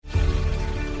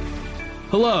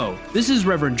Hello, this is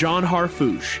Reverend John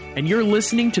Harfouche, and you're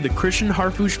listening to the Christian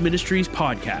Harfouche Ministries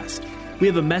podcast. We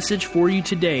have a message for you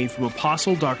today from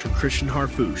Apostle Dr. Christian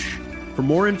Harfouche. For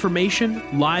more information,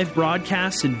 live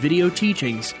broadcasts, and video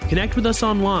teachings, connect with us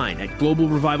online at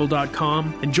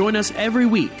globalrevival.com and join us every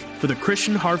week for the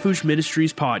Christian Harfouche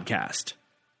Ministries podcast.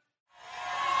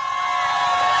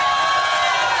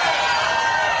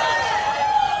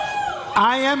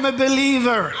 I am a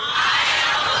believer.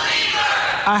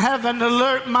 I have an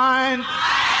alert mind,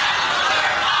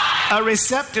 a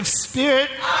receptive spirit,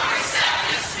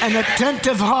 an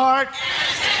attentive heart,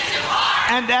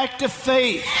 and active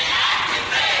faith.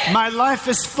 My life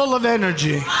is full of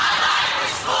energy.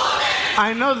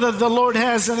 I know that the Lord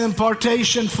has an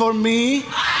impartation for me.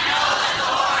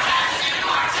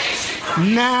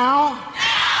 Now,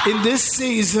 in this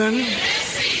season,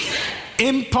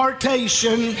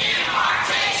 impartation,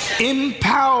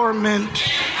 empowerment,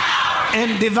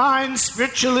 and divine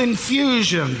spiritual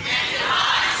infusion,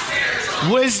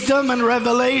 wisdom and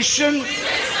revelation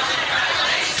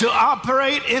to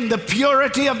operate in the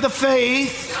purity of the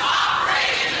faith.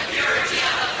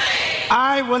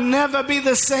 I will never be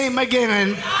the same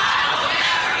again.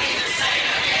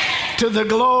 To the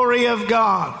glory of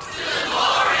God.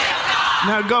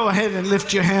 Now go ahead and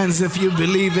lift your hands if you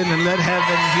believe in, and let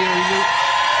heaven hear you.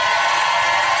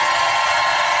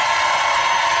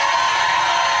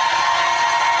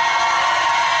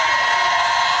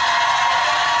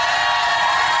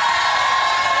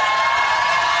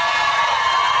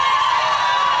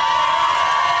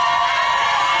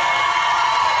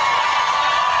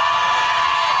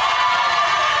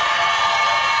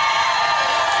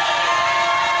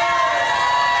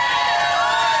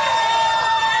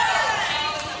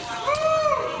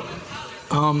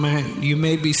 Amen. You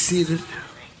may be seated.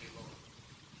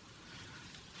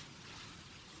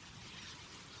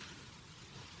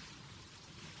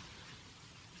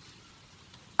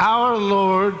 Our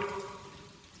Lord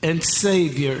and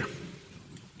Savior,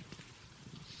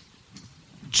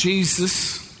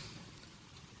 Jesus,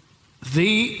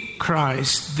 the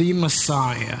Christ, the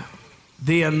Messiah,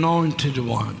 the Anointed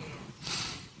One,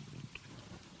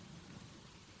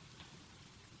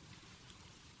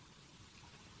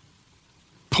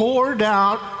 poured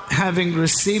out, having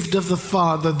received of the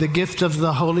Father the gift of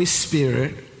the Holy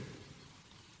Spirit,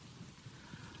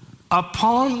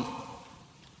 upon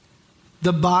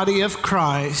the body of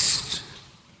Christ,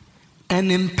 an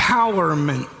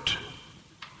empowerment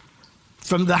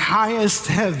from the highest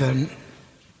heaven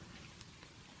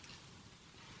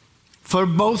for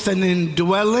both an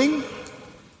indwelling,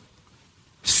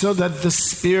 so that the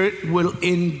Spirit will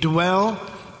indwell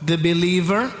the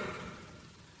believer,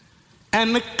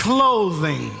 and a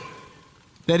clothing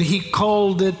that he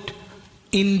called it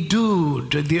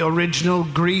endued. The original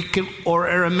Greek or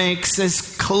Aramaic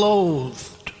says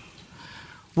clothed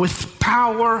with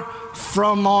power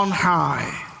from on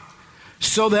high,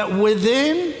 so that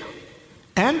within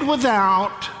and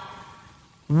without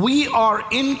we are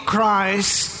in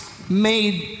Christ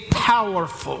made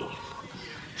powerful.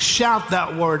 Shout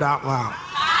that word out loud.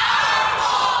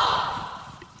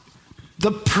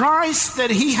 The price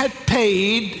that he had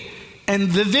paid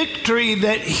and the victory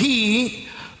that he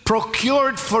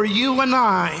procured for you and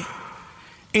I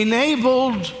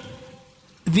enabled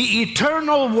the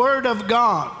eternal Word of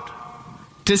God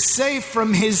to say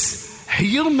from his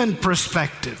human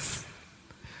perspective,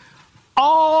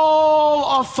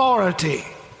 all authority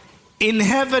in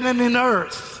heaven and in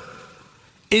earth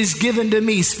is given to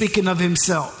me, speaking of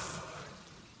himself.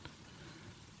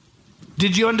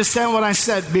 Did you understand what I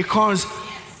said? Because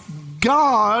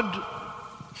God,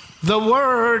 the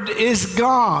Word is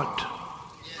God.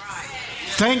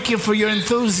 Thank you for your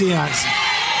enthusiasm.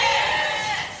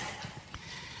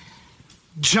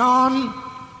 John,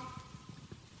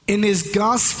 in his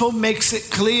gospel, makes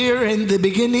it clear, in the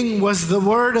beginning was the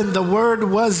Word, and the Word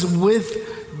was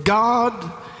with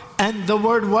God, and the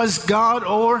Word was God,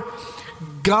 or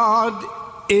God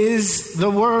is the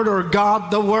Word, or God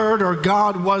the Word, or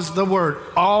God was the Word.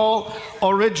 All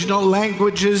original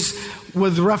languages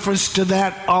with reference to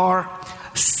that are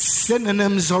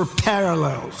synonyms or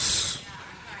parallels.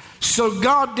 So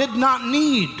God did not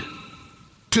need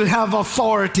to have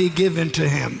authority given to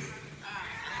him.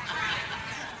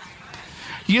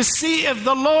 You see, if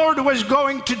the Lord was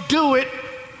going to do it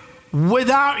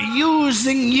without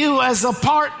using you as a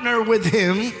partner with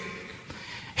him,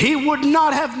 he would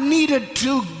not have needed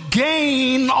to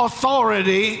gain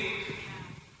authority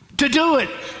to do it,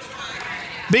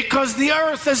 because the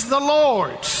earth is the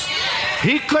Lord's.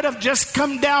 He could have just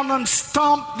come down and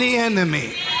stomped the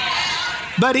enemy,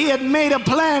 but he had made a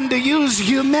plan to use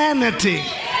humanity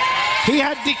He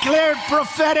had declared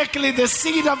prophetically, the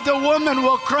seed of the woman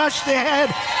will crush the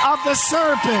head of the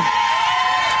serpent.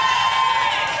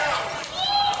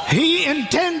 He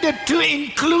intended to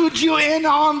include you in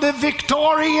on the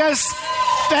victorious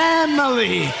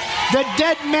family. The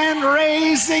dead man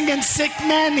raising and sick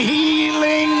man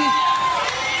healing,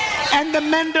 and the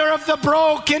mender of the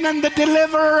broken and the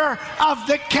deliverer of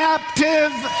the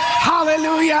captive.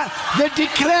 Hallelujah. The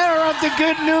declarer of the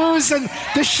good news and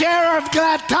the sharer of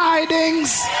glad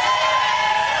tidings.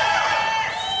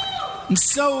 And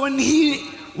so when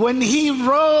he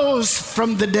rose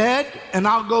from the dead, and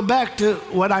I'll go back to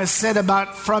what I said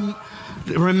about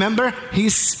remember,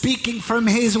 he's speaking from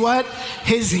his what?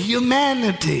 His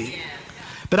humanity.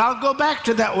 But I'll go back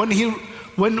to that when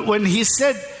he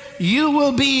said, you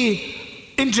will be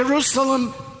in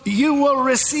Jerusalem, you will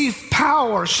receive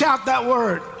power. Shout that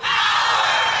word.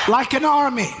 Power. Like an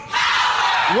army.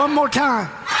 Power. One more time.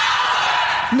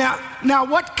 Now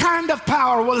what kind of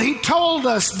power? Well, he told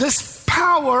us this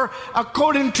power,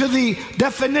 according to the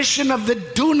definition of the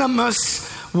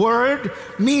dunamis word,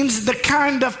 means the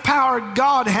kind of power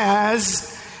God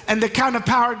has and the kind of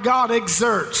power God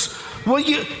exerts. Well,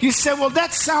 you say, well,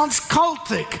 that sounds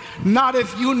cultic. Not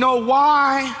if you know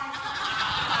why.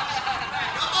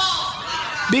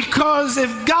 Because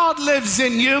if God lives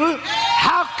in you,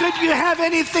 how could you have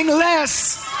anything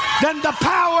less than the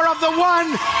power of the one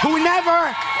who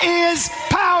never is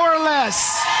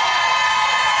powerless?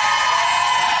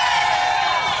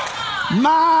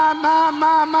 My.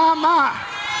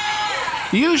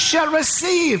 You shall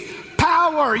receive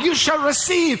power. You shall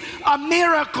receive a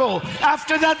miracle.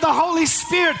 After that, the Holy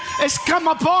Spirit has come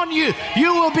upon you.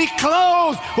 You will be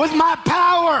clothed with my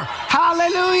power.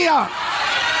 Hallelujah.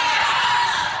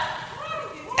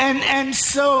 And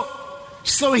so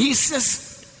he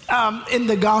says in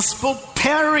the gospel,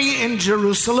 tarry in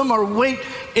Jerusalem or wait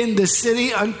in the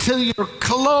city until you're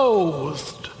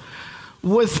clothed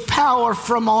with power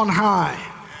from on high.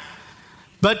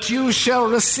 But you shall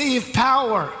receive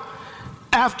power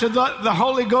after the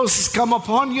Holy Ghost has come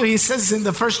upon you. He says in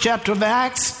the first chapter of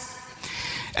Acts,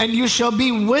 and you shall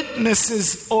be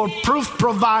witnesses or proof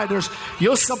providers.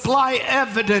 You'll supply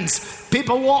evidence.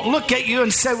 People won't look at you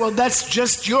and say, well, that's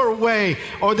just your way,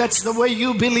 or that's the way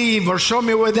you believe, or show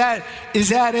me where that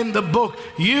is at in the book.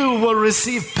 You will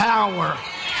receive power.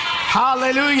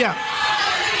 Hallelujah.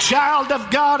 Child of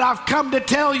God, I've come to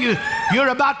tell you, you're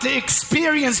about to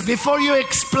experience before you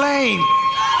explain.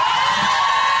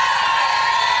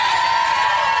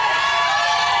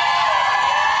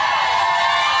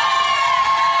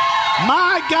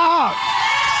 My God.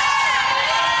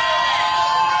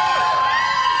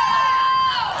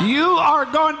 You are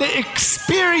going to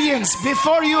experience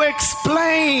before you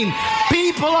explain.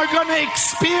 People are going to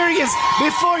experience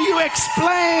before you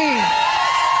explain.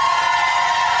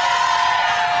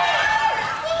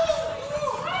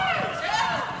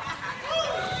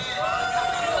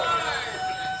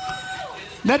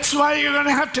 That's why you're going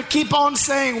to have to keep on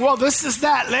saying, well, this is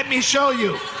that. Let me show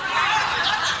you.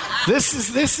 This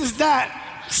is that.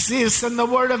 See, it's in the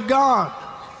Word of God.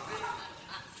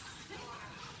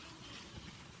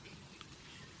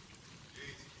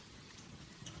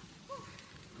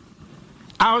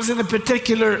 I was in a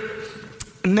particular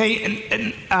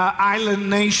island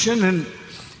nation and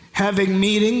having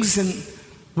meetings, and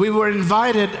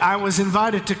I was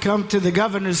invited to come to the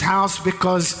governor's house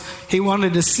because he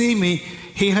wanted to see me.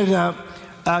 He had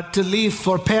to leave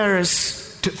for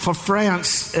Paris, for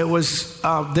France. It was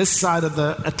this side of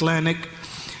the Atlantic.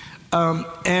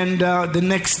 And the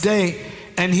next day,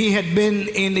 and he had been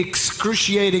in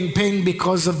excruciating pain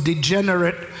because of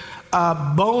degenerate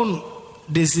bone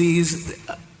disease,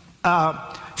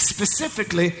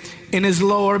 specifically in his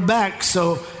lower back.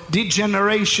 So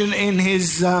degeneration in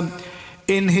his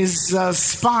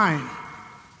spine.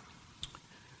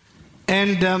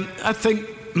 And I think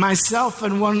myself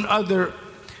and one other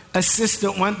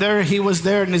assistant went there. He was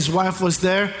there and his wife was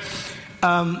there.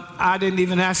 I didn't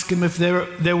even ask him if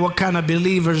they what kind of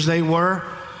believers they were,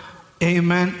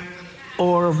 amen,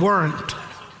 or weren't.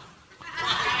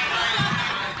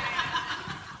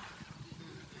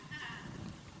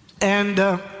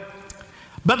 And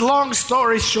but long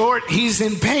story short, he's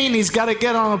in pain. He's got to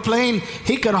get on a plane.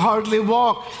 He could hardly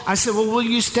walk. I said, well, will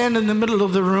you stand in the middle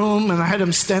of the room? And I had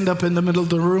him stand up in the middle of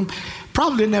the room.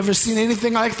 Probably never seen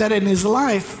anything like that in his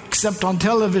life, except on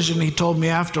television, he told me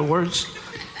afterwards.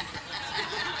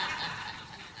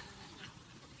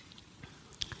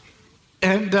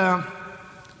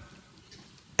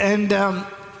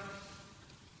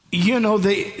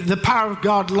 the power of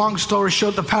God, long story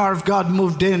short, the power of God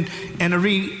moved in and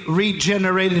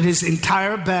regenerated his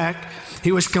entire back.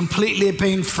 He was completely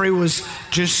pain-free, was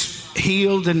just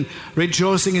healed and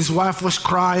rejoicing. His wife was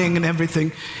crying and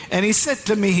everything. And he said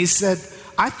to me, he said,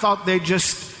 I thought they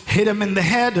just hit him in the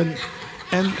head.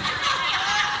 And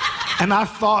I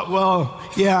thought, well,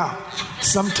 yeah,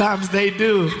 sometimes they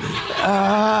do.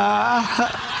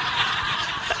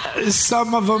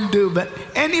 Some of them do. But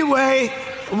anyway,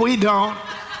 we don't.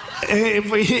 If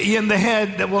we hit you in the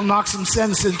head, that will knock some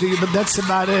sense into you, but that's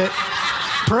about it.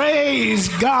 Praise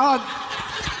God.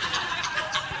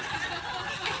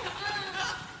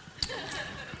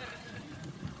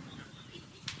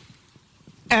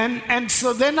 And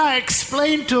so then I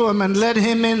explained to him and led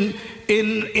him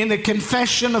in a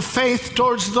confession of faith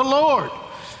towards the Lord.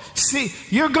 See,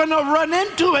 you're going to run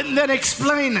into it and then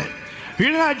explain it.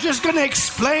 You're not just going to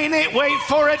explain it, wait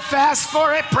for it, fast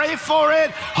for it, pray for it,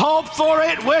 hope for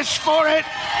it, wish for it,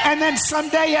 and then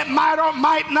someday it might or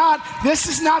might not. This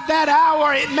is not that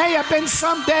hour. It may have been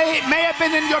someday, it may have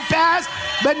been in your past,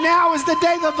 but now is the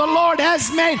day that the Lord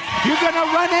has made. You're going to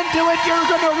run into it, you're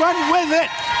going to run with it,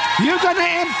 you're going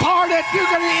to impart it, you're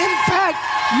going to impact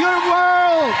your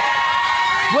world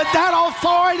with that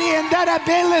authority and that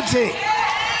ability.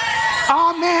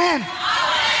 Amen.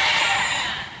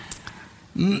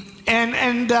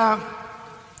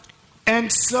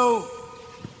 And so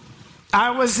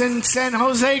I was in San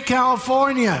Jose,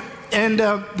 California, and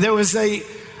there was a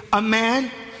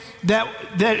man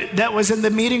that was in the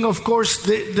meeting. Of course,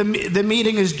 the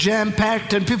meeting is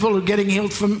jam-packed, and people are getting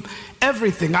healed from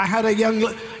everything. I had a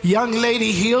young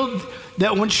lady healed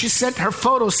that when she sent her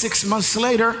photo 6 months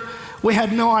later, we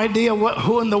had no idea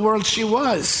who in the world she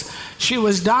was. She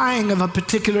was dying of a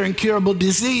particular incurable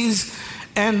disease,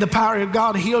 and the power of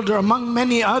God healed her among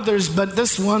many others, but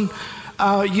this one,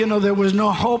 there was no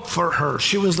hope for her.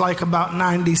 She was like about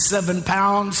 97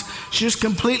 pounds. She was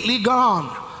completely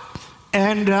gone.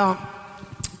 And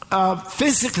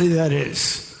physically, that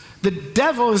is. The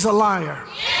devil is a liar.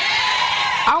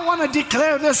 I want to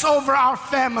declare this over our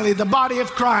family, the body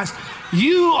of Christ.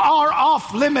 You are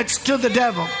off limits to the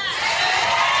devil.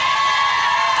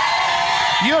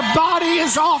 Your body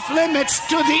is off limits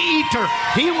to the eater.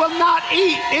 He will not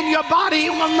eat in your body. He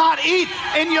will not eat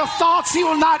in your thoughts. He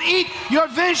will not eat your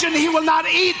vision. He will not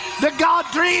eat the God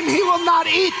dream. He will not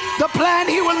eat the plan.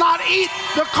 He will not eat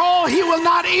the call. He will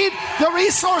not eat the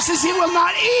resources. He will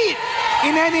not eat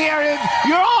in any area.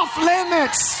 You're off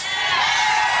limits.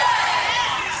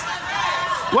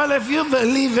 Well, if you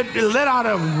believe it, let out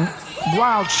a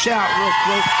wild shout real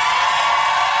quick.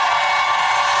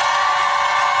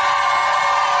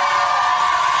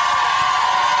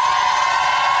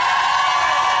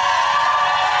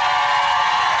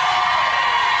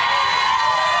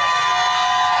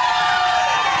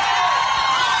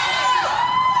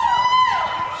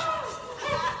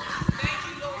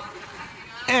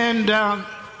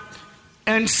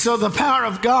 And so the power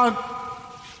of God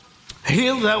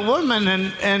healed that woman,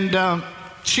 and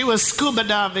she was scuba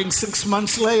diving 6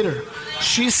 months later.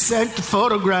 She sent a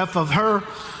photograph of her,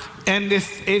 and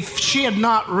if she had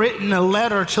not written a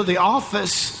letter to the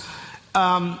office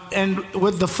and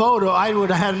with the photo, I would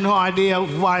have had no idea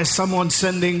why someone's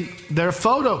sending their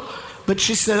photo. But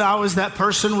she said, I was that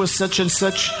person with such and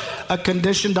such a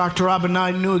condition. Dr. Rob and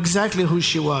I knew exactly who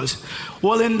she was.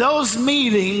 Well, in those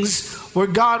meetings where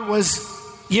God was,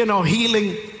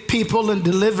 healing people and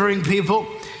delivering people,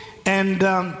 and,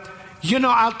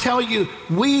 I'll tell you,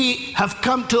 we have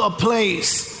come to a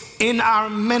place in our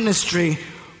ministry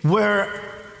where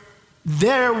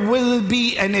there will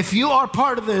be, and if you are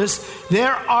part of this,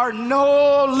 there are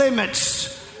no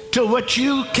limits to what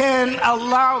you can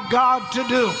allow God to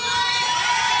do.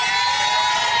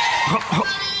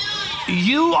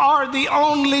 You are the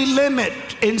only limit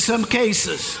in some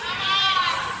cases.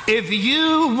 If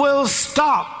you will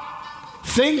stop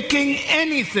thinking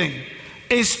anything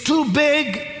is too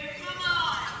big,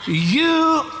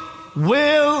 you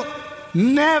will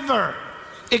never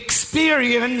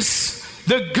experience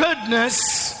the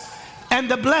goodness and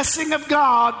the blessing of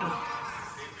God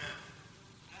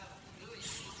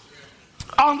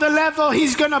on the level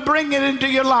He's going to bring it into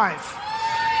your life.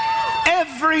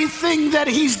 Everything that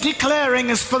He's declaring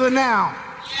is for the now.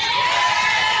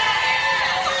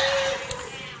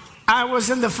 I was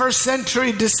in the first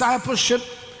century discipleship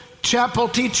chapel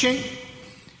teaching,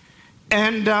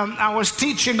 and I was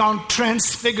teaching on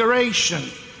transfiguration.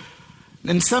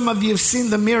 And some of you have seen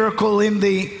the miracle in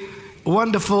the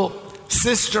wonderful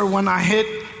sister when I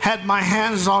had my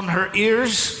hands on her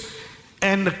ears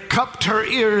and cupped her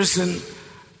ears and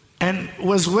and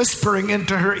was whispering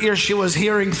into her ear. She was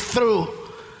hearing through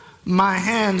my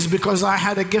hands because I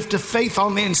had a gift of faith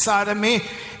on the inside of me,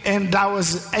 and I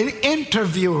was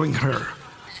interviewing her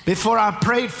before I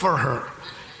prayed for her.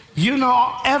 You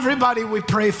know, everybody we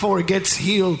pray for gets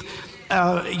healed.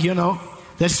 You know,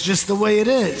 that's just the way it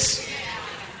is.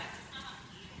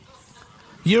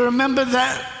 You remember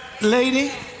that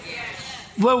lady?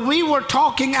 Well, we were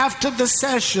talking after the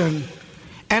session,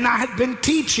 and I had been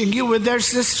teaching. You were there,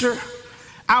 sister.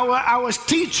 I was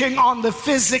teaching on the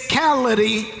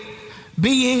physicality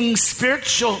being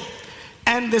spiritual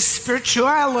and the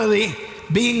spirituality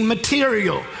being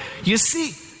material. You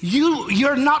see,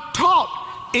 you're not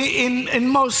taught in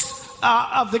most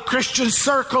of the Christian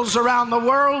circles around the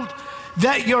world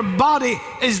that your body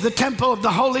is the temple of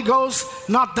the Holy Ghost,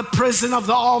 not the prison of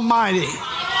the Almighty.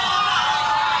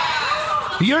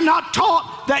 You're not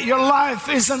taught that your life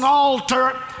is an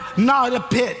altar, not a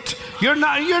pit. You're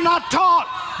not taught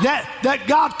that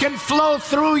God can flow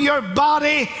through your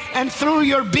body and through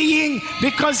your being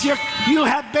because you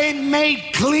have been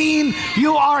made clean.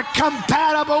 You are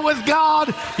compatible with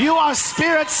God. You are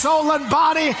spirit, soul, and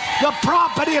body, the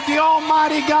property of the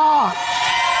Almighty God.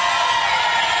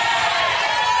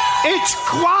 It's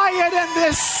quiet in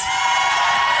this.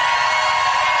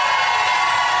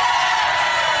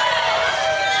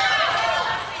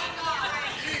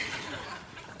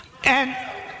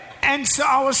 And so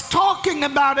I was talking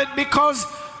about it because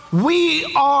we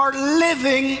are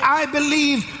living, I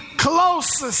believe,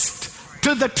 closest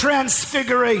to the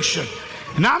transfiguration.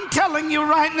 And I'm telling you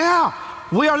right now,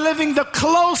 we are living the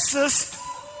closest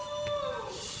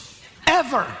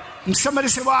ever. And somebody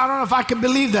said, well, I don't know if I can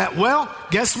believe that. Well,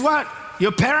 guess what?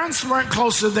 Your parents weren't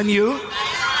closer than you.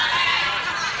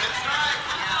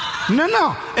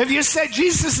 No. If you say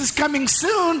Jesus is coming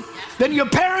soon, then your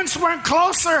parents weren't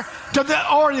closer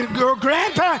to or your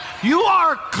grandparents. You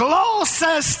are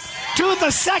closest to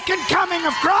the second coming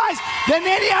of Christ than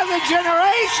any other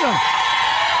generation.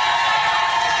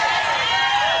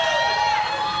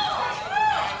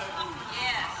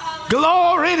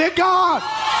 Glory to God.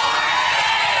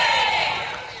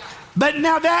 But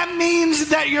now that means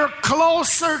that you're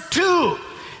closer to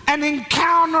an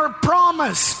encounter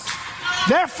promised.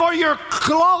 Therefore, you're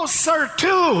closer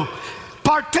to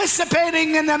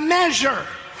participating in a measure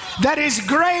that is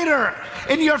greater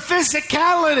in your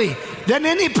physicality than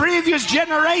any previous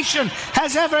generation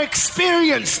has ever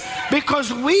experienced,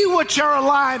 because we which are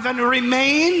alive and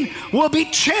remain will be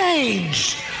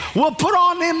changed. We'll put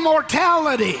on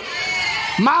immortality.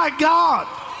 My God.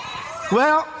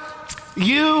 Well,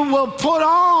 you will put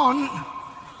on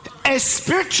a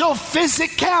spiritual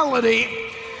physicality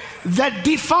that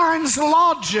defines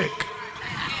logic.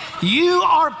 You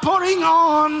are putting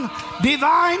on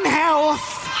divine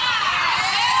health.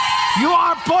 You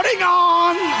are putting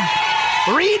on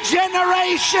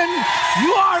regeneration.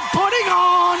 You are putting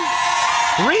on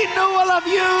renewal of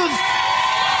youth.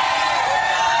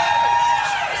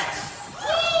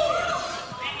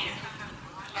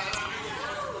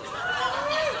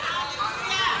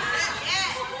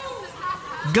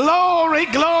 Glory,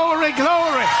 glory,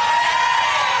 glory.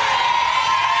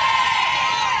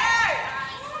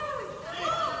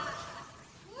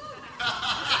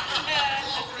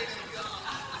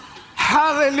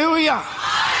 Hallelujah.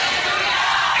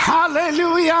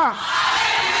 Hallelujah.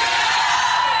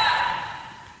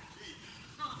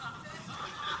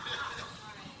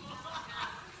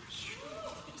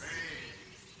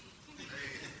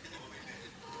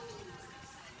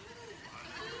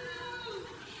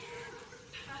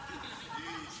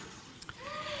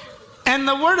 And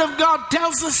the Word of God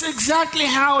tells us exactly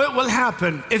how it will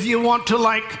happen. If you want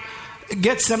to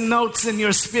get some notes in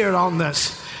your spirit on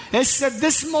this. It said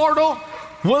this mortal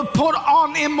will put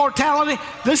on immortality.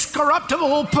 This corruptible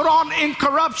will put on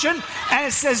incorruption. And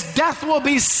it says death will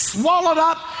be swallowed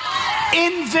up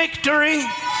in victory.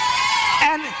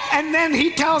 And then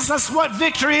he tells us what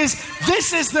victory is.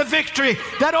 This is the victory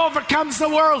that overcomes the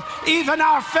world, even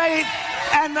our faith.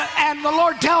 And the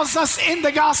Lord tells us in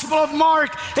the Gospel of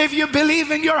Mark, if you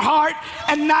believe in your heart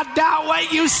and not doubt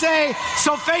what you say.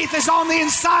 So faith is on the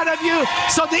inside of you.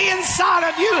 So the inside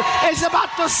of you is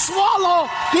about to swallow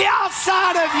the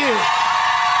outside of you.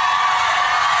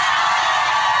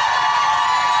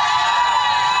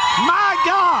 My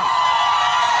God.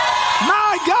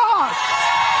 My God.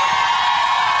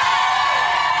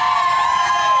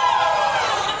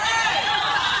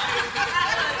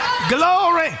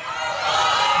 Glory.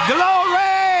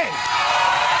 Glory!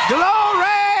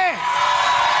 Glory!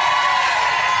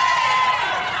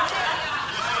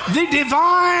 The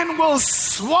divine will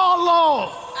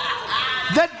swallow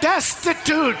the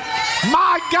destitute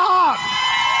My God,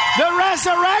 the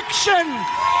resurrection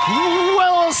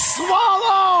will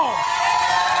swallow,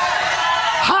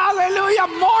 hallelujah,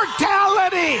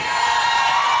 mortality.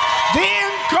 The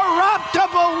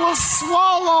incorruptible will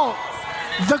swallow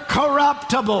the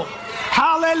corruptible.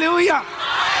 Hallelujah.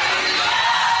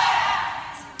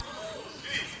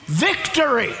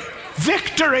 Victory.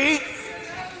 Victory.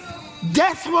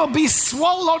 Death will be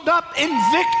swallowed up in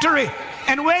victory.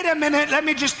 And wait a minute, let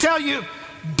me just tell you,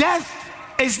 death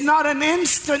is not an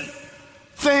instant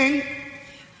thing.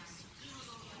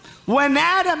 When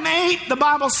Adam ate, the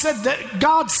Bible said that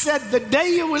God said, the day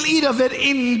you will eat of it,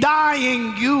 in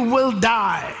dying you will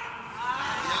die.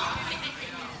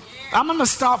 I'm going to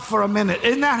stop for a minute.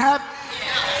 Isn't that happy?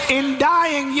 In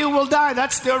dying you will die.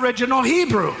 That's the original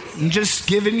Hebrew. I'm just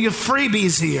giving you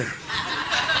freebies here.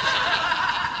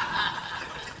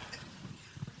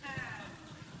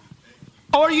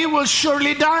 Or you will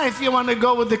surely die, if you want to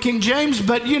go with the King James.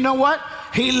 But you know what?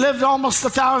 He lived almost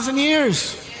 1,000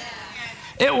 years.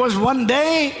 It was one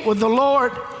day with the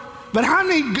Lord. But how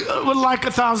many would like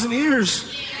 1,000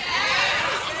 years?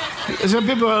 Some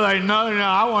people are like, no,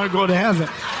 I want to go to heaven.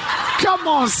 Come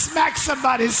on, smack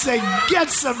somebody and say, get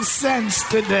some sense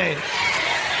today.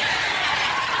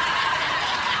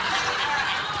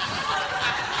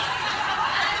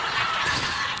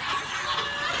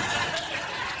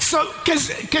 So,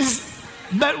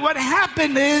 but what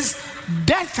happened is,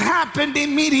 death happened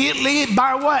immediately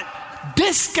by what?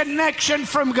 Disconnection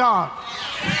from God.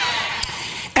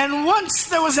 And once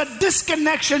there was a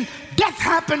disconnection, death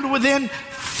happened within,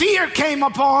 fear came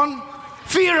upon,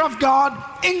 fear of God,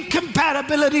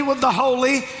 incompatibility with the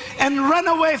holy, and run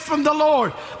away from the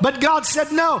Lord. But God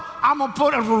said, no, I'm going to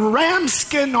put a ram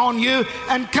skin on you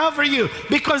and cover you,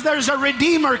 because there's a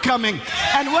Redeemer coming.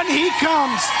 And when he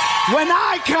comes, when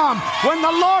I come, when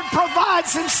the Lord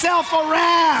provides himself a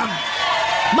ram,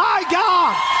 my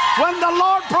God, when the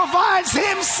Lord provides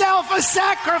himself a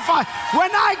sacrifice,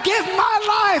 when I give my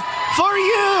life for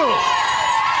you,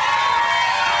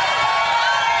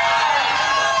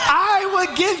 I will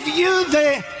give you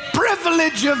the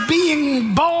privilege of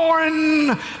being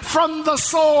born from the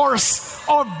source,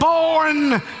 or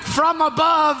born from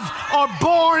above, or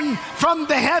born from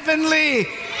the heavenly,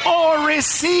 or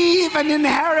receive and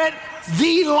inherit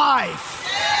the life.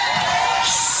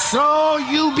 So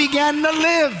you began to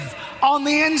live on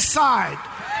the inside,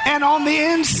 and on the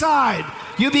inside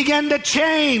you begin to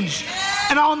change,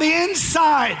 and on the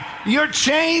inside you're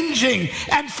changing,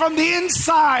 and from the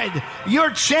inside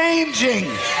you're changing.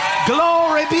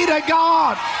 Glory be to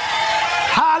God.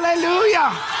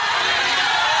 Hallelujah.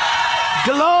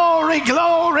 Glory,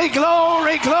 glory,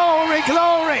 glory, glory,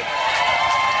 glory.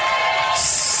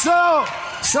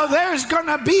 So there's going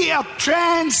to be a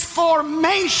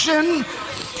transformation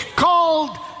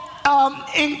called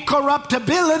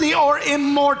incorruptibility or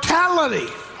immortality.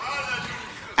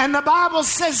 And the Bible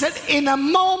says that in a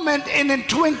moment, in a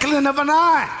twinkling of an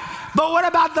eye. But what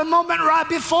about the moment right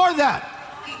before that?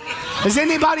 Does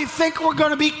anybody think we're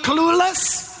going to be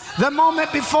clueless the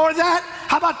moment before that?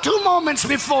 How about 2 moments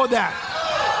before that?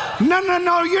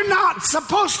 No, you're not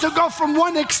supposed to go from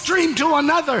one extreme to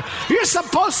another. You're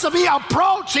supposed to be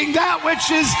approaching that which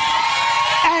is,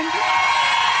 and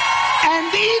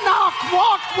Enoch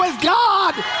walked with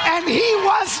God, and he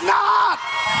was not,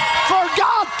 for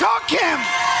God took him.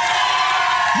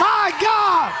 My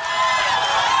God.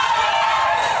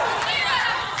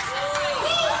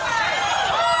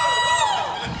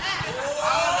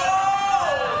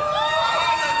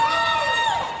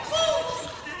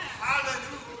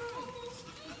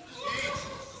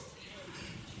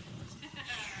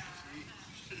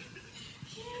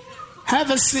 Have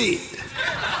a seat.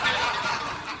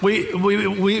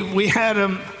 We had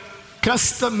them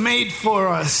custom made for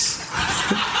us.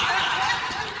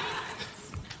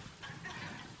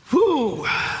 Whew.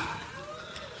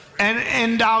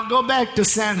 And I'll go back to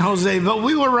San Jose, but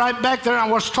we were right back there. I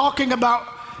was talking about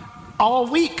all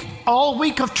week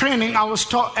of training.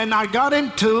 And I got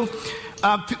into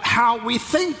how we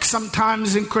think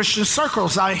sometimes in Christian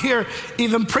circles. I hear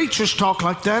even preachers talk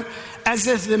like that, as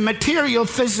if the material,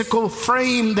 physical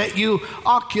frame that you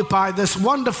occupy, this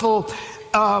wonderful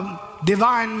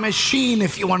divine machine,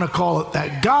 if you want to call it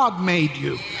that, God made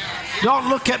you. Don't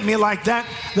look at me like that.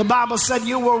 The Bible said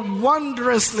you were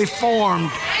wondrously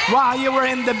formed while you were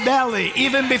in the belly.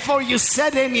 Even before you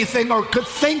said anything or could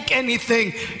think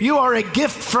anything, you are a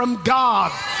gift from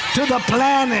God to the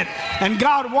planet. And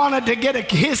God wanted to get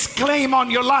His claim on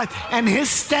your life and His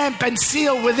stamp and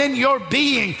seal within your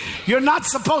being. You're not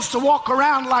supposed to walk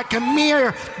around like a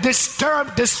mere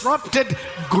disturbed, disrupted,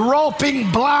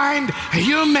 groping, blind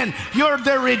human. You're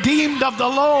the redeemed of the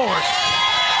Lord.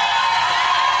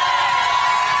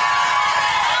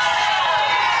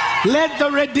 Let the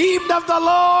redeemed of the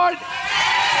Lord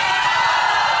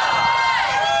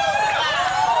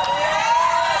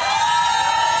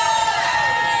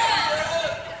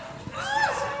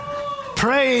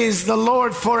praise the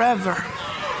Lord forever.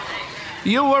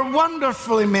 You were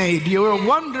wonderfully made. You were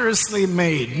wondrously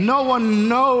made. No one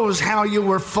knows how you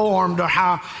were formed or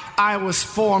how I was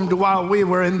formed while we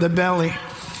were in the belly.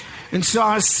 And so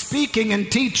I was speaking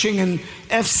and teaching, and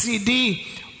FCD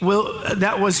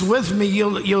that was with me,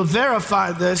 you'll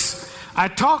verify this. I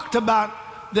talked about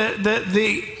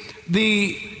the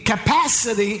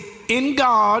capacity in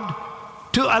God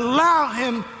to allow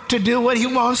Him to do what He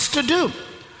wants to do.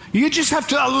 You just have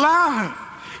to allow Him.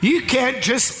 You can't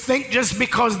just think just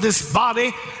because this body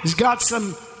has got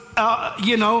some,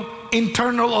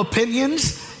 internal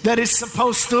opinions that it's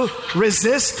supposed to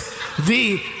resist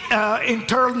the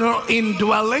internal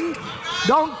indwelling.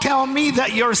 Don't tell me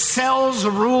that your cells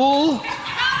rule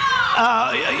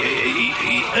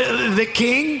the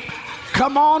king.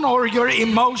 Come on, or your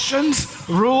emotions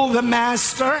rule the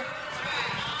master.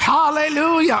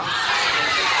 Hallelujah.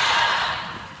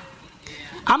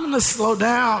 I'm going to slow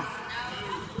down.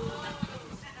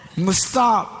 I'm going to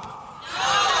stop.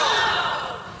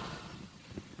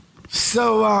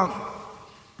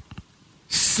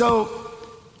 So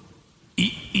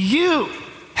you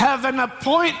have an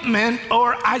appointment,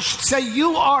 or I should say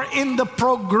you are in the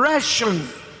progression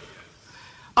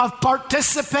of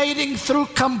participating through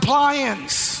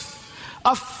compliance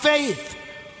of faith.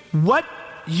 What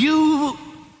you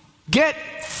get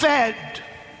fed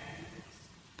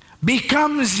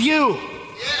becomes you.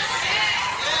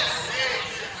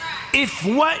 If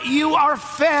what you are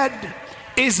fed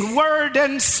is word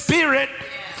and spirit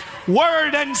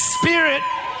will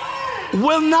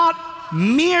not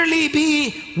merely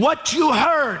be what you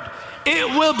heard. It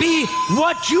will be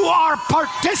what you are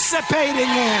participating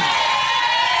in.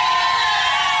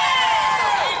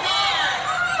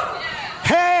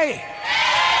 Hey!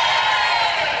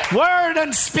 Word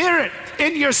and spirit,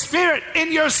 in your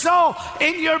soul,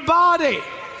 in your body.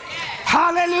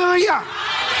 Hallelujah.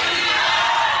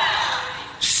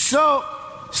 So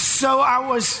I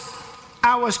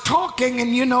was talking,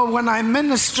 and when I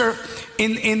minister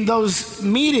in those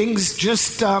meetings,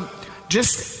 just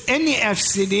any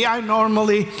FCD, I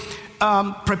normally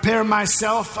prepare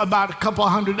myself about a couple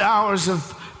hundred hours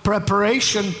of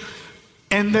preparation,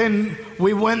 and then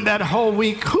we went that whole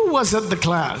week. Who was at the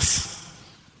class?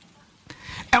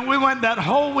 And we went that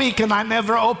whole week, and I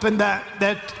never opened the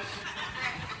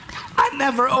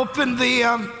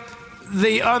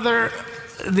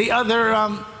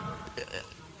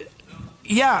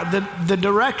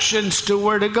directions to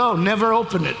where to go. Never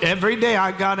opened it. Every day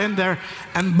I got in there,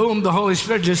 and boom, the Holy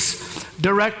Spirit just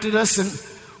directed us, and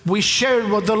we shared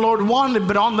what the Lord wanted.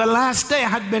 But on the last day, I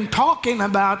had been talking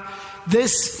about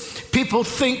this. People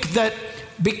think that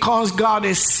because God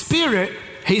is spirit,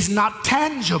 He's not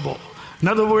tangible. In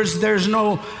other words, there's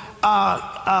no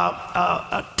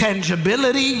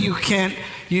tangibility. You can't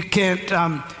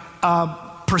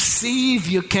perceive.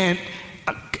 You can't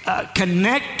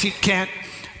connect. You can't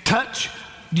touch.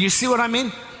 Do you see what I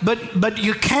mean? But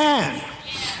you can.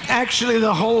 Actually,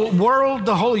 the whole world,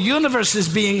 the whole universe is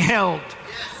being held.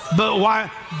 But why?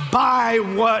 By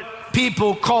what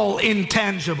people call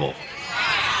intangible.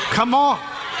 Come on.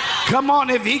 Come on,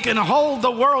 if He can hold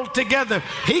the world together,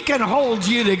 He can hold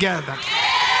you together.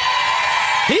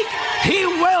 He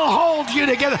will hold you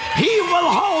together. He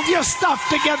will hold your stuff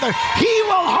together. He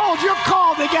will hold your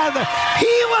call together.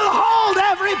 He will hold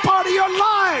every part of your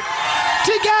life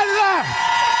together.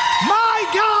 My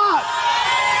God.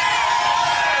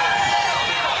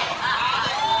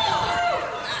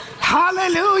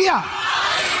 Hallelujah.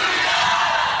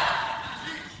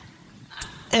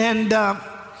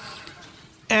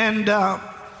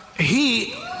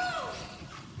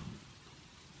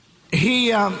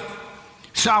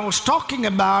 So I was talking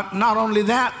about not only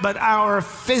that, but our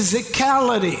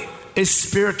physicality is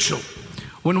spiritual.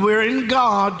 When we're in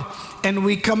God and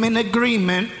we come in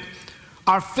agreement,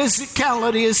 our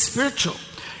physicality is spiritual.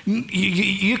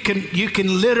 You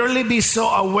can literally be so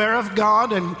aware of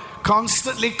God and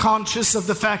constantly conscious of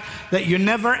the fact that you're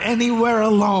never anywhere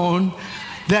alone,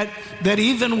 that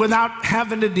even without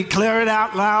having to declare it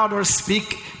out loud or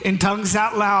speak in tongues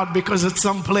out loud, because at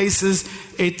some places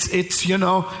it's you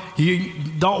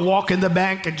don't walk in the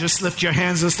bank and just lift your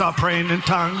hands and start praying in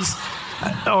tongues,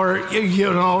 or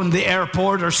in the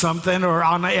airport or something, or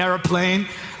on an airplane.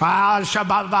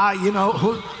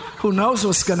 Who knows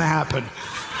what's going to happen?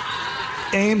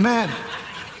 Amen.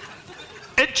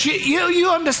 You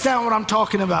understand what I'm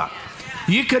talking about.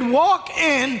 You could walk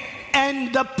in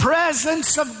and the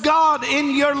presence of God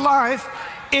in your life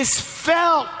is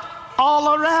felt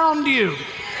all around you.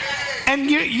 And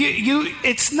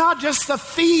it's not just a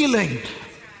feeling.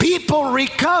 People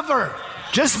recover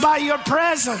just by your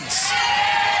presence.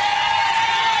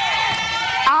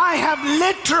 I have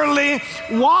literally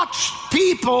watched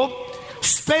people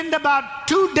spend about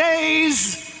 2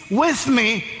 days with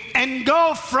me and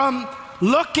go from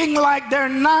looking like they're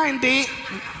 90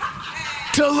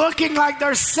 to looking like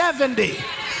they're 70,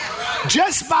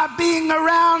 just by being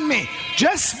around me,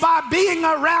 just by being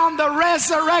around the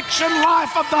resurrection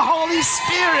life of the Holy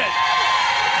Spirit.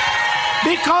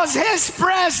 Because His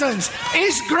presence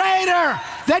is greater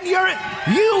than you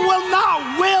will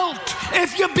not wilt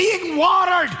if you're being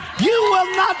watered. You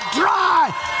will not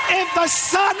dry if the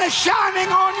sun is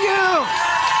shining on you.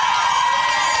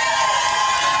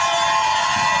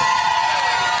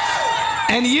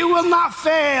 And you will not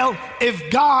fail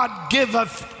if God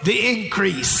giveth the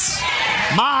increase.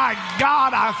 My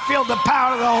God, I feel the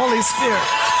power of the Holy Spirit.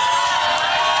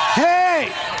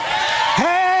 Hey,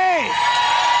 hey,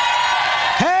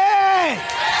 hey.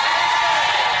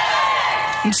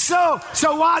 And so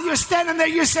while you're standing there,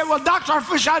 you say, well, Dr.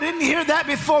 Harfouche, I didn't hear that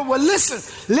before. Well,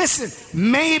 listen.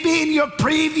 Maybe in your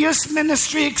previous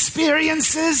ministry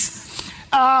experiences,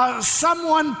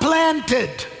 someone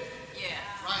planted.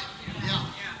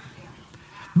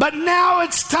 But now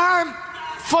it's time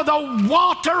for the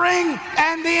watering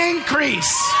and the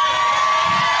increase.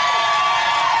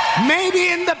 Maybe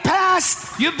in the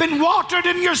past you've been watered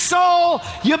in your soul,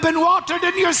 you've been watered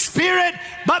in your spirit,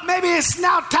 but maybe it's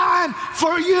now time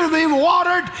for you to be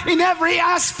watered in every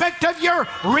aspect of your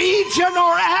region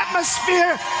or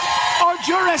atmosphere or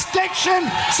jurisdiction,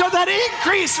 so that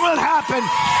increase will happen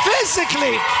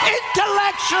physically,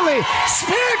 intellectually,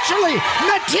 spiritually,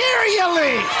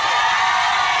 materially.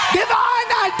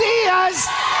 Divine ideas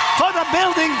for the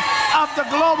building of the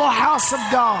global house of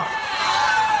God.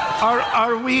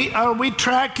 Are we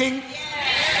tracking?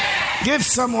 Give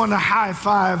someone a high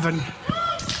five and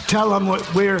tell them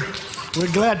we're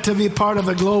glad to be part of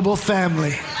a global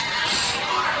family.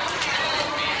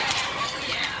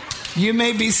 You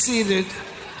may be seated.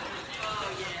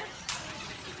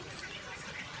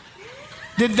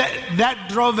 Did that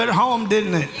drove it home,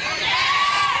 didn't it?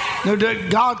 No,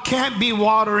 God can't be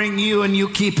watering you and you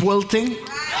keep wilting.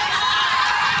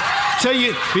 So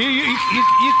you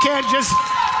can't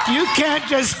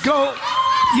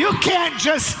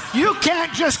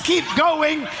just keep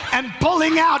going and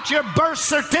pulling out your birth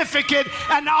certificate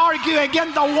and argue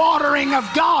against the watering of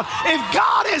God. If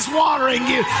God is watering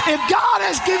you, if God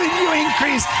has given you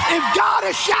increase, if God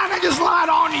is shining His light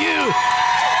on you,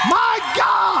 my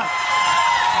God.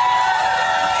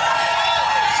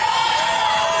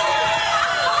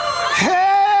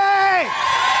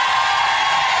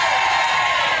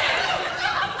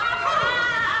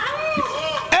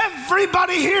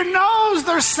 Everybody here knows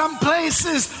there's some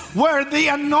places where the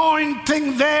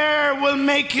anointing there will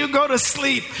make you go to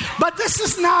sleep. But this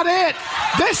is not it.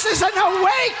 This is an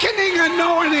awakening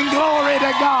anointing, glory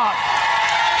to God.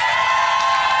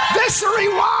 This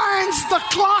rewinds the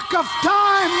clock of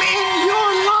time in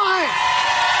your life.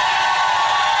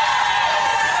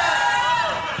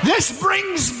 This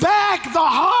brings back the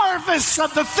harvest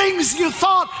of the things you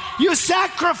thought you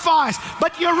sacrificed,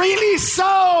 but you really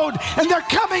sowed, and they're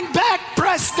coming back,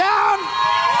 pressed down,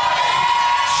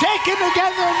 shaken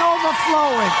together, and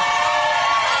overflowing.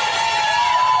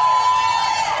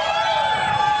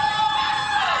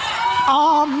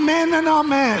 Amen and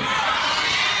amen.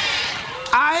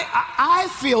 I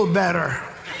feel better.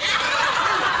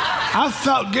 I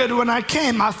felt good when I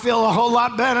came. I feel a whole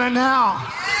lot better now.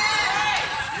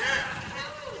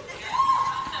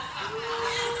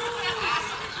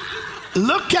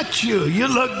 Look at you. You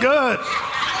look good.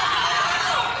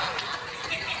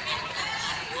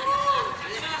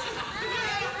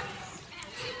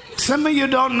 Some of you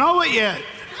don't know it yet.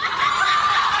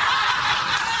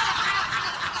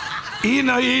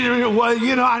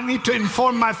 I need to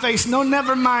inform my face. No,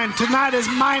 never mind. Tonight is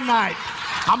my night.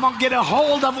 I'm going to get a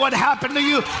hold of what happened to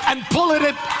you and pull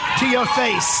it to your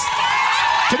face.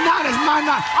 Tonight is my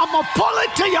night. I'm going to pull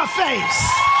it to your face.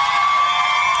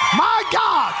 My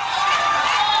God.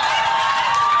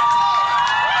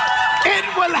 It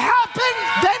will happen,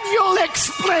 then you'll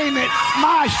explain it.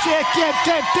 My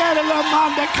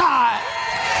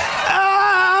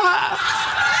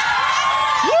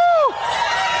woo!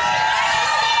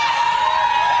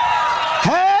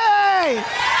 Hey!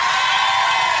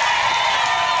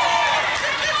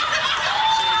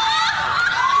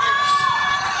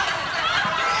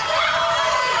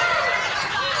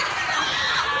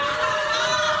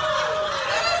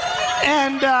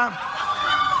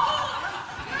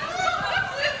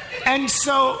 And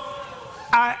so,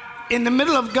 in the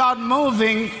middle of God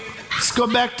moving, let's go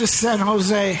back to San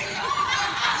Jose.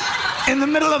 In the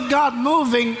middle of God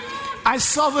moving, I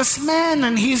saw this man,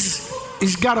 and he's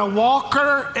got a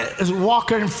walker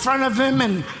in front of him,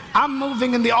 and I'm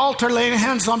moving in the altar, laying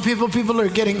hands on people. People are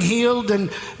getting healed,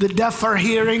 and the deaf are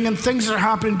hearing, and things are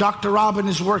happening. Dr. Robin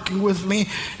is working with me,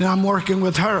 and I'm working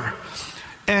with her.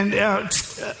 And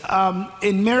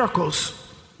in miracles.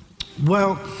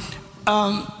 Well,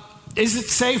 is it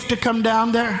safe to come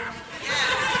down there?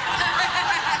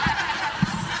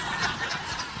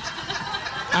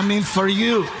 I mean, for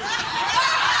you.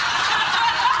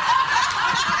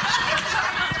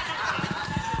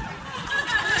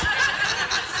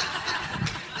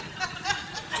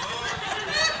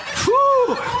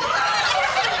 Whew.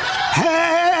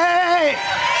 Hey!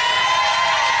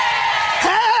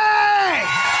 Hey!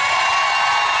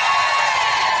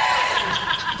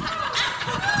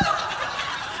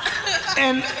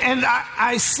 And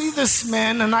I see this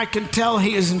man, and I can tell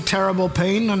he is in terrible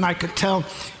pain, and I could tell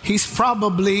he's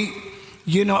probably,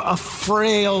 a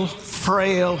frail,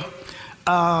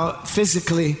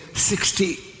 physically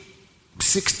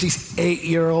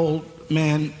 68-year-old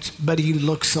man, but he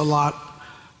looks a lot,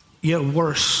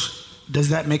 worse. Does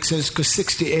that make sense? Because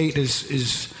 68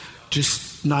 is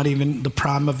just not even the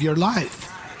prime of your life.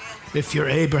 If you're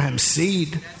Abraham's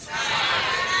seed.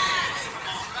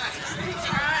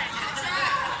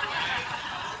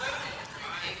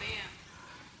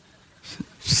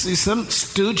 See, some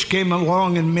stooge came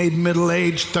along and made middle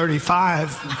age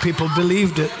 35. And people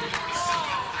believed it.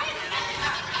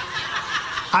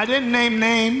 I didn't name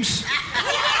names.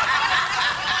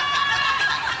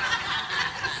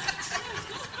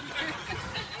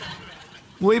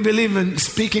 We believe in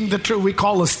speaking the truth. We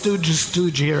call a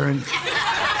stooge here.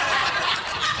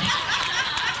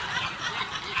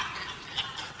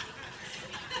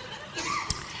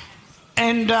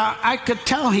 And I could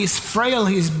tell he's frail,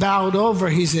 he's bowed over,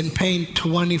 he's in pain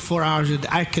 24 hours a day.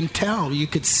 I can tell, you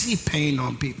could see pain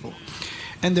on people.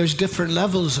 And there's different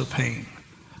levels of pain.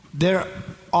 There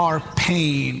are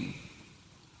pain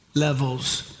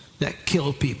levels that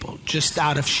kill people just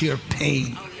out of sheer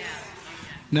pain.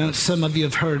 Now, some of you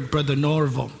have heard Brother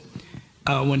Norval,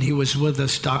 when he was with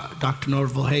us, Dr.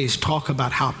 Norval Hayes, talk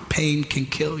about how pain can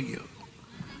kill you.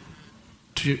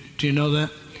 Do you know that?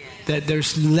 That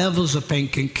there's levels of pain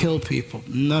can kill people.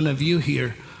 None of you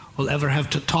here will ever have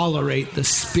to tolerate the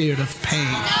spirit of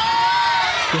pain.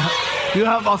 You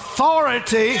have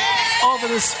authority over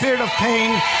the spirit of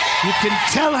pain. You can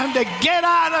tell him to get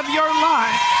out of your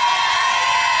life.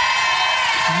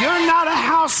 You're not a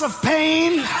house of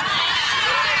pain.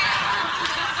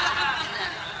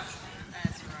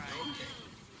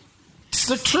 It's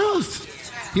the truth.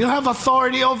 You have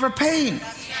authority over pain.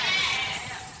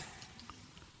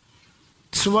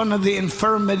 It's one of the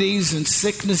infirmities and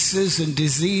sicknesses and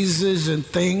diseases and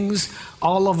things.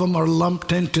 All of them are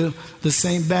lumped into the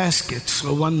same basket.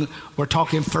 So when we're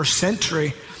talking first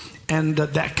century and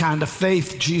that kind of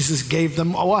faith, Jesus gave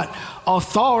them what?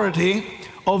 Authority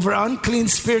over unclean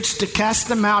spirits to cast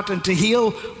them out and to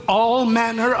heal all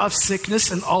manner of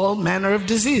sickness and all manner of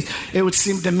disease. It would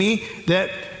seem to me that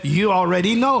you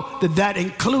already know that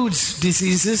includes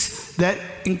diseases that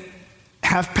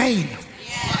have pain.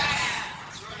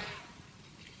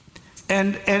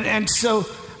 And so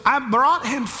I brought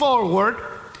him forward,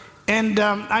 and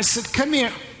I said, "Come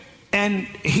here." And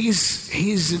he's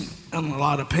in a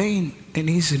lot of pain, and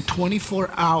he's in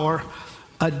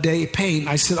 24-hour-a-day pain.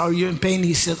 I said, "Are you in pain?"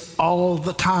 He said, "All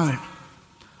the time,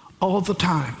 all the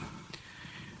time."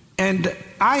 And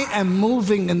I am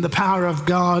moving in the power of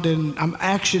God, and I'm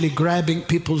actually grabbing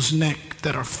people's neck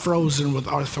that are frozen with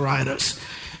arthritis,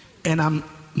 and I'm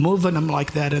moving them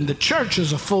like that. And the church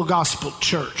is a full gospel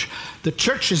church. The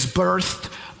church is birthed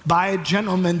by a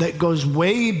gentleman that goes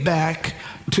way back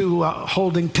to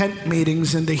holding tent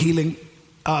meetings in the healing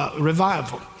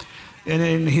revival.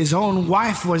 And his own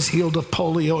wife was healed of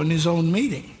polio in his own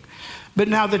meeting. But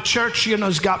now the church,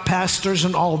 has got pastors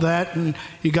and all that, and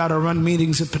you got to run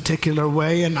meetings a particular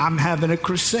way, and I'm having a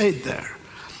crusade there.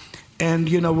 And,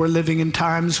 we're living in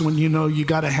times when, you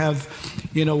got to have,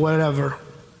 whatever,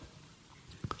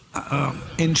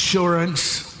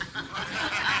 insurance.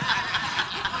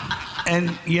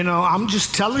 And,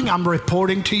 I'm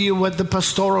reporting to you what the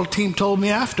pastoral team told me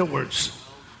afterwards.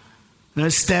 And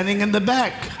they're standing in the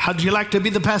back. How'd you like to be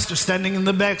the pastor standing in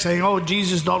the back saying, oh,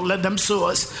 Jesus, don't let them sue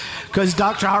us, because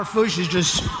Dr. Harfouche is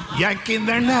just yanking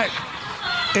their neck.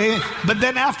 But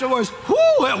then afterwards,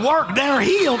 it worked. They're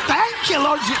healed. Thank you,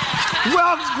 Lord.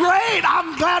 Well, great.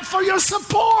 I'm glad for your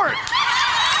support.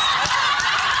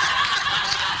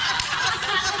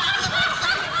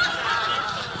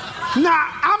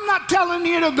 Now, I'm not telling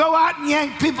you to go out and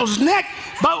yank people's neck,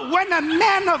 but when a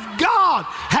man of God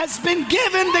has been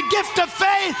given the gift of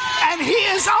faith and he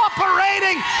is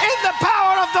operating in the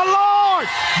power of the Lord,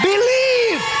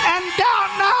 believe and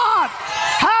doubt not.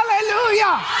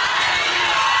 Hallelujah.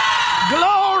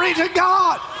 Glory to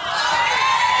God.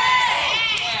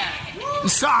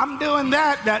 So I'm doing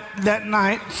that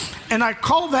night, and I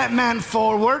called that man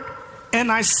forward,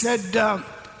 and I said,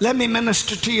 let me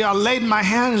minister to you. I laid my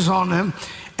hands on him,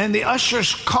 and the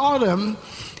ushers caught him,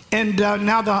 and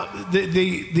now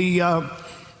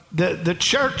the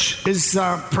church is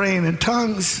praying in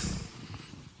tongues.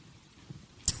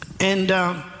 And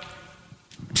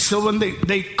so when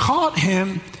they caught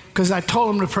him, because I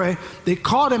told him to pray, they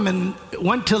caught him and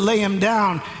went to lay him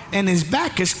down, and his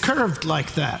back is curved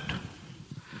like that.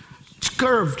 It's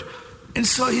curved. And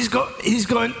so he's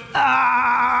going,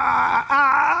 ah.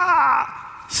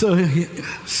 So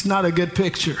it's not a good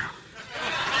picture.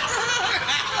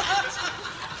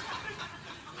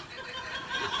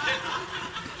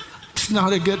 It's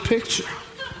not a good picture.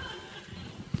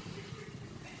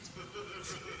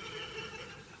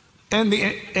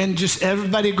 And just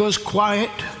everybody goes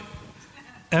quiet.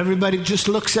 Everybody just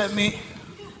looks at me.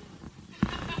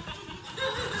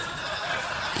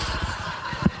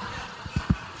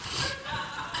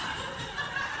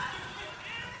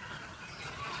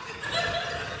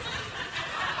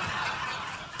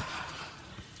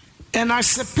 And I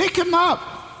said, pick him up.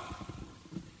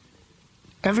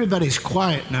 Everybody's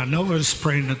quiet now. Nobody's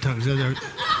praying in tongues.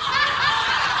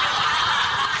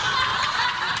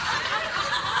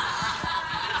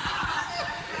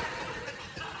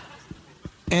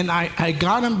 And I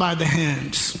got him by the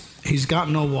hands. He's got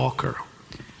no walker.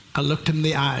 I looked him in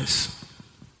the eyes.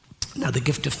 Now the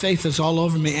gift of faith is all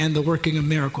over me and the working of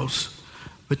miracles.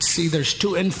 But see, there's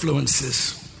two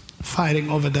influences fighting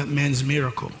over that man's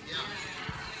miracle.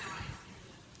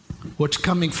 What's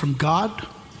coming from God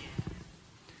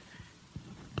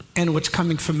and what's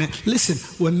coming from man. Listen,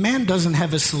 when man doesn't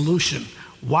have a solution,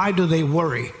 why do they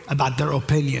worry about their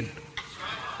opinion?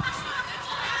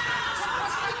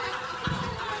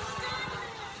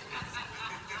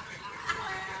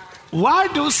 Why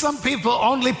do some people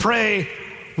only pray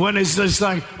when it's just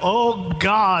like, oh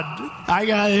God, I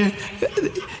got it.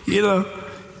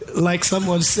 Like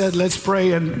someone said, let's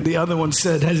pray, and the other one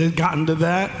said, has it gotten to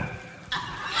that?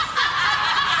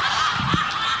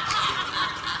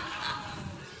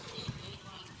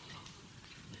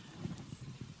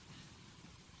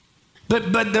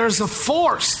 But there's a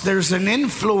force, there's an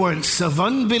influence of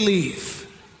unbelief,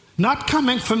 not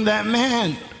coming from that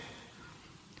man.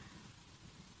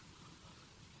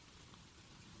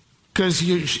 Because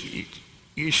you're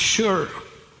sure.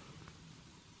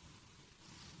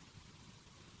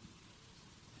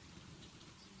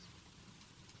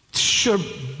 It's sure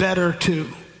better to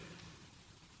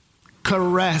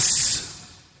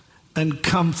caress and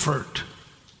comfort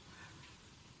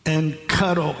and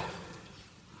cuddle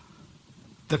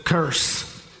the curse.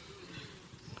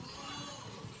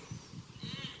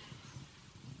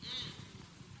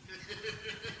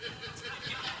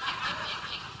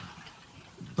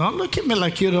 Don't look at me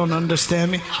like you don't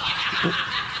understand me.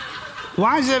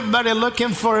 Why is everybody looking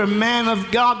for a man of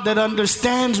God that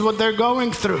understands what they're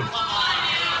going through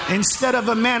instead of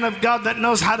a man of God that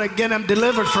knows how to get them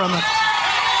delivered from it?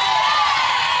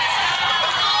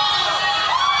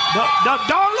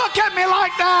 Don't look at me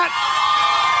like that.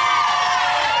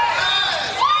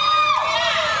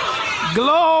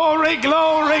 Glory,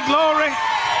 glory, glory.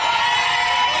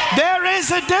 There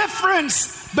is a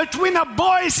difference between a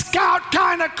Boy Scout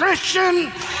kind of Christian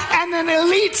and an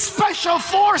elite special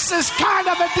forces kind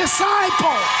of a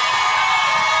disciple.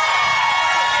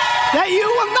 That you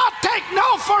will not take no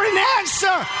for an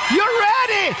answer. You're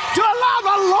ready to allow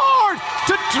the Lord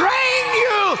to train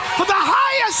you for the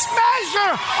highest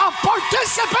measure of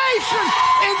participation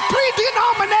in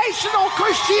pre-denominational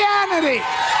Christianity.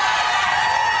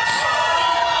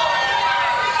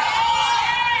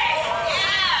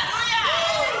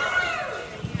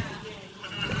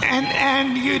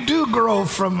 And you do grow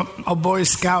from a Boy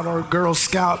Scout or a Girl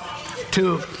Scout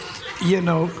to,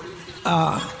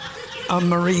 a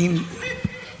Marine,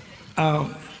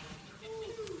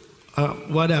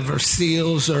 whatever,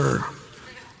 SEALs or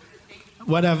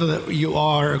whatever that you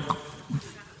are,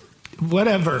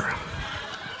 whatever.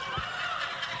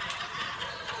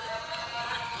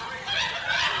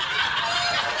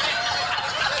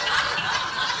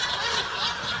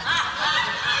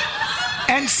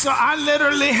 And so I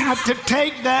literally had to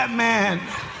take that man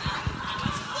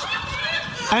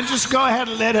and just go ahead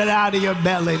and let it out of your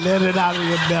belly. Let it out of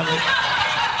your belly.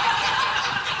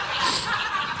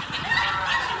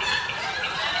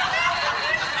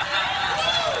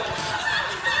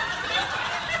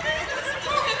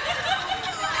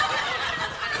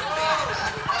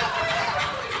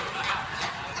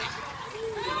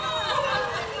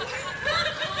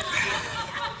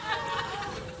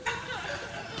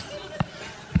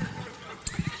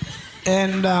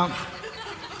 And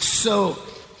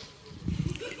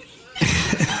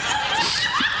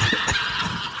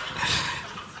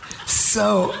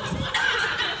so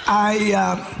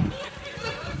I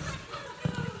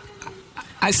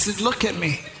said, look at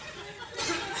me.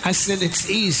 I said, it's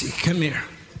easy. Come here.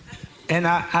 And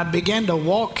I began to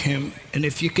walk him. And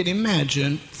if you can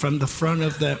imagine, from the front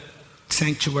of the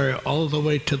sanctuary all the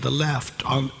way to the left,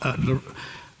 on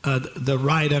the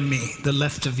right of me, the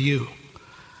left of you.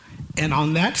 And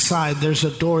on that side, there's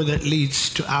a door that leads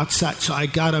to outside. So I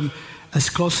got him as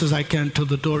close as I can to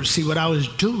the door. See, what I was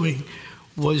doing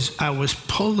was I was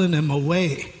pulling him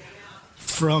away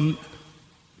from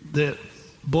the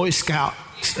Boy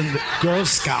Scouts and the Girl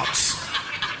Scouts.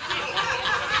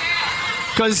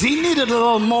 Because he needed a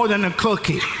little more than a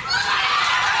cookie.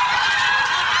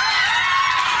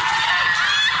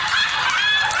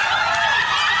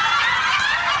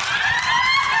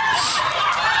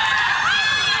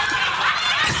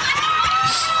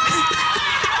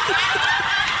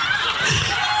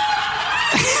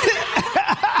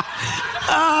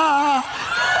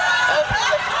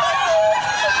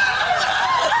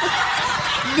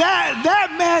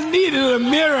 That man needed a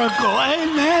miracle,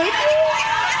 amen.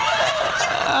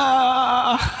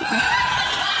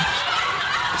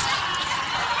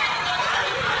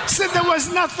 Said there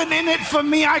was nothing in it for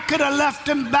me. I could have left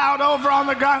him bowed over on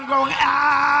the ground going,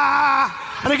 ah.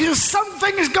 And because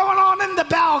something is going on in the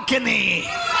balcony.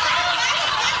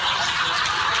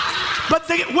 But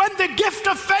when the gift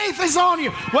of faith is on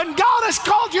you, when God has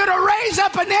called you to raise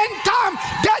up an end-time,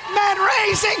 dead man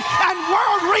raising and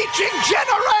world-reaching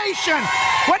generation,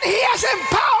 when He has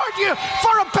empowered you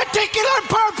for a particular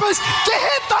purpose to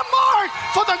hit the mark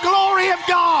for the glory of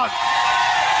God,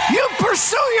 you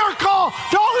pursue your call.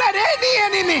 Don't let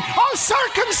any enemy or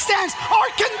circumstance or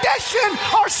condition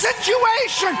or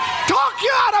situation talk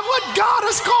you out of what God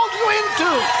has called you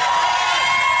into.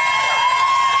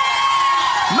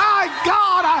 My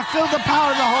God, I feel the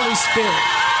power of the Holy Spirit.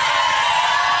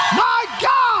 My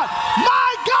God,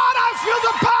 I feel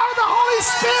the power of the Holy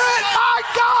Spirit. My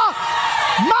God.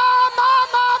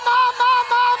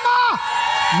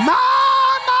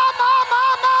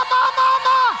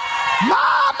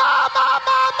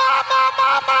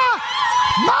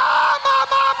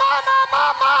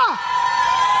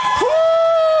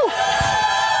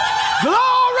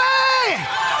 Glory.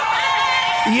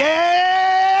 Yeah.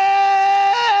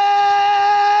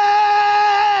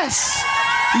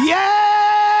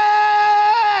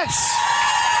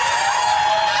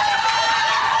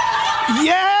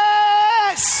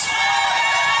 Yes.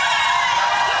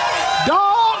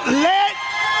 Don't let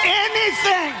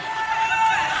anything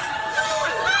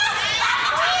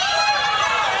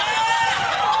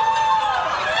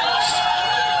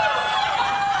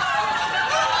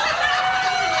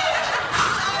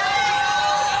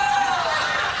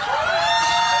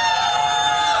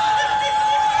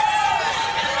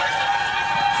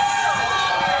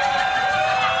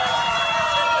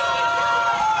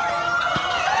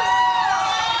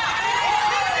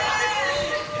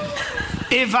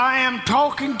If I am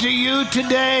talking to you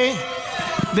today,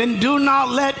 then do not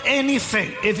let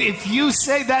anything, if you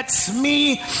say that's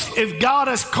me, if God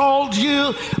has called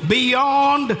you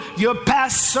beyond your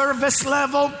past service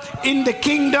level in the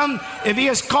kingdom, if He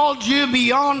has called you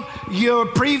beyond your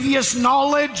previous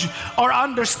knowledge or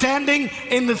understanding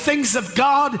in the things of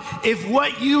God, if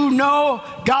what you know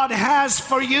God has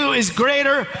for you is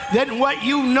greater than what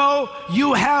you know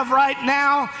you have right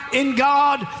now in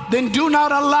God, then do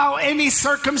not allow any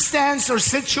circumstance or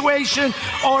situation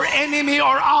or enemy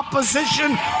or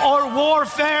opposition or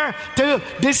warfare to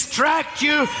distract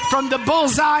you from the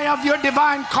bullseye of your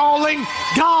divine calling.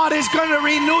 God is going to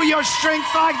renew your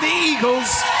strength like the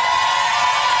eagles.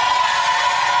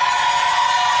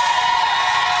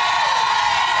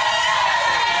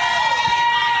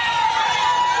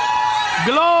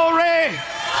 Glory.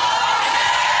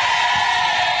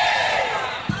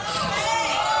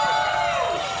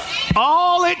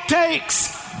 All it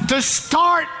takes to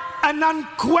start an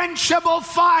unquenchable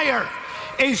fire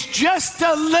is just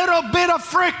a little bit of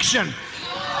friction.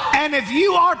 And if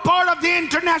you are part of the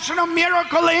International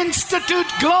Miracle Institute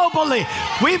globally,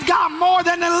 we've got more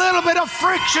than a little bit of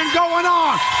friction going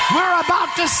on. We're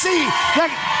about to see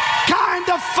the kind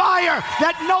of fire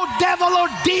that no devil or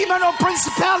demon or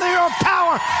principality or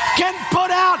power can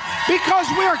put out, because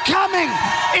we're coming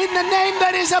in the name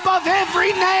that is above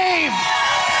every name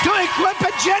to equip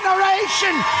a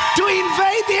generation to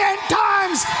invade the end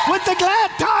times with the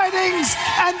glad tidings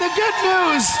and the good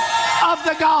news of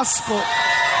the gospel.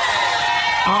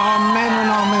 Amen and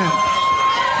amen.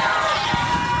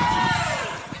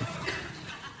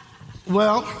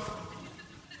 Well,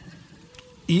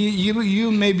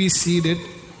 you may be seated.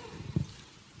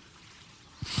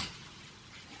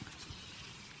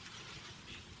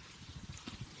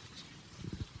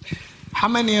 How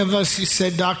many of us, you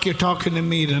said, Doc, you're talking to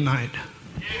me tonight?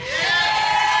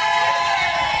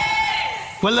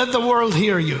 Well, let the world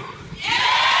hear you.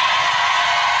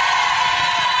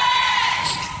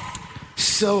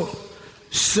 So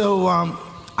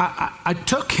I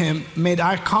took him, made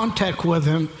eye contact with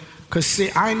him, because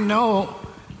see, I know,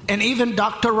 and even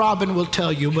Dr. Robin will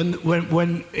tell you,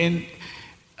 when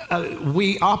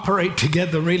we operate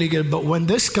together really good, but when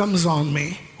this comes on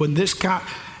me,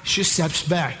 she steps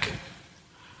back.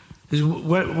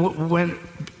 When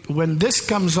this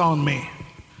comes on me,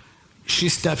 she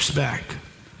steps back,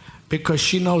 because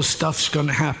she knows stuff's going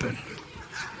to happen.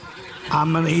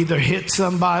 I'm going to either hit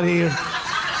somebody or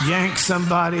yank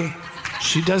somebody.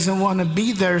 She doesn't want to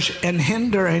be there and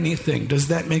hinder anything. Does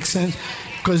that make sense?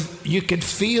 Because you could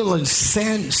feel and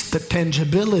sense the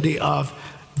tangibility of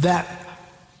that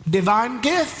divine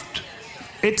gift.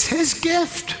 It's his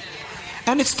gift.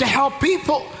 And it's to help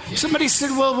people. Somebody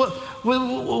said, well,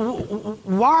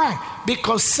 why?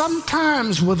 Because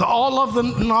sometimes with all of the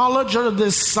knowledge or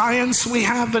the science we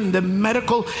have and the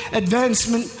medical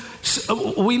advancement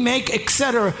we make,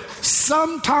 etc.,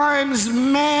 sometimes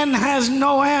man has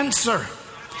no answer.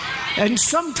 And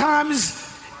sometimes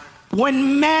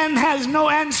when man has no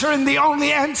answer and the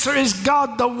only answer is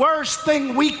God, the worst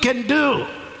thing we can do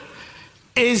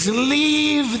is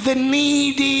leave the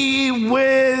needy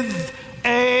with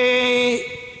a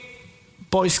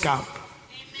Boy Scout.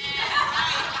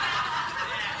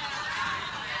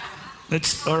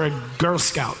 Or a Girl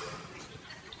Scout.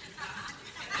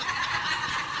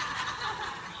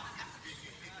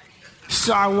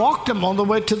 So I walked him all the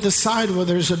way to the side where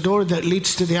there's a door that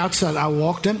leads to the outside. I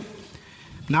walked him,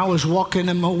 and I was walking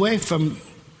him away from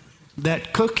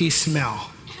that cookie smell.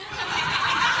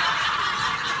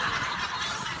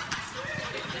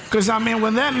 Because, I mean,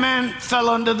 when that man fell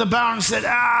under the barrel and said,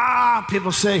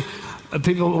 people say,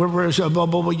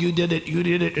 well, you did it,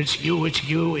 it's you.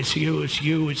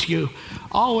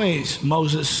 Always,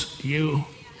 Moses, you.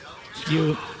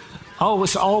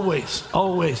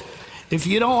 Always. If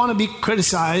you don't want to be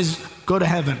criticized, go to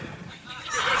heaven.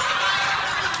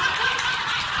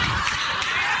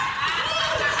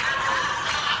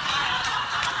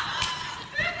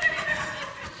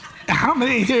 How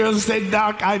many here say,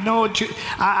 Doc, I know what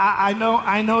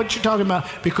you're talking about,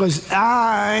 because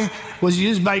I was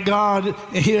used by God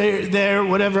here, there,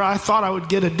 whatever. I thought I would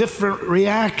get a different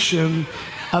reaction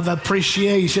of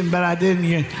appreciation, but I didn't.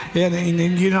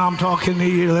 And you know I'm talking to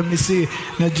you. Let me see.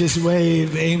 Let's just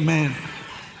wave. Amen.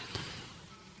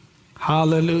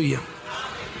 Hallelujah.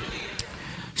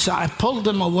 So I pulled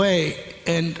him away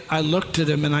and I looked at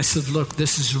him and I said, look,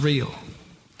 this is real.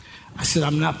 I said,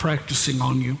 I'm not practicing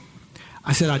on you.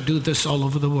 I said, I do this all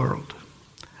over the world.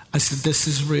 I said, this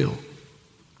is real.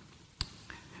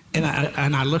 And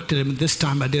I looked at him, and this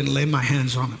time I didn't lay my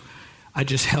hands on him. I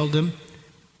just held him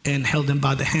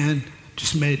by the hand,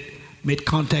 just made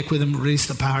contact with him, released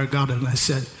the power of God, and I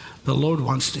said, the Lord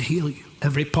wants to heal you,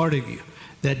 every part of you.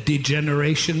 That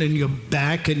degeneration in your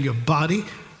back and your body,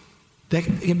 that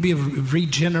can be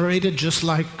regenerated just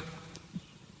like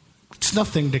it's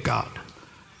nothing to God.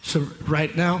 So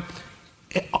right now,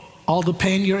 all the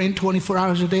pain you're in 24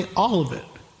 hours a day, all of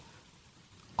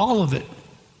it,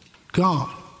 gone.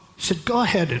 He said, go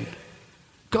ahead and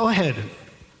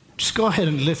just go ahead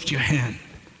and lift your hand.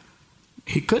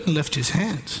 He couldn't lift his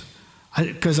hands.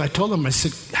 Because I told him, I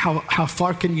said, how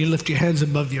far can you lift your hands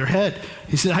above your head?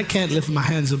 He said, I can't lift my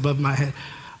hands above my head.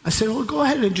 I said, well, go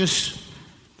ahead and just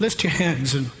lift your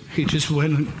hands. And he just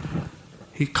went and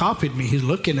he copied me. He's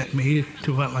looking at me.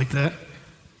 He went like that.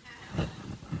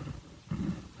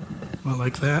 Went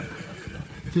like that.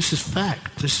 This is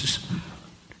fact.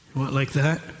 He went like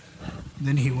that.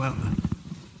 Then he went.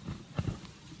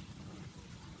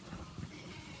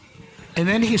 And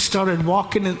then he started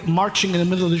walking and marching in the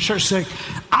middle of the church saying,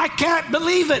 I can't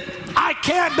believe it. I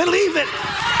can't believe it.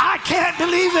 I can't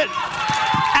believe it.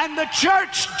 And the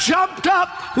church jumped up,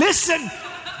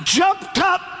 jumped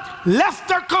up, left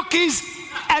their cookies,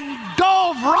 and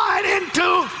dove right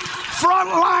into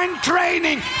frontline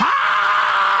training.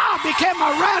 Became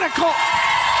a radical.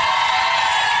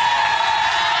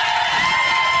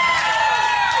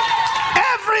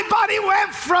 Everybody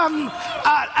went from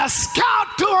a scout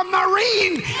to a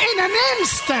Marine in an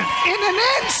instant.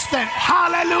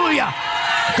 Hallelujah.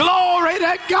 Glory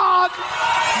to God.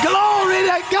 Glory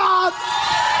to God.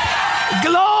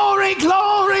 Glory,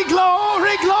 glory,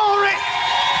 glory, glory.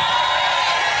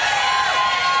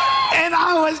 And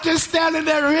I was just standing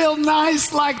there real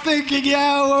nice, like thinking,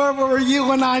 yeah, where were you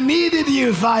when I needed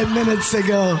you 5 minutes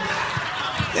ago?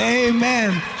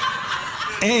 Amen.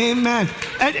 Amen.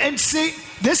 And see,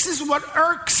 this is what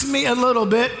irks me a little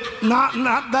bit. Not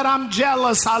that I'm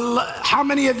jealous. How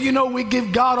many of you know we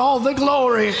give God all the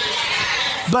glory?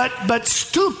 But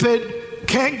stupid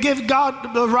can't give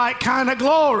God the right kind of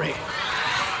glory.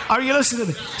 Are you listening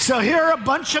to me? So here are a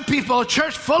bunch of people, a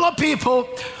church full of people,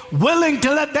 willing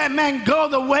to let that man go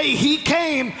the way he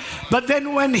came. But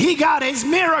then when he got his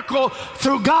miracle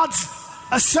through God's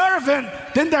a servant,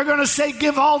 then they're going to say,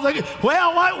 give all the,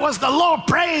 well, what was the Lord?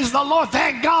 Praise the Lord.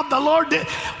 Thank God the Lord did.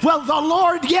 Well, the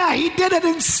Lord, yeah, he did it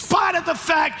in spite of the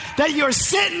fact that you're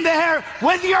sitting there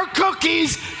with your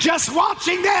cookies just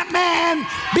watching that man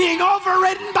being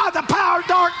overridden by the power of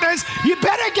darkness. You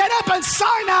better get up and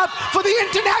sign up for the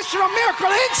International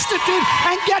Miracle Institute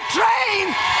and get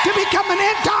trained to become an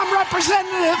end-time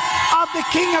representative of the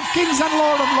King of Kings and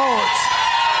Lord of Lords.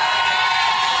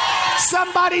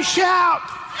 Somebody shout.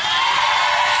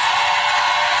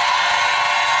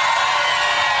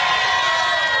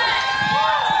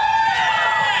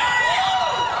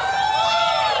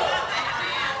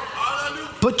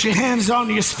 Put your hands on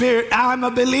your spirit. I'm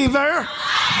a believer.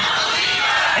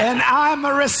 And I'm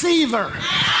a receiver.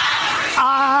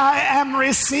 I am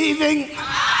receiving.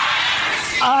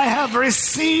 I have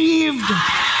received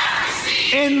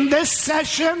in this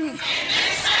session.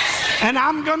 And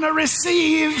I'm going to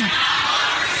receive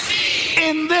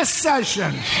in this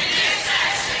session.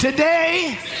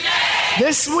 Today,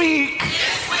 this week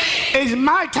is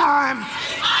my time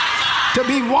to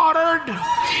be watered,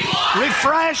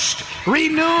 refreshed,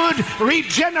 renewed,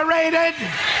 regenerated,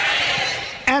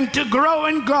 and to grow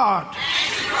in God.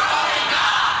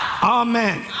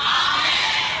 Amen.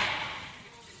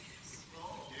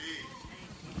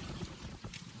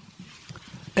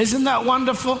 Isn't that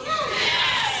wonderful?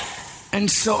 And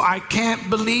so I can't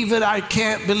believe it.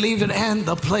 And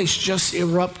the place just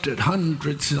erupted.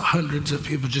 Hundreds and hundreds of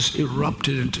people just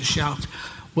erupted into shouts.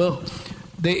 Well,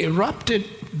 they erupted.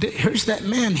 Here's that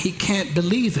man. He can't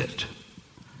believe it.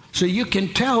 So you can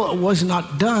tell it was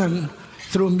not done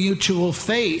through mutual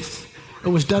faith. It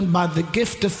was done by the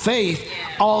gift of faith.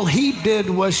 All he did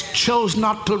was chose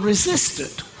not to resist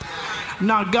it.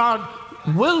 Now, God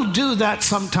will do that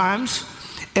sometimes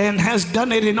and has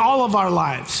done it in all of our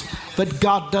lives. But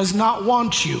God does not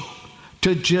want you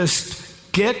to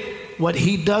just get what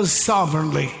he does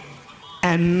sovereignly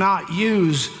and not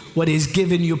use what he's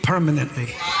given you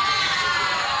permanently.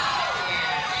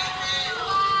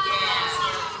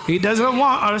 He doesn't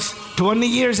want us 20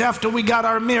 years after we got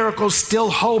our miracles still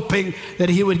hoping that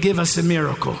he would give us a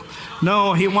miracle.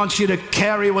 No, he wants you to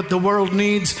carry what the world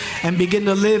needs and begin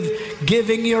to live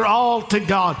giving your all to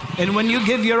God. And when you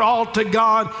give your all to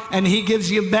God and he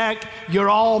gives you back, you're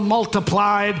all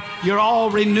multiplied, you're all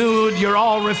renewed, you're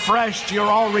all refreshed, you're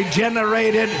all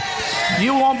regenerated.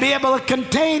 You won't be able to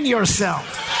contain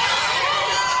yourself.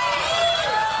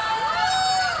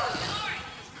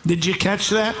 Did you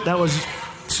catch that? That was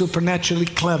supernaturally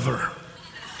clever.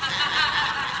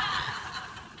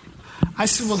 I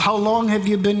said, well, how long have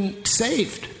you been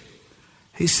saved?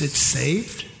 He said,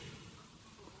 saved?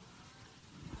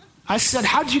 I said,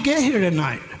 how'd you get here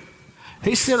tonight?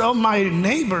 He said, oh, my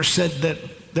neighbor said that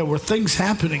there were things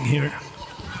happening here.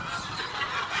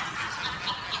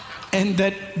 And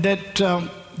that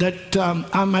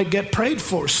I might get prayed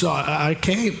for, so I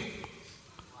came.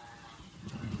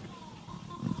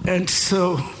 And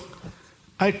so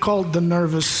I called the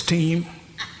nervous team.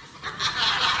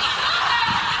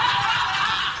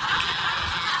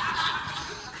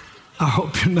 I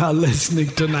hope you're not listening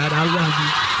tonight.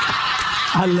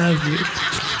 I love you.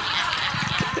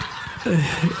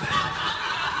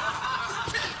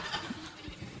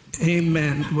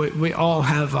 Amen. We all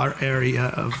have our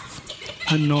area of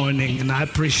anointing, and I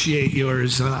appreciate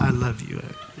yours. I love you.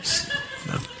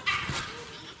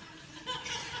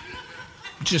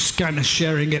 Just kind of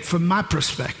sharing it from my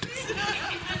perspective,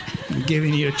 and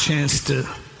giving you a chance to,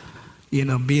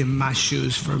 be in my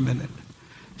shoes for a minute.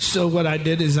 So what I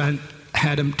did is I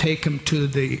had him take him to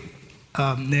the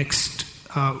next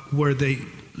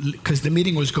because the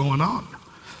meeting was going on,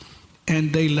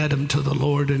 and they led him to the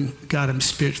Lord and got him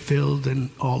spirit filled and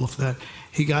all of that.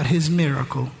 He got his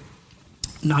miracle,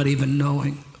 not even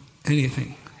knowing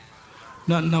anything,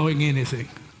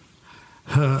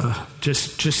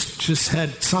 Just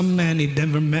had some man he'd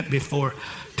never met before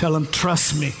tell him,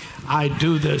 trust me, I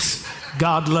do this.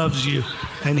 God loves you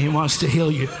and he wants to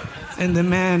heal you. And the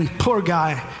man, poor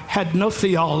guy, had no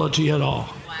theology at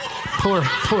all. Poor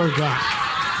guy.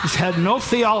 He had no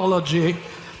theology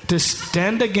to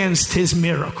stand against his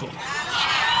miracle.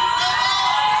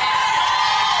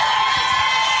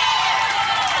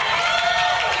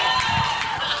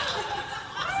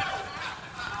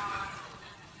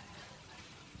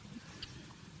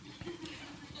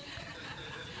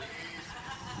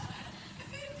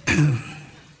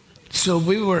 So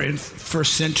we were in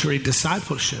first century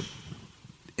discipleship.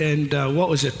 And what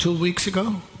was it, 2 weeks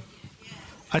ago?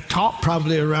 I taught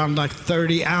probably around like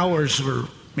 30 hours or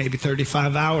maybe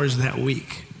 35 hours that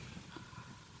week.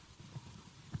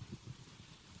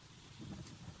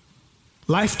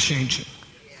 Life-changing.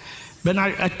 But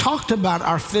I talked about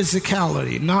our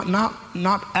physicality,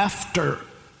 not after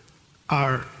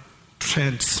our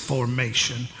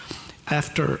transformation,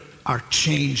 after our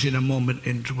change in a moment,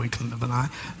 in the twinkling of an eye,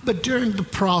 but during the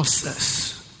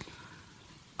process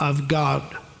of God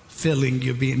filling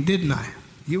your being, didn't I?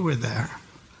 You were there.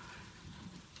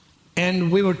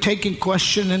 And we were taking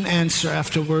question and answer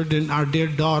afterward, and our dear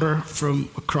daughter from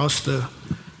across the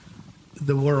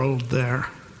world there,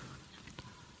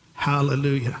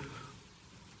 hallelujah,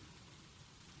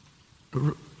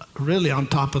 really on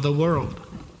top of the world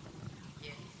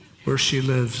where she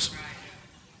lives.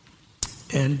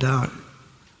 And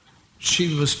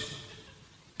she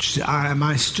said, I am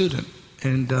my student,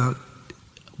 and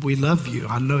we love you.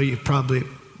 I know you're probably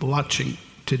watching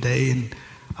today, and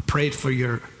I prayed for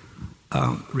your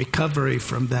recovery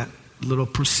from that little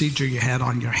procedure you had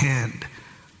on your hand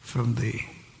from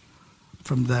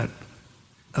that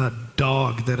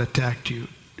dog that attacked you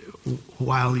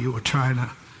while you were trying to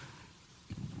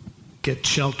get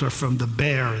shelter from the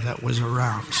bear that was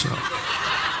around. So.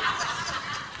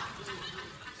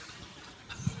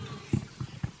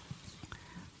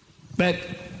 But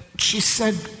she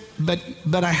said,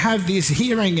 but I have these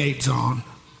hearing aids on.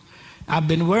 I've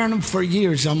been wearing them for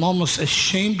years. I'm almost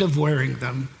ashamed of wearing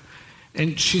them.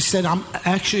 And she said,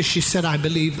 I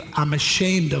believe I'm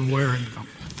ashamed of wearing them.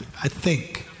 I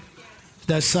think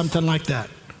that's something like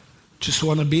that. Just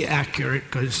want to be accurate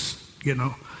because,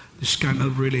 this kind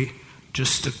of really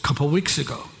just a couple weeks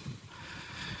ago.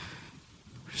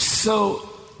 So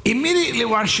immediately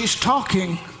while she's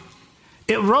talking,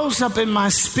 it rose up in my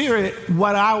spirit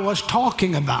what I was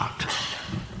talking about.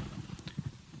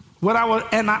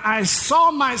 I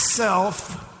saw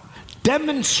myself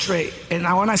demonstrate. And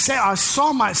when I say I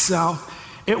saw myself,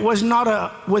 it was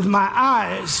not with my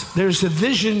eyes. There's a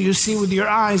vision you see with your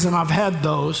eyes, and I've had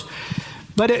those.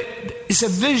 But it's a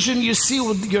vision you see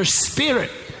with your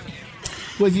spirit,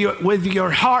 with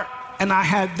your heart, and I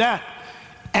had that.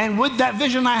 And with that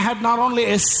vision, I had not only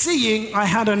a seeing, I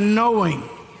had a knowing.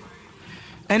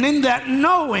 And in that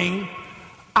knowing,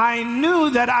 I knew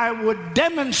that I would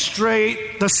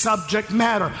demonstrate the subject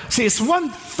matter. See, it's one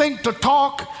thing to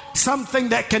talk something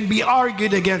that can be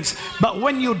argued against, but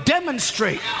when you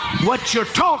demonstrate what you're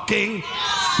talking,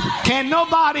 can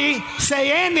nobody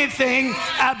say anything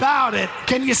about it?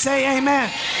 Can you say amen?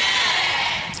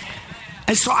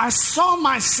 And so I saw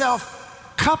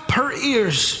myself cup her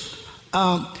ears,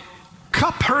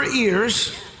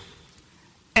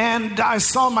 and I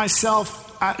saw myself.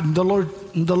 The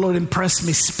Lord impressed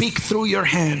me. Speak through your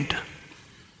hand.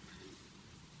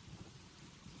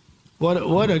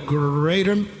 What a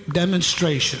greater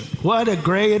demonstration! What a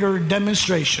greater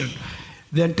demonstration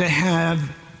than to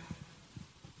have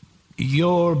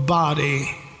your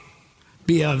body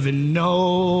be of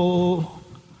no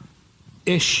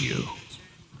issue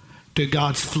to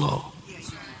God's flow.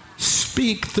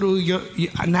 Speak through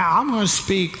now I'm going to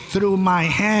speak through my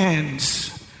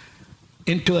hands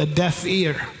into a deaf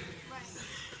ear.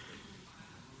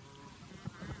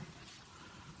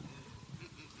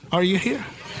 Are you here?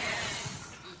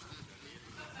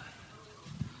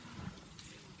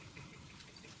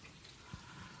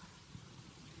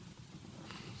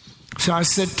 So I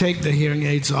said, take the hearing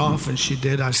aids off, and she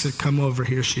did. I said, come over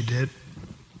here. She did.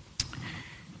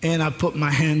 and I put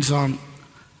my hands on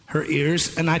her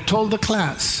ears, and I told the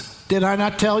class, did I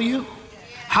not tell you?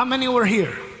 How many were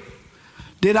here?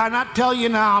 Did I not tell you?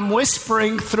 Now I'm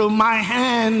whispering through my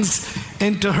hands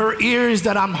into her ears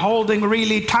that I'm holding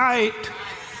really tight.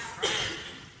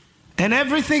 And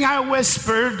everything I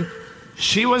whispered,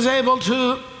 she was able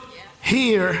to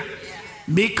hear,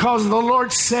 because the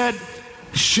Lord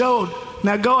showed.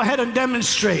 Now go ahead and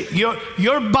demonstrate.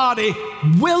 Your body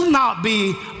will not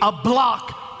be a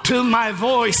block to my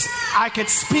voice. I could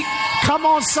speak. Come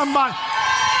on, somebody.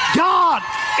 God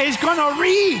is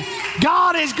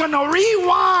going to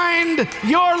rewind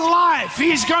your life.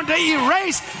 He's going to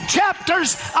erase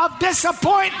chapters of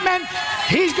disappointment.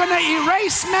 He's going to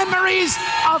erase memories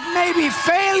of maybe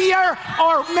failure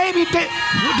or maybe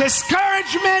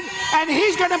discouragement. And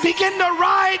He's going to begin to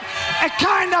write a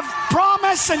kind of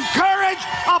promise and courage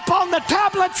upon the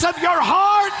tablets of your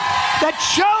heart that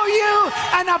show you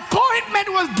an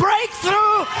appointment with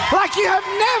breakthrough like you have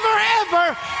never,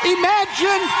 ever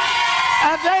imagined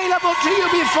available to you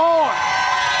before.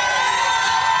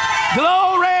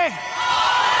 Glory.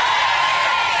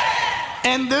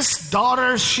 And this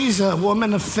daughter, she's a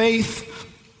woman of faith.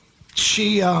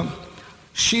 She's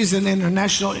an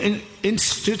International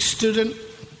Institute student,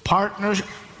 partner,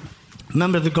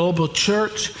 member of the Global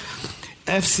Church,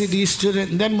 FCD student.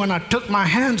 And then when I took my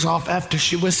hands off after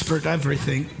she whispered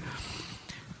everything,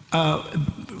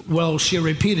 she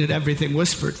repeated everything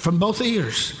whispered from both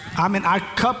ears. I mean, I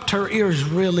cupped her ears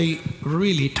really,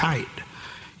 really tight.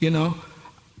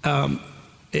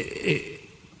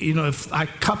 If I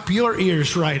cup your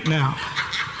ears right now,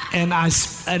 and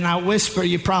I whisper,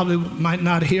 you probably might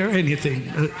not hear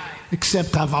anything,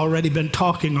 except I've already been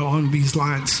talking along these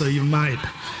lines, so you might.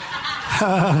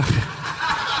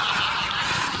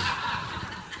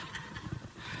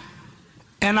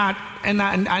 And I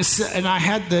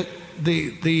had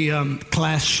the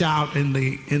class shout in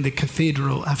the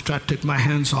cathedral after I took my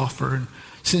hands off her, and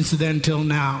since then till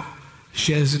now,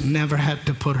 she has never had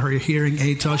to put her hearing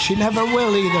aids on. She never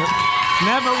will either.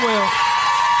 Never will.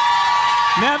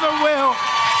 Never will.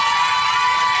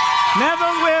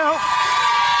 Never will.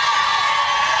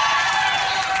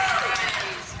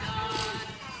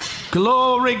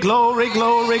 Glory, glory,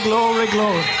 glory, glory,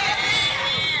 glory.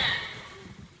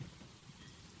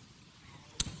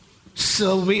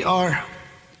 So we are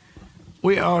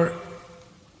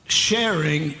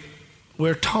sharing,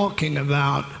 we're talking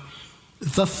about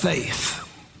the faith.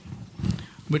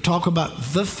 We talk about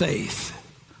the faith.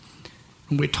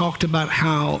 And we talked about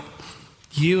how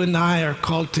you and I are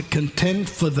called to contend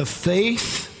for the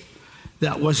faith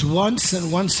that was once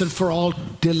and for all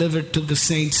delivered to the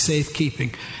saints'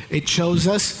 safekeeping. It shows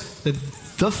us that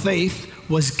the faith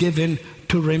was given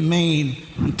to remain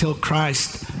until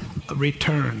Christ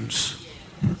returns.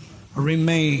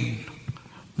 Remain,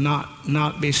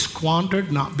 not be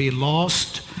squandered, not be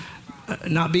lost,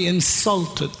 not be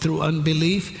insulted through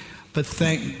unbelief, but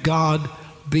thank God,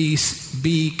 be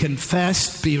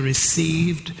confessed, be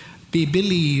received, be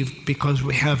believed, because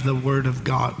we have the Word of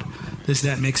God. Does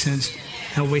that make sense?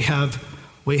 And we have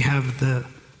the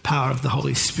power of the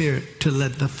Holy Spirit to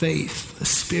let the faith, the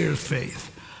Spirit of faith,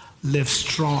 live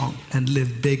strong and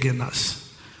live big in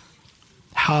us.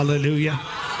 Hallelujah.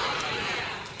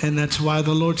 And that's why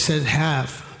the Lord said,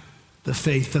 have the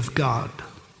faith of God.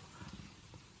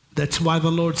 That's why the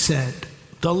Lord said,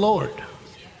 the Lord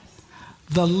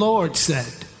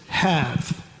said,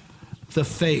 have the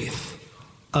faith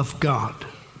of God.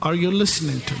 Are you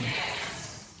listening to me?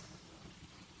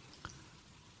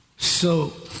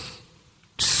 So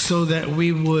that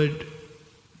we would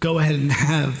go ahead and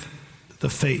have the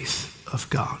faith of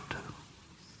God.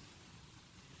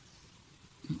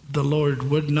 The Lord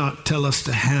would not tell us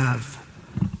to have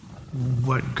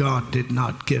what God did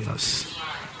not give us.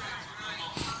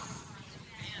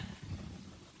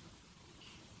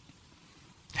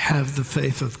 Have the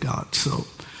faith of God. So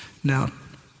now,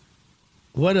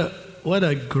 what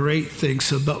a great thing.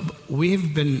 But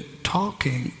we've been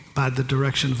talking by the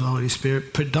direction of the Holy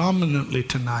Spirit predominantly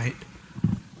tonight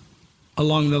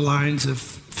along the lines of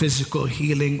physical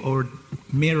healing or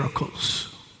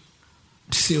miracles.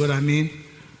 See what I mean?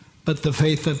 But the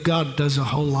faith of God does a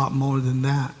whole lot more than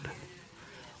that.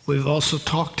 We've also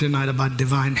talked tonight about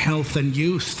divine health and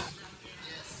youth.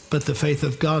 But the faith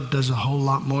of God does a whole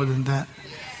lot more than that.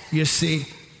 You see,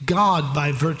 God,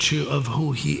 by virtue of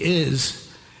who He is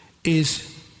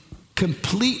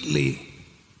completely,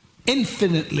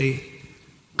 infinitely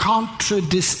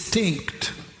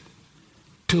contradistinct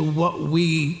to what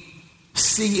we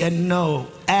see and know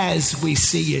as we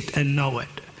see it and know it.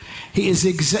 He is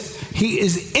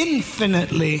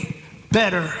infinitely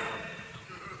better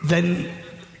than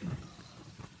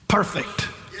perfect.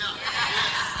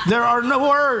 There are no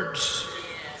words.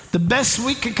 The best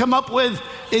we can come up with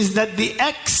is that the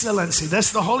excellency,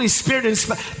 that's the Holy Spirit,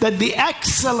 that the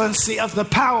excellency of the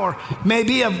power may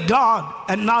be of God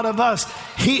and not of us.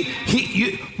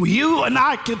 You and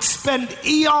I could spend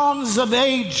eons of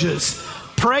ages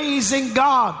praising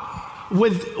God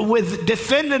with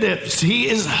definitives. He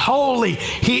is holy.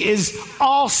 He is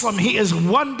awesome. He is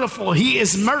wonderful. He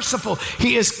is merciful.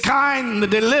 He is kind, the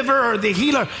deliverer, the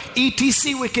healer,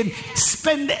 etc. We can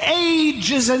spend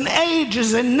ages and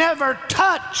ages and never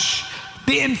touch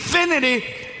the infinity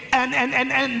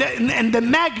and the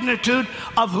magnitude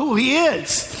of who He is.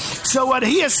 So what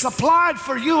He has supplied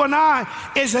for you and I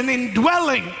is an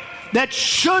indwelling that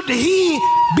should He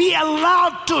be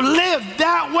allowed to live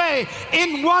that way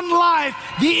in one life,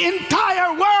 the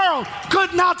entire world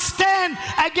could not stand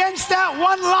against that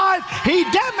one life. He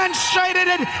demonstrated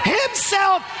it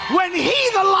Himself when He,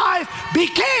 the life,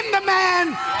 became the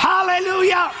man.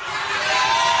 Hallelujah.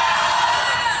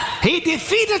 He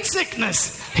defeated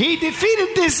sickness. He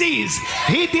defeated disease.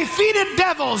 He defeated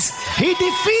devils. He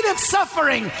defeated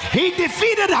suffering. He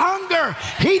defeated hunger.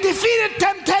 He defeated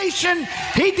temptation.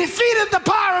 He defeated the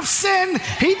power of sin.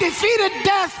 He defeated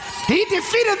death. He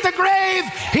defeated the grave.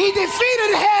 He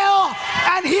defeated hell.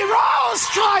 And He rose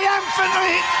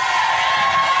triumphantly.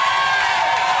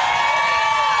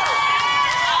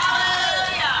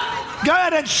 Go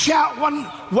ahead and shout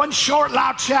one short,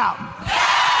 loud shout.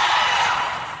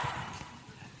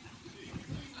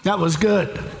 That was good.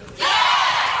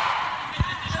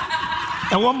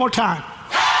 And one more time.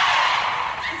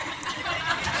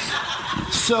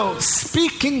 So,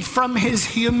 speaking from His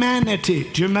humanity.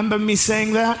 Do you remember me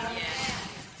saying that?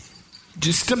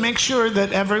 Just to make sure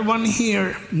that everyone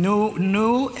here,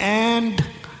 new and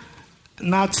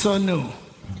not so new,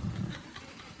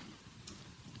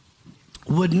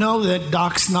 would know that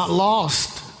Doc's not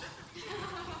lost.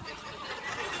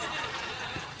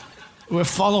 We're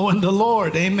following the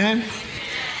Lord, amen?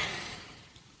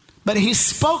 But He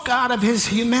spoke out of His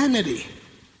humanity.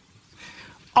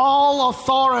 All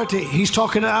authority, He's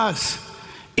talking to us,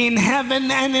 in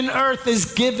heaven and in earth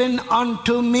is given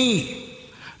unto me.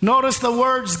 Notice the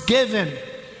words given.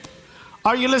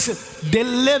 Are you listening?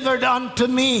 Delivered unto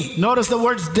me. Notice the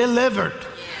words delivered.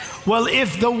 Well,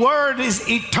 if the Word is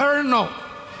eternal,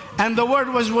 and the Word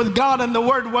was with God, and the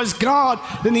Word was God,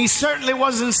 then He certainly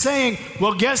wasn't saying,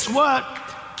 well, guess what?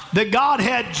 The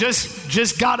Godhead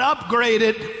just got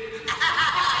upgraded.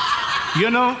 You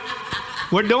know,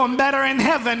 we're doing better in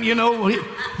heaven. You know,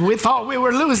 we thought we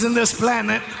were losing this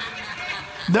planet.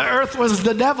 The earth was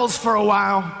the devil's for a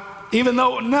while. Even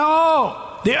though,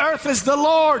 no, the earth is the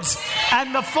Lord's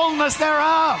and the fullness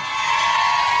thereof.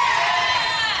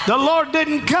 The Lord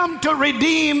didn't come to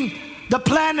redeem the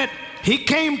planet. He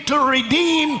came to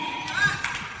redeem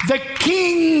the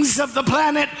kings of the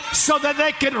planet so that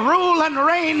they could rule and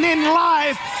reign in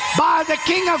life by the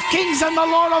King of Kings and the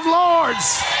Lord of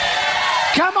Lords.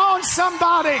 Come on,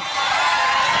 somebody.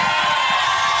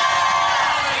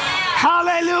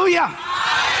 Hallelujah.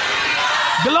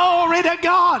 Glory to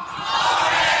God.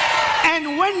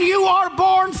 And when you are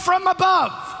born from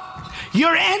above,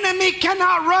 your enemy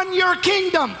cannot run your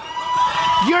kingdom.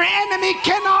 Your enemy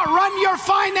cannot run your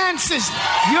finances.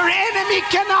 Your enemy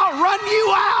cannot run you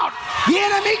out. The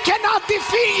enemy cannot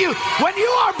defeat you. When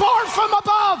you are born from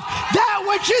above, that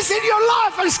which is in your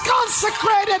life is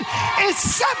consecrated, is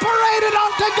separated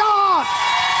unto God.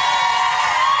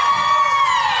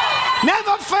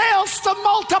 Never fails to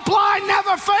multiply,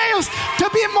 never fails to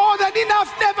be more than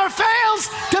enough, never fails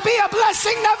to be a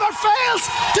blessing, never fails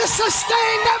to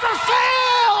sustain, never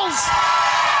fails.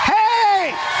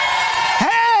 Hey!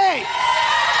 Hey!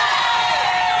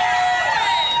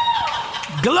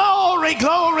 Glory,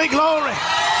 glory, glory.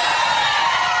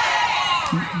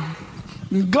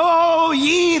 Go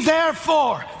ye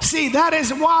therefore. See, that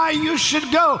is why you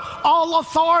should go. All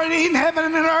authority in heaven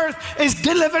and in earth is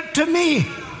delivered to me.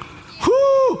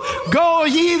 Whoo! Go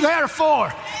ye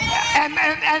therefore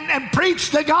and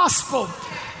preach the gospel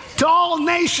to all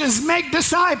nations, make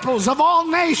disciples of all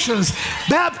nations,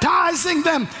 baptizing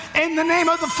them in the name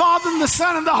of the Father and the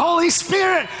Son and the Holy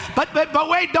Spirit. But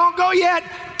wait, don't go yet.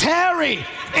 Tarry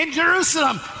in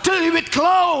Jerusalem till you be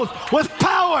clothed with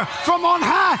power from on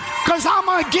high, because I'm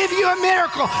going to give you a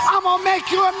miracle. I'm going to make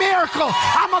you a miracle.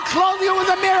 I'm going to clothe you with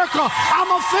a miracle. I'm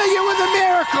going to fill you with a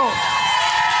miracle.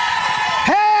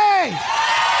 Hey!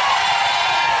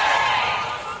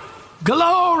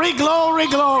 Glory, glory,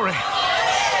 glory.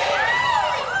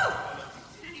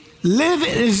 Live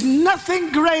is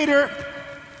nothing greater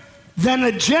than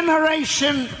a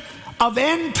generation of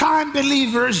end-time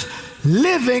believers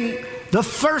living the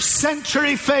first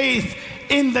century faith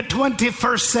in the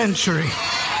 21st century.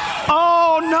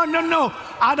 Oh, no.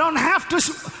 I don't have to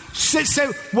say,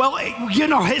 well,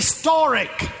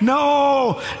 historic.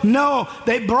 No.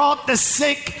 They brought the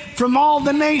sick from all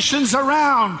the nations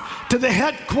around to the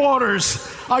headquarters.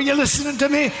 Are you listening to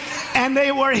me? And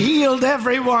they were healed,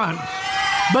 everyone.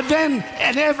 But then,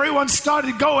 and everyone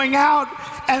started going out,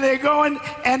 and they're going,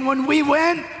 and when we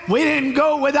went, we didn't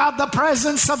go without the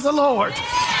presence of the Lord.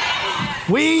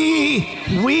 We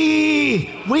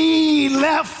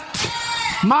left,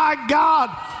 my God,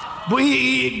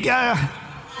 we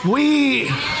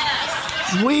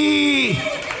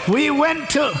went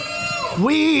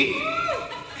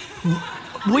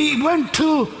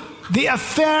to the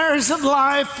affairs of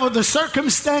life or the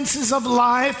circumstances of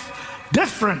life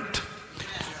different.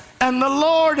 And the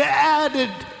Lord added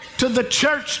to the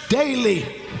church daily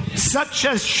such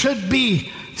as should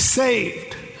be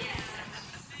saved.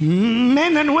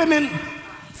 Men and women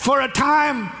for a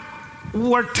time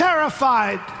were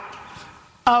terrified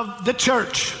of the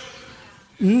church.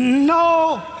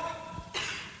 No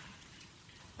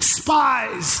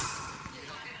spies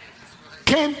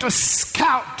came to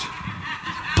scout,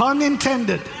 pun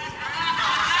intended.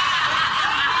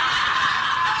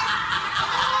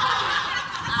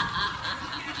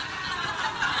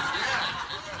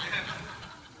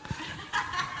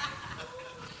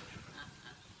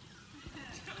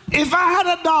 If I had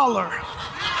 $1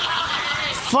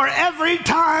 for every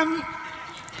time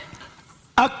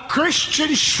a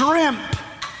Christian shrimp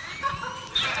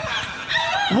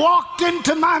walked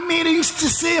into my meetings to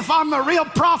see if I'm a real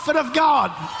prophet of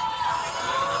God,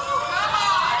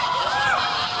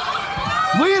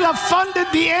 we'd have funded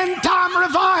the end time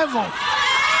revival.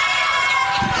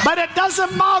 But it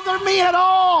doesn't bother me at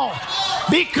all,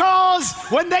 because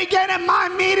when they get in my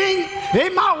meeting, they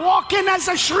might walk in as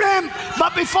a shrimp,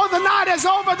 but before the night is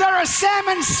over, they're a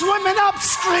salmon swimming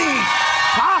upstream.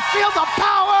 I feel the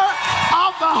power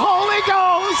of the Holy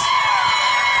Ghost.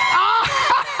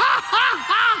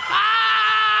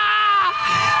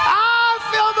 I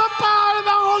feel the power of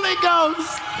the Holy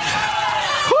Ghost.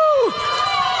 Woo.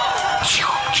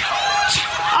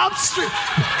 Upstream.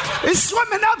 It's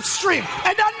swimming upstream.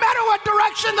 It doesn't matter what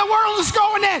direction the world is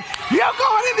going in. You're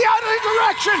going in the other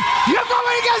direction. You're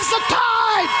going against the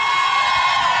tide.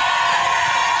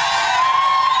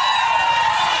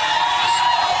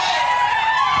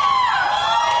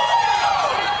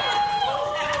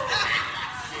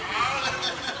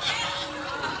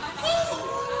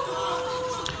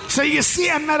 So you see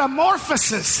a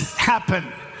metamorphosis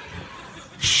happen.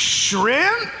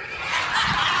 Shrimp,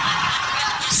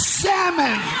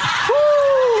 salmon.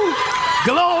 Woo!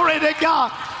 Glory to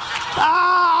God.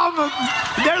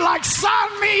 They're like,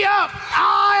 sign me up.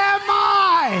 I am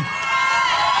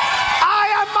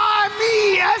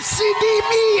me. FCD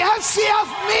me. FCF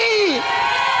me.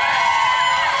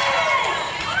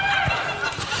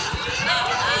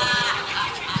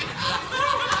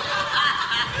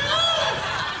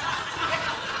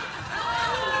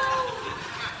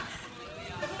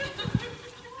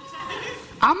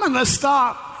 I'm gonna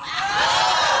stop.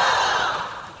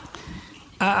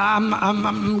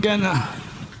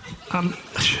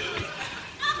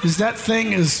 Because that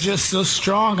thing is just so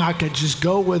strong, I could just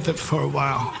go with it for a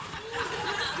while.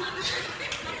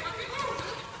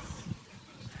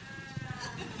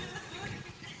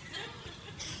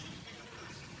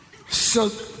 So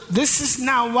this is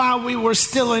now while we were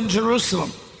still in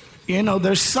Jerusalem. You know,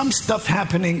 there's some stuff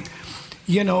happening,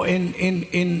 you know,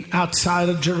 in outside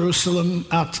of Jerusalem,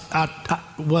 outside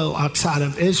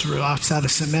of Israel, outside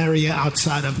of Samaria,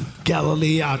 outside of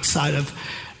Galilee, outside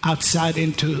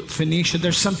into Phoenicia.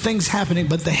 There's some things happening,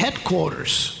 but the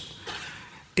headquarters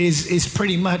is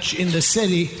pretty much in the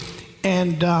city,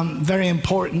 and very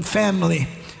important family,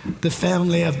 the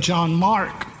family of John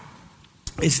Mark,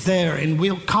 is there, and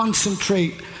we'll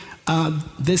concentrate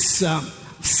this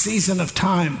season of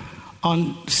time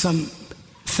on some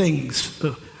things,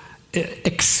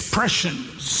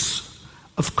 expressions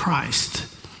of Christ.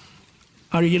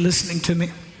 Are you listening to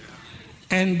me?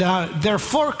 And there are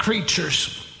 4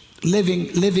 creatures,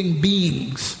 living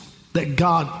beings that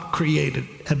God created,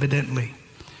 evidently,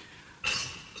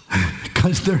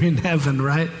 because they're in heaven,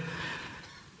 right?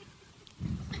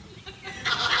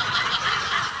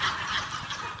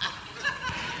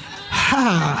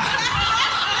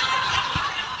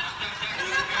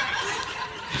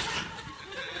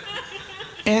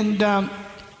 And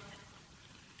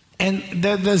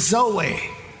the Zoe,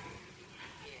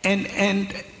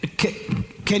 and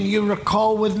can you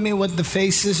recall with me what the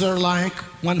faces are like?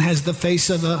 One has the face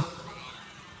of a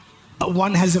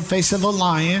One has a face of a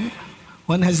lion,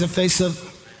 one has a face of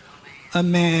a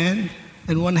man,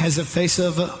 and one has a face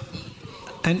of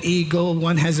an eagle,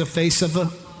 one has a face of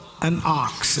an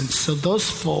ox. And so those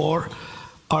four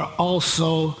are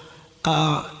also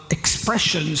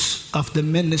expressions of the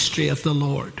ministry of the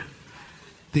Lord.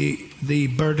 The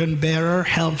burden bearer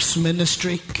helps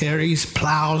ministry, carries,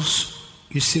 plows.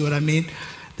 You see what I mean?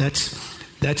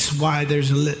 That's why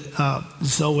there's a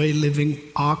Zoe living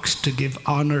ox, to give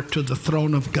honor to the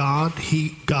throne of God.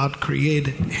 God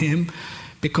created him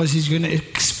because he's going to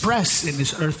express in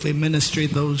his earthly ministry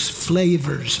those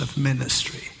flavors of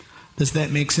ministry. Does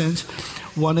that make sense?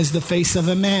 One is the face of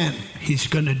a man. He's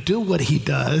going to do what he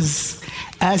does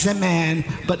as a man,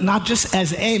 but not just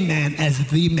as a man, as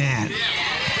the man.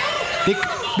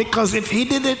 Because if he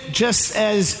did it just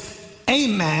as a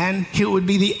man, he would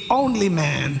be the only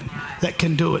man that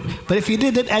can do it. But if he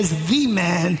did it as the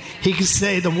man, he could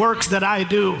say, the works that I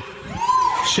do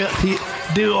shall he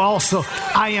do also.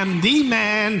 I am the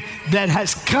man that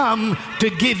has come to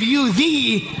give you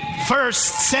the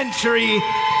first century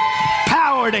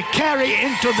power to carry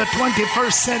into the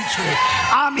 21st century.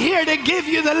 I'm here to give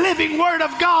you the living word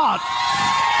of God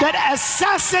that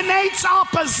assassinates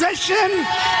opposition,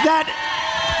 that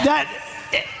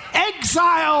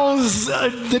exiles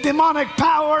the demonic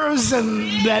powers,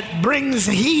 and that brings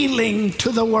healing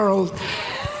to the world.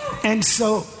 And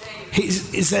so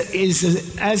he's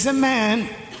as a man,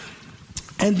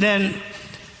 and then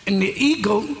in the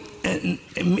eagle,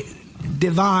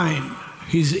 divine.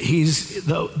 He's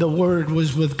the Word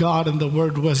was with God, and the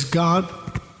Word was God.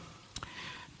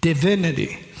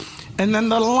 Divinity. And then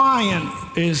the lion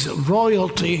is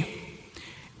royalty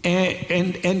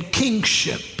and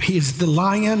kingship. He is the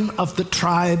Lion of the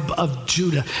tribe of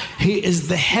Judah. He is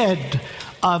the head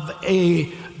of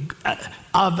a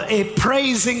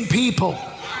praising people.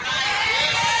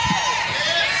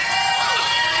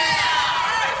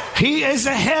 He is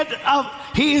a head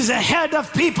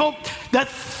of people that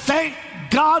thank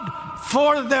God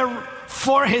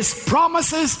for his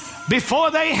promises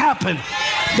before they happen,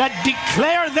 that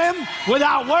declare them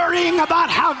without worrying about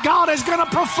how God is going to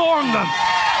perform them.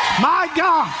 My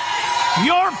God,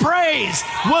 your praise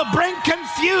will bring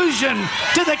confusion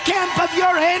to the camp of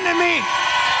your enemy.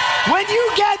 When you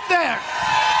get there,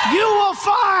 you will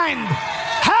find,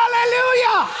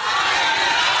 hallelujah,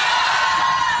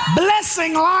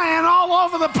 blessing lying all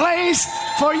over the place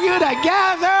for you to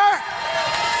gather.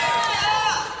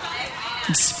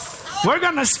 We're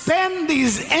going to spend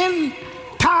these end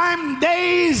time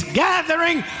days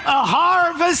gathering a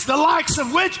harvest the likes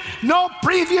of which no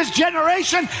previous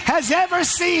generation has ever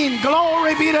seen.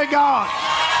 Glory be to God.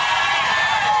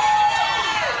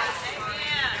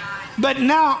 But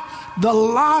now the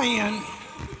lion,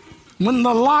 when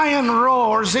the lion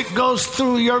roars, it goes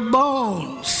through your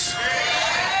bones.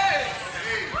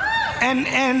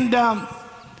 And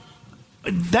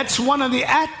that's one of the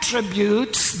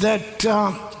attributes that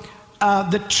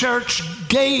the church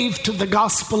gave to the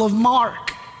Gospel of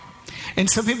Mark. And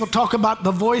some people talk about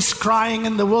the voice crying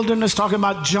in the wilderness, talking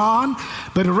about John,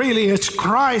 but really it's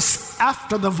Christ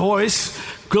after the voice,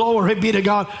 glory be to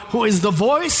God, who is the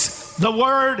voice, the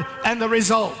word, and the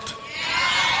result.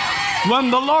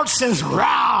 When the Lord says,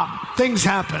 "Rah," things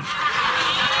happen.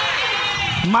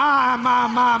 My.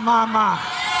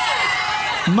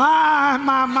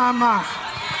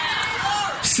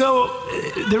 So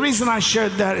the reason I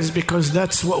shared that is because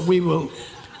that's what we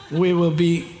will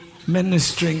be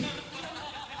ministering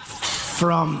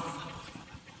from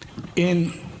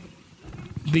in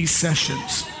these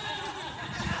sessions.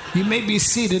 You may be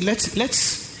seated.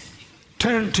 Let's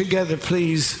turn together,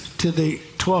 please, to the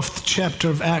 12th chapter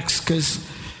of Acts, because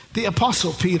the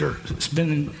Apostle Peter has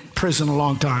been in prison a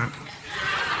long time.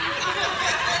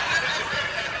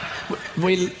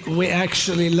 We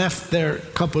actually left there a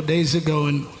couple of days ago,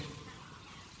 and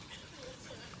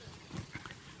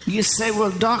you say,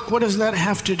 "Well, Doc, what does that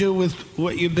have to do with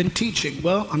what you've been teaching?"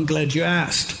 Well, I'm glad you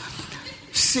asked.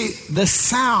 See, the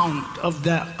sound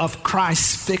of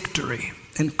Christ's victory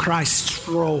and Christ's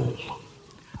roar.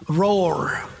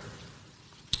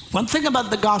 One thing about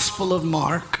the Gospel of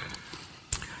Mark,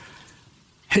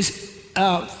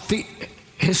 the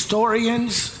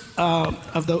historians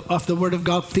of the Word of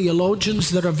God, theologians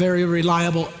that are very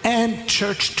reliable, and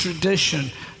church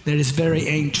tradition that is very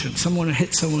ancient. Someone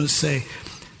hit someone and say,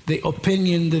 the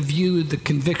opinion, the view, the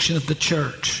conviction of the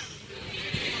church.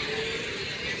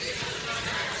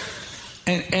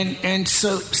 And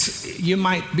so you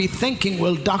might be thinking,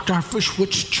 well, Dr. Harfouche,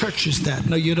 which church is that?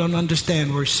 No, you don't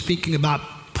understand. We're speaking about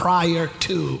prior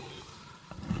to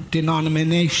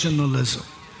denominationalism.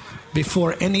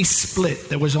 before any split,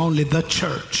 there was only the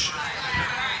church.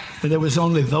 And there was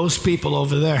only those people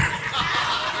over there.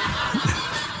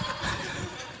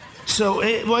 So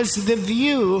it was the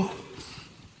view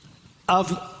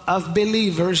of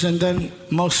believers, and then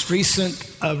most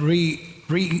recent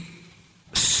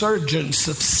resurgence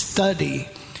of study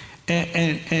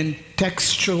and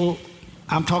textual,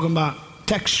 I'm talking about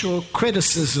textual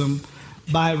criticism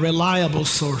by reliable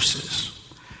sources.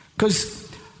 Because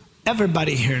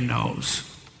everybody here knows,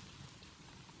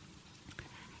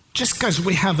 just because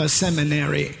we have a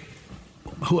seminary,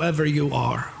 whoever you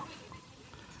are,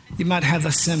 you might have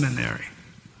a seminary,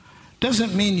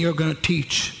 doesn't mean you're going to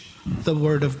teach the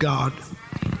Word of God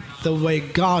the way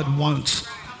God wants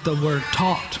the Word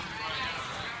taught.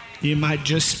 You might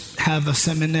just have a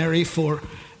seminary for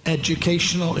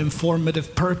educational,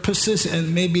 informative purposes,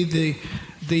 and maybe the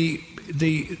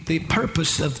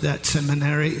purpose of that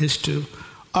seminary is to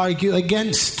argue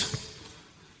against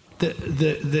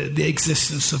the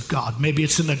existence of God. Maybe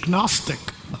it's an agnostic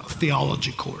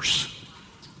theology course.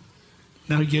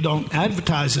 Now, you don't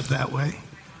advertise it that way.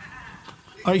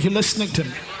 Are you listening to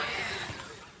me?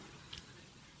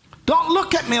 Don't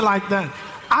look at me like that.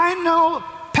 I know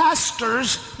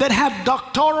pastors that have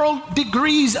doctoral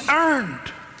degrees earned,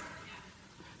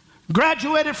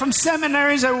 graduated from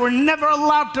seminaries that were never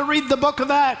allowed to read the book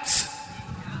of Acts.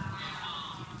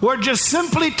 We're just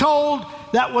simply told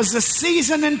that was a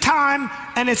season in time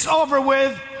and it's over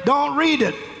with, don't read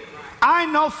it. I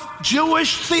know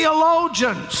Jewish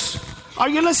theologians, are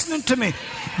you listening to me,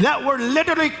 that were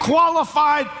literally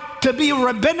qualified to be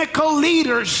rabbinical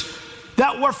leaders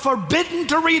that were forbidden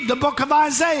to read the book of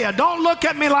Isaiah. Don't look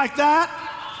at me like that.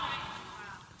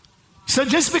 So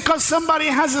just because somebody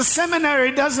has a seminary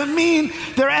doesn't mean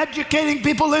they're educating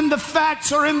people in the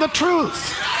facts or in the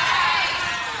truth.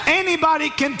 Anybody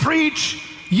can preach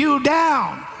you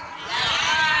down.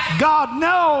 God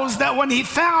knows that when He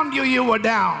found you, you were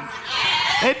down.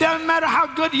 It doesn't matter how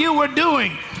good you were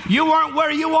doing. You weren't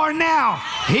where you are now.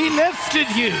 He lifted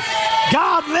you.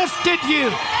 God lifted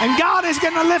you. And God is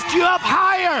going to lift you up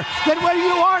higher than where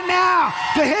you are now,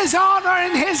 to His honor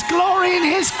and His glory and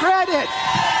His credit.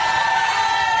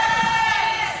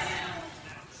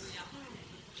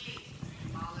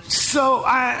 So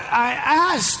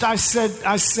I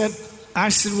said,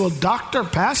 well, Dr.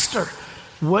 Pastor,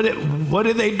 what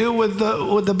do they do with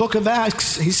the book of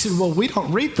Acts? He said, well, we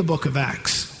don't read the book of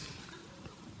Acts.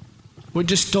 We're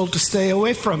just told to stay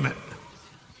away from it.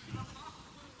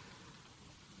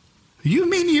 You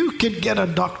mean you could get a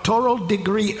doctoral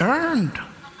degree earned?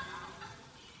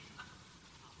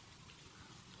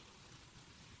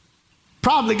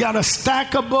 Probably got a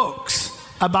stack of books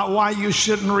about why you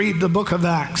shouldn't read the book of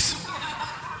Acts.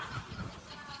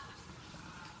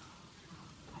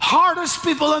 Hardest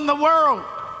people in the world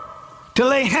to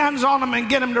lay hands on them and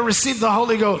get them to receive the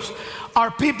Holy Ghost are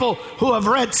people who have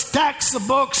read stacks of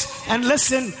books and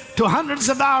listened to hundreds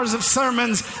of hours of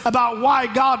sermons about why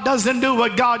God doesn't do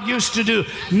what God used to do.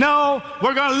 No,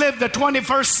 we're going to live in the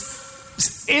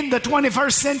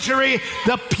 21st century,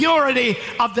 the purity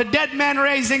of the dead man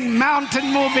raising,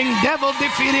 mountain moving, devil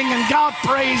defeating, and God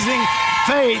praising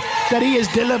faith that He has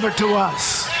delivered to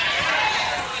us.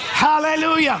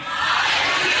 Hallelujah.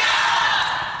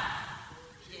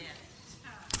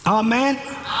 Amen.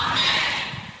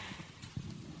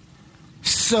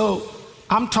 So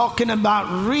I'm talking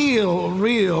about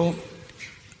real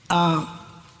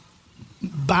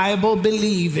Bible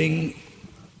believing,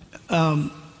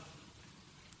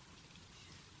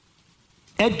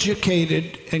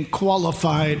 educated and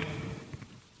qualified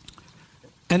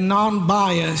and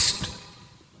non-biased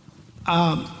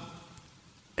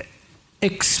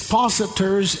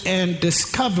expositors and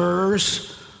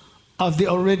discoverers of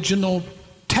the original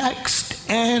text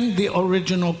and the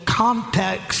original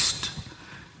context,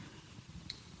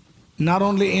 not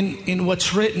only in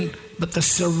what's written, but the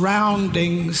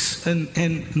surroundings and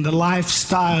the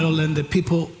lifestyle and the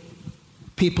people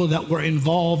that were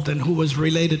involved and who was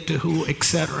related to who,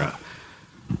 etc.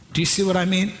 Do you see what I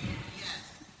mean?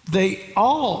 They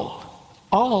all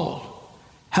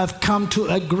have come to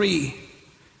agree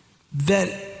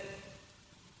that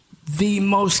the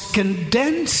most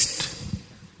condensed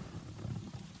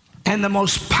and the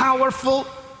most powerful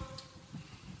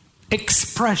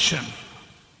expression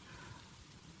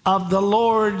of the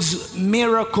Lord's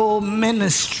miracle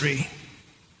ministry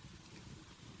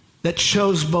that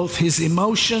shows both His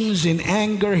emotions in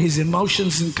anger, His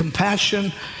emotions in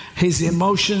compassion, His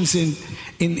emotions in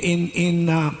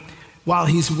while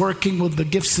He's working with the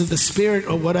gifts of the Spirit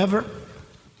or whatever,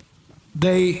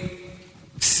 they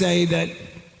say that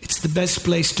it's the best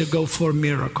place to go for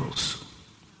miracles.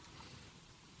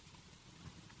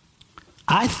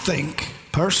 I think,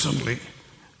 personally,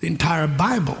 the entire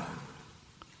Bible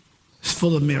is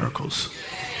full of miracles.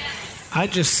 I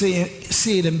just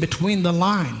see it in between the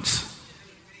lines.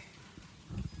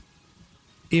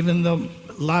 Even though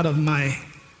a lot of my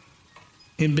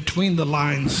in between the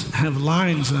lines have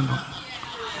lines in them.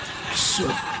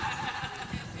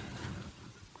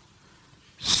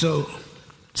 So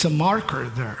it's a marker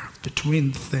there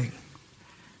between the thing.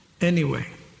 Anyway.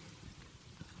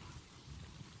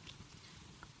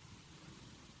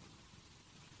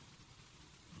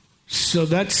 So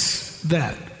that's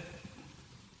that.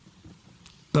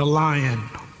 The lion.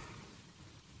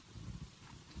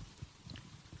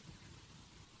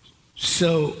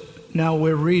 So now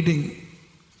we're reading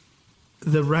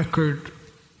the record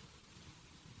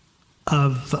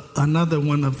of another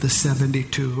one of the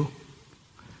 72.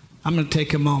 I'm going to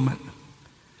take a moment.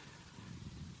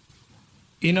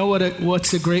 You know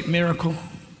what's a great miracle?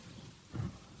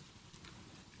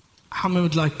 How many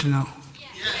would like to know?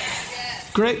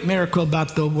 Yes. Great miracle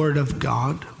about the Word of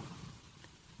God.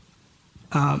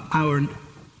 Our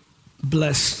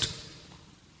blessed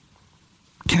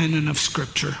canon of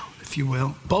Scripture, if you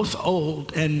will. Both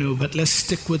old and new, but let's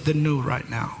stick with the new right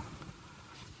now.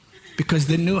 Because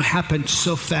the new happened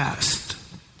so fast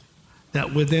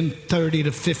that within 30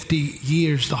 to 50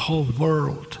 years, the whole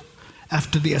world,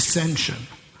 after the ascension,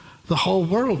 the whole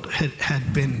world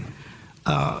had been,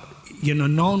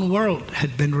 known world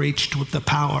had been reached with the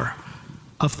power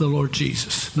of the Lord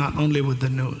Jesus, not only with the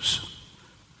news.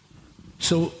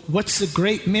 So what's the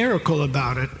great miracle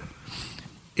about it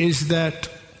is that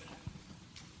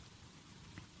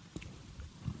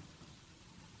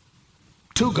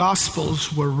two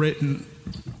Gospels were written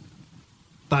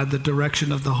by the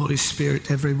direction of the Holy Spirit.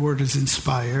 Every word is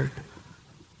inspired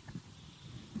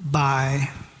by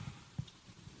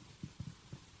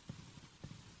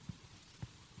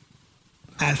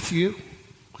Matthew,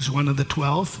 who's one of the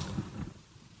 12,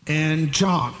 and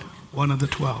John, one of the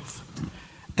 12.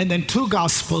 And then two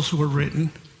Gospels were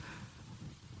written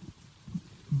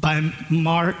by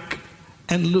Mark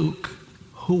and Luke,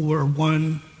 who were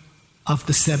one of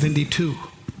the 72.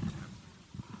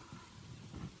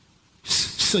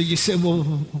 So you say, well,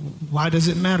 why does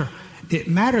it matter? It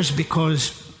matters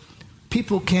because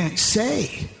people can't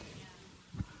say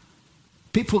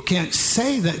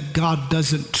that God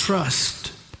doesn't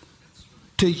trust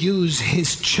to use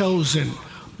his chosen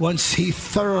once he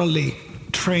thoroughly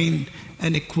trained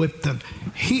and equipped them.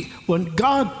 When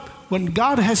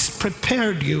God has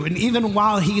prepared you, and even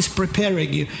while he's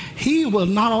preparing you, he will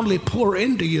not only pour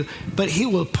into you, but he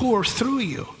will pour through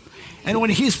you. And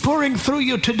when he's pouring through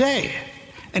you today,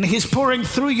 and it's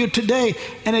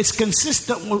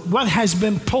consistent with what has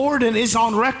been poured and is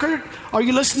on record, are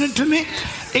you listening to me?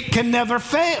 It can never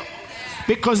fail.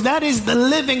 Because that is the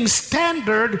living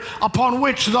standard upon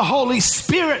which the Holy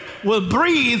Spirit will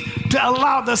breathe to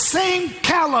allow the same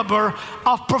caliber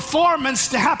of performance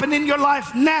to happen in your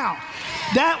life now.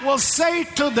 That will say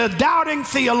to the doubting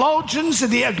theologians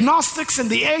and the agnostics and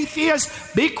the atheists,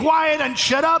 be quiet and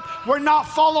shut up. We're not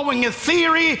following a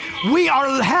theory. We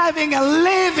are having a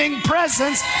living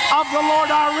presence of the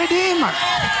Lord our Redeemer.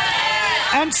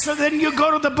 And so then you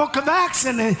go to the book of Acts,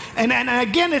 and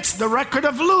again, it's the record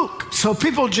of Luke. So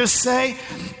people just say,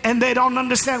 and they don't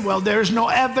understand, well, there's no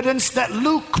evidence that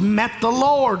Luke met the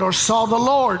Lord or saw the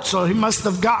Lord, so he must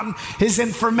have gotten his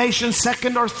information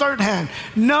second or third hand.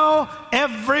 No,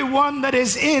 everyone that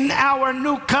is in our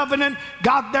new covenant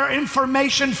got their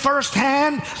information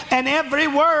firsthand, and every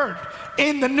word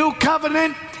in the new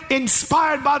covenant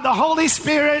inspired by the Holy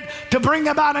Spirit to bring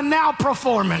about a now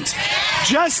performance.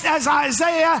 Just as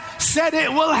Isaiah said it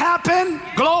will happen,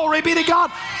 glory be to God,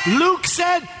 Luke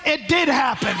said it did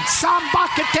happen.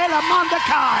 Sambakatela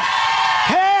Mandakai.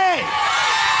 Hey!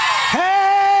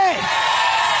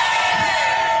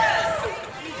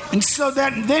 And so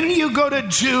then you go to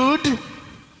Jude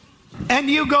and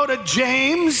you go to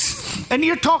James, and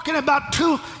you're talking about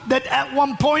two that at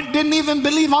one point didn't even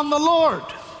believe on the Lord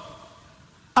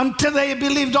until they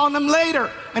believed on him later,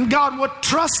 and God would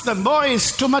trust them. Boy,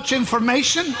 it's too much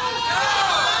information.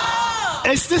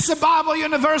 Is this a Bible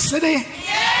university? Yes.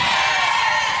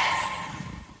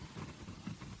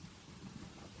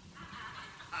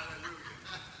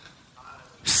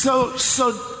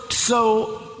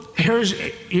 So here's,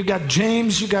 you got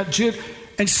James, you got Jude,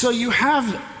 and so you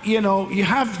have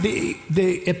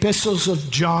the epistles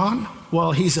of John.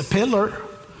 Well, he's a pillar.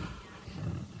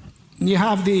 You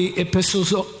have the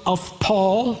epistles of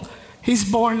Paul. He's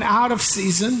born out of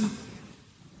season.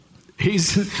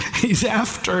 He's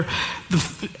after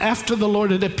the Lord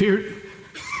had appeared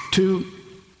to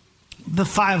the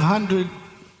 500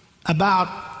 about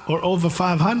or over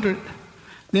 500.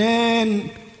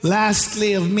 Then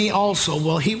lastly of me also.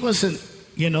 Well, he wasn't,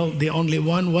 the only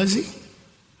one, was he?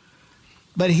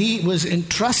 But he was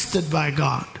entrusted by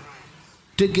God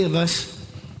to give us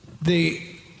the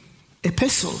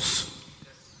epistles.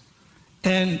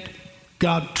 And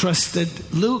God trusted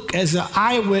Luke as an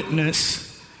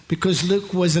eyewitness because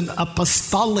Luke was an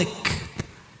apostolic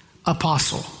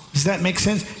apostle. Does that make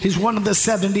sense? He's one of the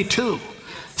 72.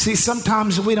 See,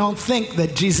 sometimes we don't think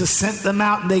that Jesus sent them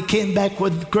out and they came back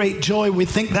with great joy. We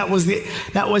think that was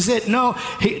it. No,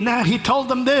 he told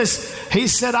them this. He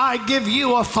said, I give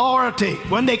you authority.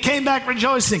 When they came back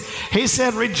rejoicing, he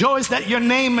said, rejoice that your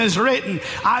name is written.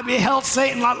 I beheld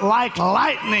Satan like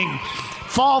lightning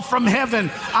fall from heaven.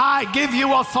 I give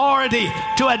you authority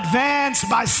to advance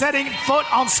by setting foot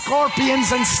on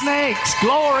scorpions and snakes.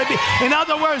 Glory be. In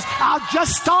other words, I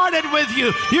just started with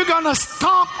you. You're going to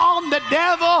stomp on the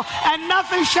devil and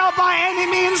nothing shall by any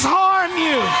means harm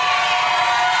you.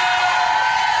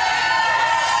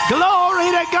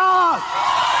 Glory to God.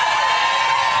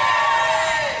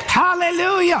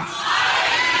 Hallelujah.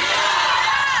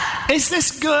 Is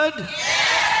this good?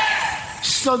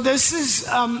 So this is,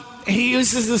 he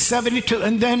uses the 72,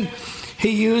 and then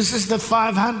he uses the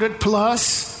 500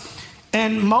 plus,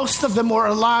 and most of them were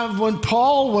alive when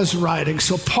Paul was writing.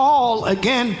 So Paul,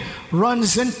 again,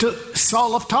 runs into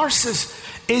Saul of Tarsus,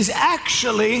 is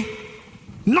actually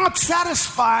not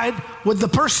satisfied with the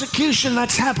persecution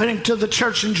that's happening to the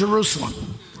church in Jerusalem.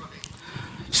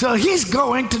 So he's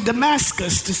going to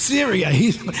Damascus, to Syria.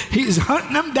 He's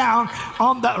hunting them down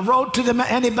on the road to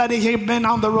Damascus. Anybody here been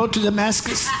on the road to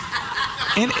Damascus?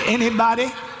 Anybody?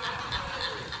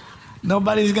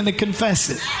 Nobody's going to confess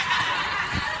it.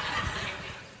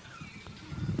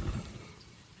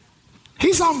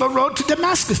 He's on the road to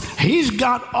Damascus. He's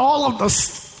got all of the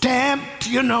stamped,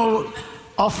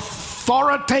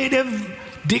 authoritative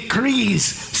decrees,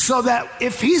 so that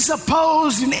if he's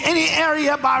opposed in any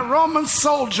area by Roman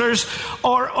soldiers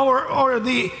or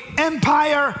the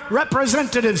empire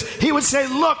representatives, he would say,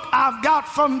 look, I've got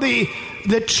from the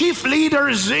chief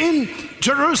leaders in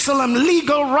Jerusalem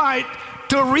legal right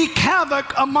to wreak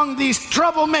havoc among these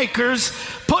troublemakers,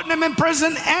 putting them in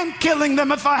prison and killing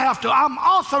them if I have to. I'm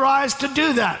authorized to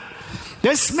do that.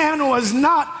 This man was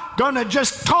not going to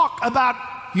just talk about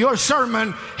your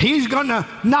sermon. He's going to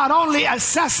not only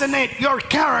assassinate your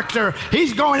character,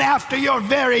 he's going after your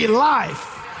very life.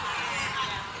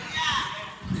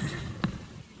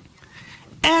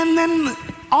 And then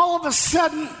all of a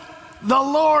sudden, the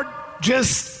Lord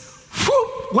just,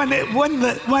 when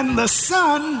the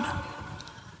sun,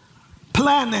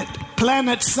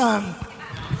 planet sun,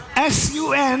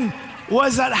 S-U-N,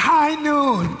 was at high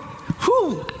noon,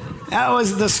 that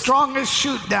was the strongest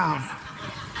shoot down.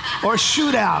 Or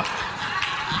shootout.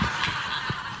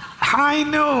 High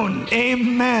noon,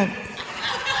 amen.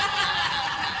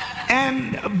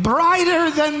 And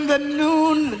brighter than the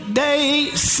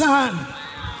noonday sun.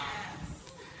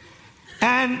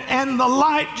 And the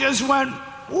light just went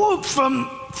whoop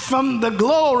from the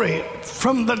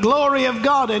glory of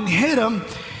God and hit him.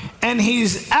 And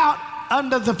he's out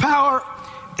under the power.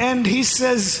 And he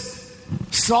says,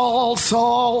 Saul,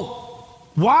 Saul,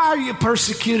 why are you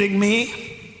persecuting me?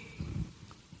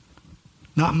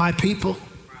 Not my people,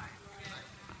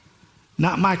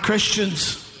 not my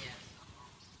Christians,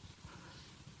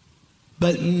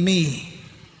 but me.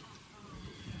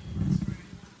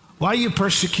 Why are you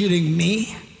persecuting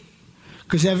me?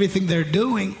 Because everything they're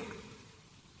doing,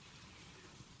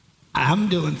 I'm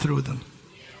doing through them.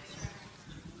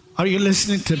 Are you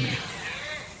listening to me?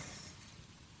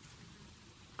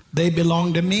 They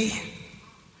belong to me.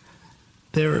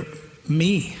 They're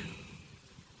me.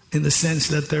 In the sense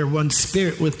that they're one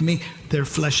spirit with me. They're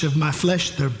flesh of my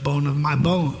flesh. They're bone of my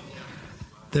bone.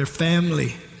 They're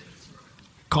family.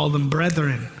 Call them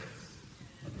brethren.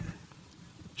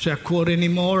 Should I quote any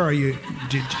more, or are you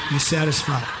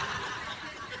satisfied?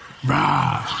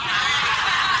 Rah.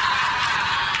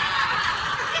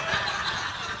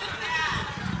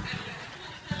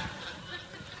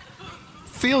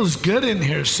 Feels good in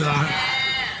here, son.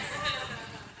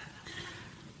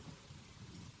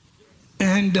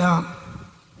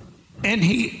 And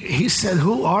he said,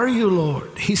 who are you,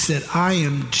 Lord? He said, I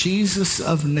am Jesus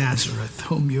of Nazareth,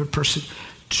 whom you're persecuting.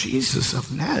 Jesus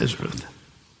of Nazareth,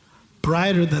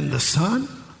 brighter than the sun.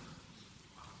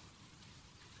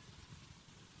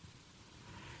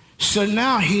 So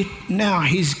now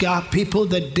he's got people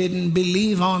that didn't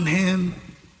believe on him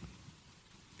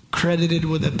credited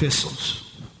with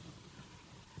epistles.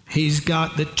 He's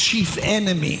got the chief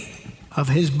enemy of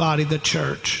his body, the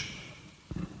church.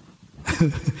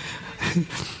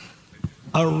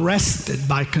 arrested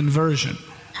by conversion,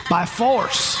 by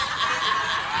force.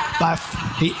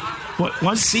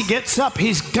 Once he gets up,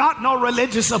 he's got no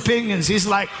religious opinions. He's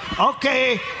like,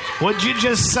 okay, would you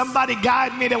just somebody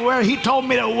guide me to where he told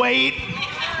me to wait?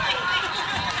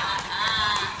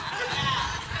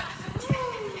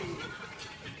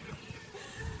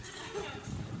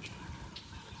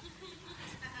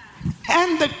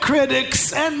 And the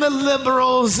critics and the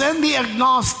liberals and the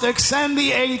agnostics and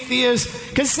the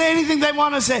atheists can say anything they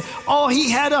want to say. Oh, he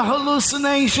had a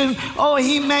hallucination. Oh,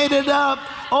 he made it up.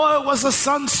 Oh, it was a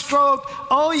sunstroke.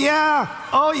 Oh, yeah.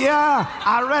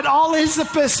 I read all his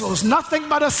epistles. Nothing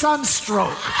but a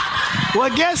sunstroke.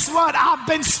 Well, guess what? I've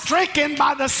been stricken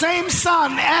by the same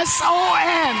sun,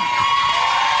 S-O-N.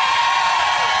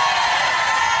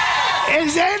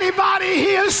 Is anybody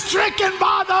here stricken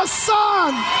by the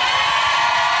sun?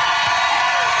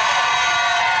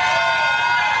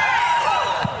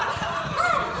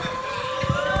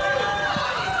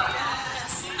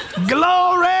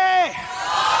 Glory!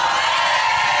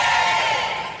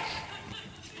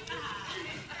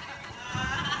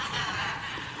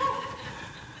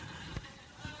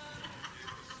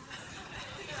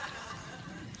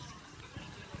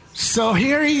 So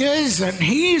here he is, and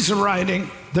he's writing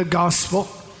the gospel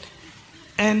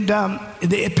and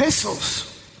the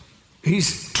epistles.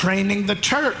 He's training the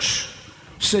church.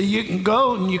 So you can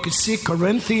go and you can see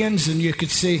Corinthians, and you could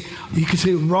see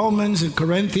Romans and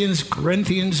Corinthians,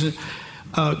 and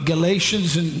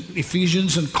Galatians and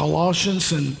Ephesians and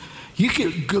Colossians, and you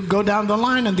could go down the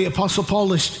line, and the Apostle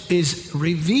Paul is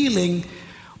revealing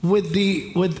with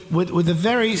a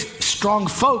very strong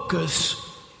focus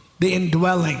the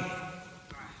indwelling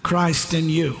Christ in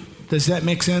you. Does that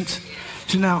make sense?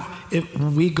 So now, if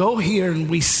we go here and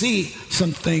we see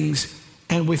some things,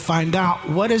 and we find out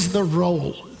what is the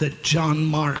role that John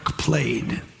Mark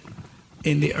played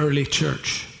in the early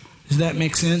church. Does that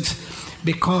make sense?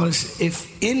 Because if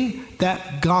in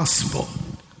that gospel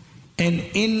and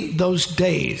in those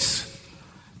days,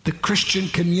 the Christian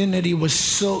community was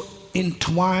so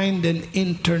entwined and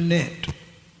interknit.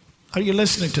 Are you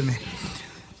listening to me?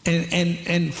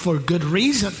 And for good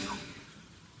reason.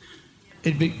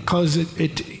 Because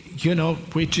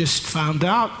we just found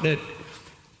out that,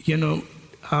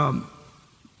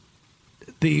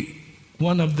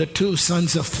 one of the two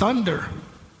sons of thunder,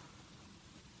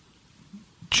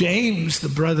 James, the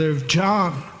brother of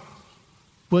John,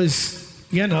 was,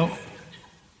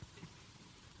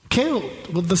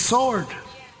 killed with the sword.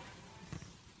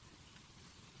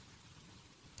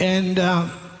 And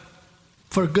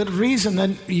for good reason.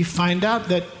 Then you find out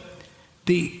that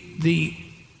the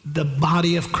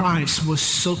body of Christ was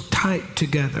so tight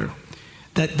together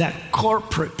that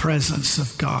corporate presence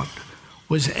of God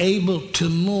was able to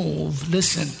move,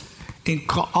 listen, in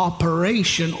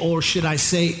cooperation, or should I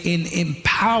say in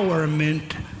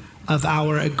empowerment of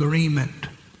our agreement.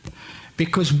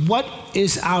 Because what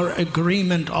is our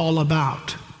agreement all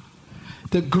about?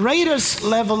 The greatest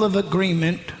level of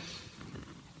agreement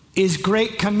is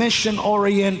Great Commission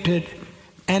oriented,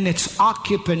 and it's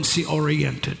occupancy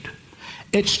oriented.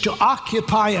 It's to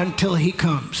occupy until he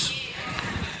comes.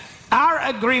 Our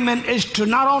agreement is to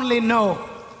not only know,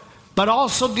 but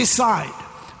also decide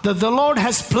that the Lord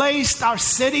has placed our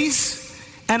cities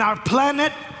and our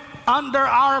planet under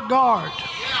our guard.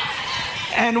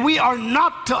 And we are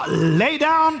not to lay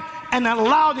down and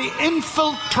allow the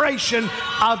infiltration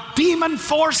of demon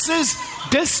forces,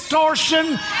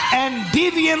 distortion, and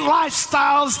deviant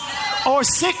lifestyles, or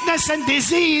sickness and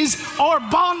disease, or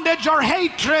bondage, or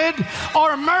hatred,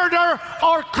 or murder,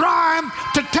 or crime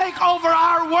to take over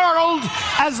our world.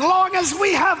 As long as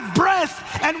we have breath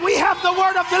and we have the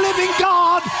word of the living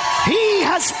God, he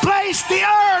has placed the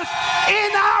earth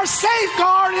in our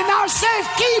safeguard, in our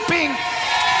safekeeping.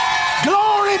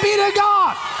 Glory be to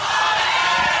God.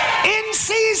 In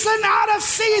season, out of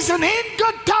season, in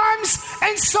good times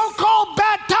and so-called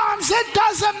bad times, it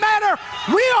doesn't matter.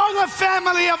 We are the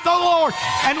family of the Lord.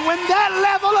 And when that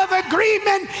level of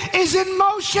agreement is in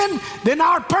motion, then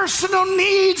our personal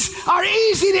needs are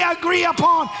easy to agree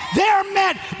upon. They're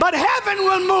met. But heaven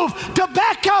will move to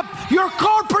back up your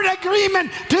corporate agreement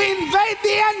to invade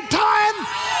the end time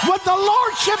with the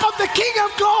lordship of the King of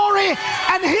Glory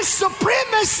and his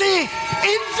supremacy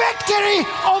in victory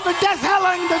over death, hell,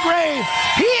 and the grave.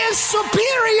 He is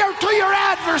superior to your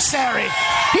adversary.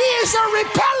 He is a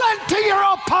repellent to your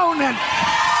opponent.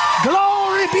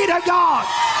 Glory be to God.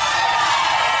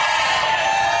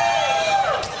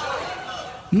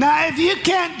 Now, if you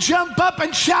can't jump up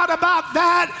and shout about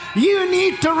that, you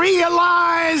need to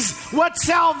realize what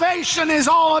salvation is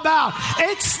all about.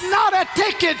 It's not a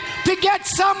ticket to get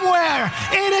somewhere.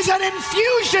 It is an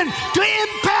infusion to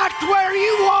impact where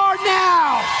you are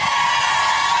now.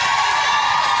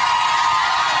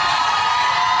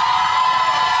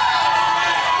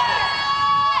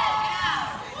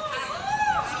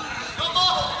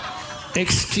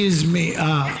 Excuse me,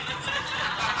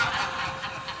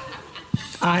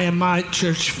 I and my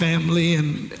church family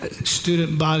and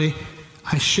student body,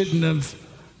 I shouldn't have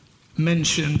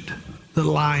mentioned the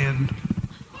lion.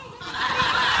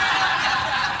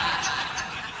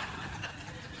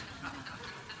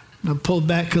 Now pull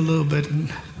back a little bit.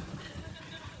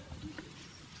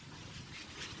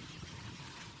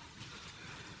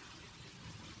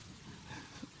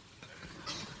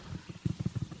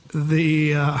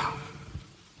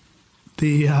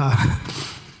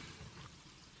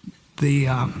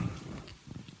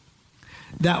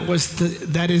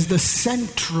 That is the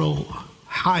central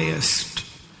highest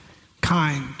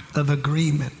kind of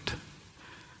agreement.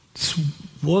 It's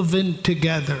woven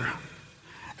together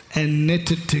and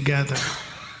knitted together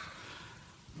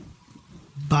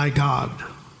by God.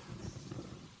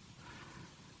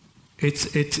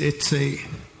 It's a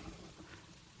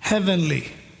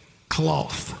heavenly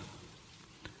cloth,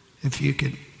 if you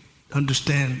could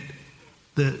understand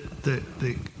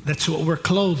that's what we're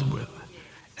clothed with.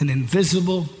 An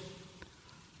invisible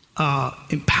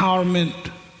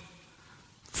empowerment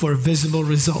for visible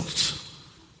results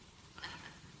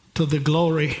to the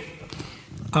glory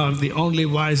of the only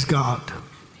wise God,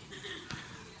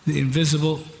 the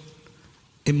invisible,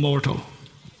 immortal,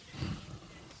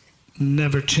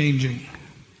 never changing,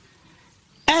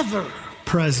 ever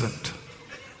present.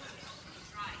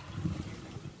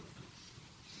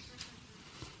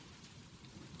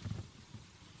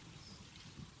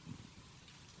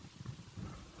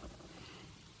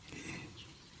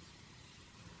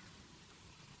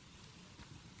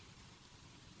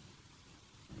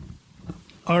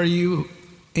 Are you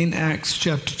in Acts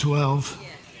chapter 12?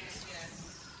 Yes.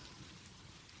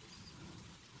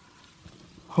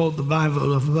 Hold the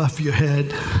Bible above your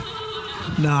head.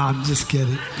 No, I'm just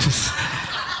kidding.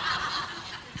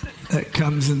 That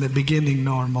comes in the beginning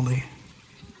normally.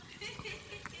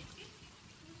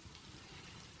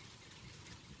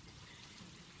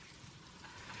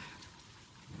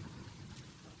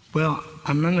 Well,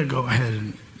 I'm going to go ahead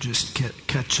and just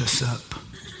catch us up.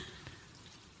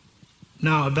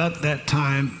 Now, about that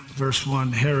time, verse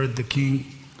 1, Herod the king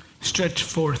stretched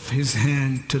forth his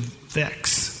hand to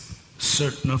vex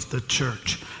certain of the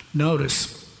church.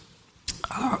 Notice,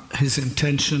 his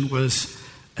intention was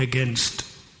against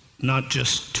not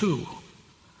just two,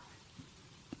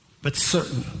 but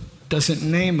certain. Doesn't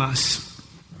name us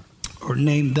or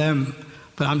name them,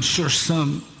 but I'm sure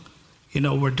some,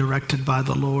 were directed by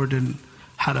the Lord and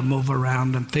how to move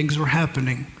around, and things were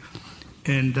happening.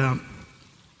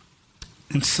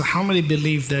 And so how many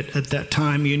believe that at that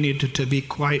time you needed to be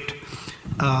quite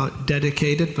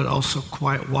dedicated, but also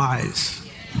quite wise?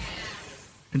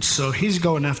 And so he's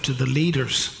going after the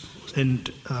leaders, and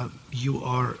you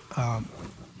are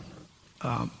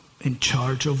in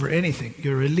charge over anything.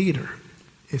 You're a leader.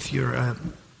 If you're a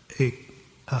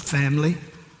family,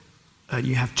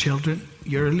 you have children,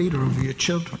 you're a leader over your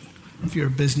children. If you're a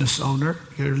business owner,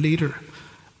 you're a leader.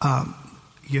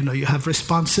 You have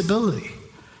responsibility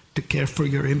to care for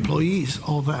your employees,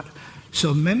 all that.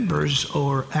 So members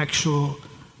or actual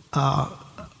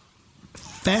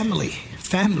family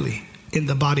in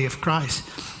the body of Christ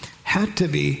had to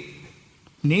be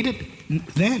needed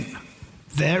then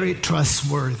very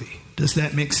trustworthy. Does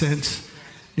that make sense?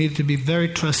 Needed to be very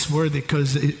trustworthy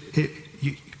because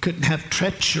you couldn't have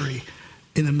treachery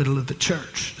in the middle of the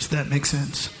church. Does that make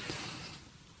sense?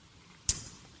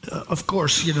 Of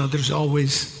course, there's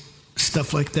always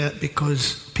stuff like that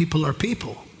because people are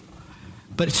people.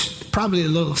 But it's probably a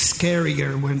little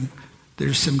scarier when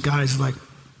there's some guys like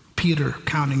Peter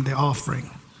counting the offering.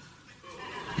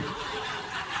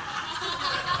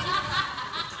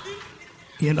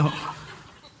 You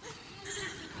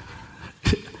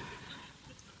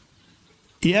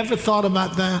ever thought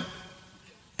about that?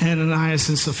 Ananias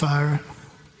and Sapphira?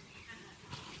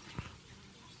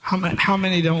 How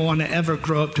many don't want to ever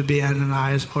grow up to be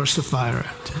Ananias or Sapphira?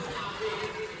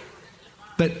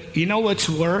 But you know what's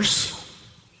worse?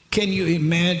 Can you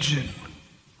imagine?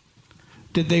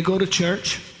 Did they go to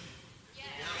church? Yes.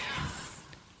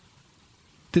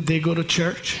 Did they go to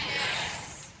church?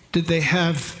 Yes. Did they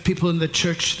have people in the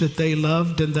church that they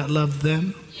loved and that loved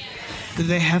them? Yes. Did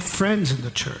they have friends in the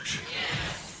church?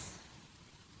 Yes.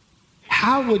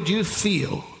 how would you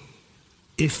feel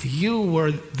if you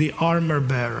were the armor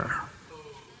bearer?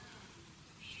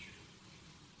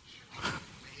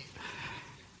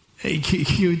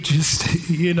 You just,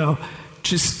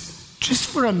 just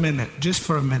for a minute,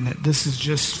 This is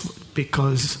just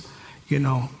because,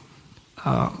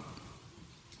 I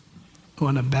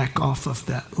want to back off of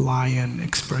that lion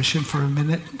expression for a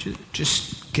minute.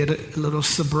 Just get a little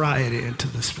sobriety into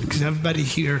this, because everybody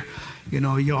here,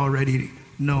 you already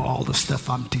know all the stuff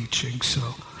I'm teaching. So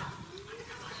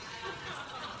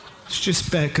let's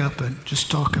just back up and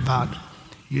just talk about,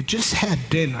 you just had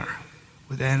dinner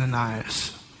with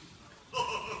Ananias.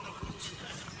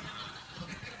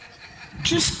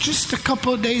 Just a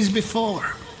couple of days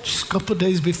before.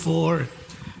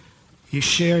 You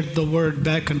shared the word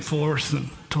back and forth and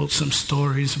told some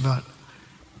stories about,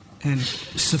 and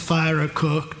Sapphira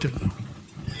cooked, and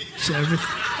so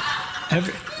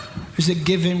there's a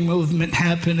giving movement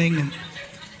happening, and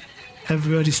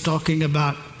everybody's talking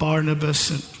about Barnabas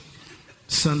and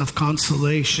son of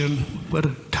consolation. What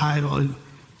a title.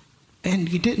 And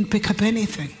you didn't pick up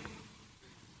anything.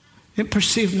 You didn't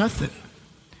perceive nothing.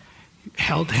 You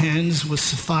held hands with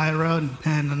Sapphira and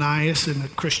Ananias in a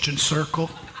Christian circle.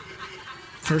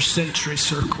 First century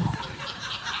circle.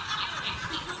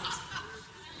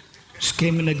 Just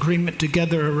came in agreement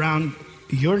together around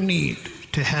your need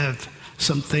to have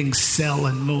some things sell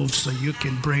and move so you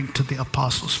can bring to the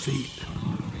apostles' feet.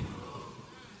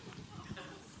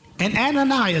 And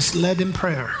Ananias led in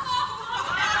prayer.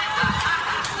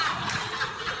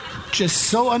 Just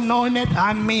so anointed,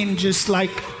 just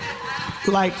like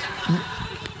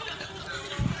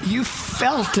you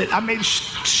felt it.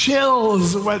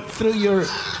 Chills went through your,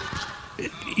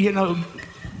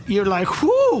 you're like,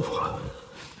 whoo,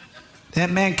 that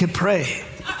man can pray.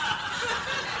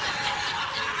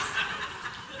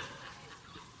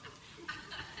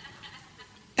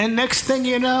 And next thing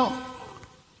you know,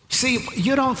 see,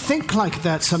 you don't think like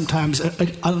that sometimes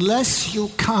unless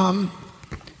you come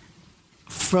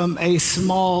from a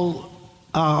small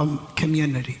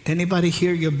community. Anybody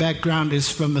here, your background is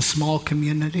from a small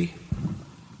community?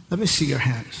 Let me see your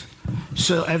hands.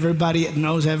 So everybody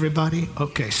knows everybody?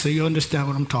 Okay, so you understand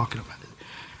what I'm talking about.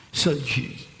 So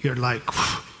you're like,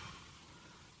 whew.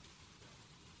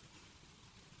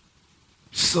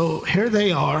 So here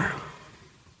they are.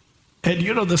 And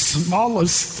the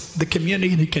smallest the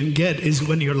community can get is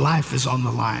when your life is on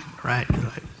the line, right?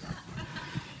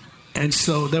 And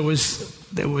so there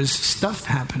was stuff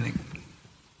happening.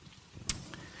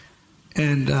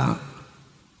 And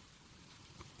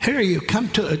here you come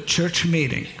to a church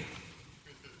meeting,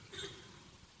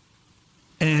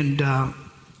 and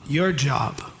your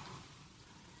job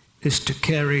is to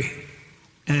carry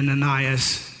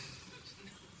Ananias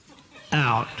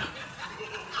out.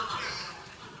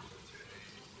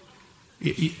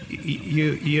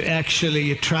 You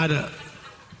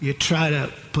try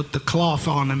to put the cloth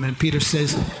on him, and Peter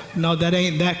says, "No, that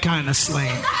ain't that kind of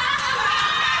slaying."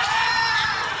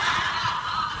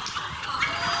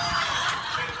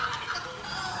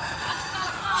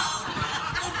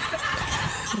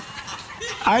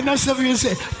 I know some of you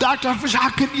say, Dr. Harfouche, how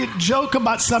can you joke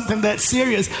about something that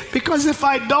serious? Because if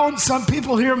I don't, some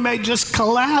people here may just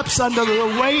collapse under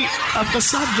the weight of the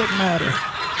subject matter.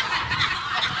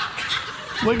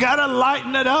 We got to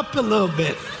lighten it up a little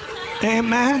bit.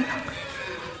 Amen.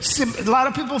 See, a lot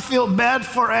of people feel bad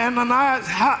for Ananias.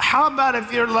 How about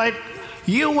if you're like,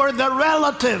 you were the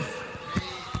relative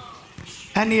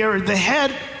and you're the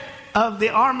head of the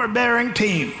armor-bearing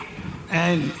team,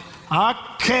 and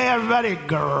okay, everybody,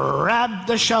 grab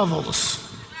the shovels.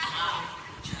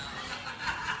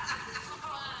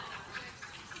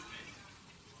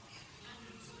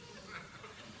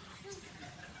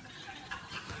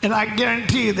 And I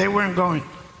guarantee you they weren't going,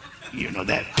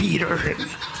 that Peter. And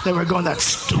they were going, that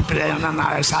stupid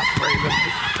Ananias. I prayed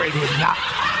with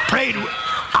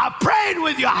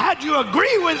you. I had you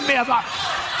agree with me about.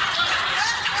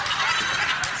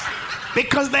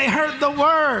 Because they heard the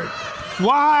word.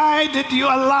 Why did you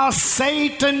allow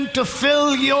Satan to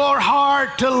fill your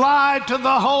heart to lie to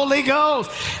the Holy Ghost?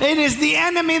 It is the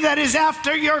enemy that is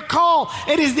after your call.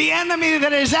 It is the enemy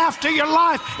that is after your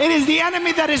life. It is the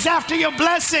enemy that is after your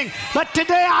blessing. But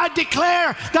today I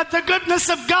declare that the goodness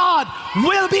of God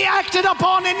will be acted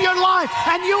upon in your life,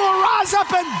 and you will rise up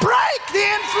and break the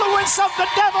influence of the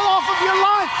devil off of your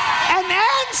life and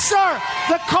answer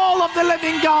the call of the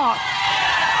living God.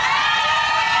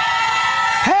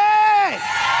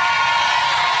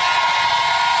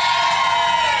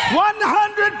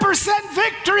 100%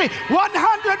 victory, 100%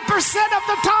 of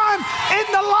the time in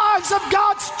the lives of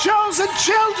God's chosen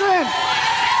children.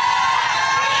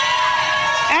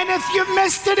 And if you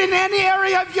missed it in any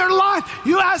area of your life,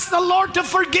 you ask the Lord to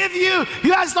forgive you.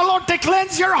 You ask the Lord to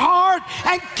cleanse your heart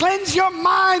and cleanse your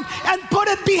mind and put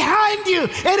it behind you.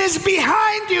 It is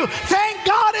behind you. Thank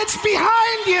God it's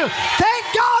behind you. Thank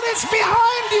God it's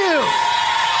behind you.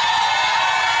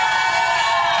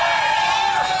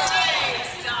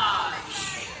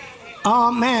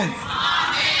 Amen.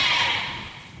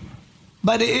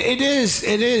 But it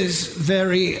is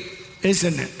very,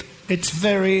 isn't it? It's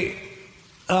very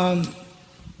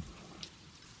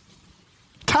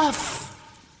tough.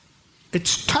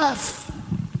 It's tough.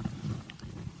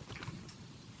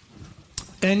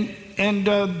 And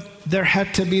there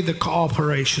had to be the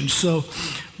cooperation. So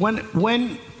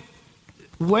when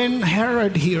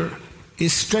Herod here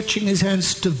is stretching his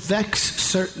hands to vex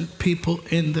certain people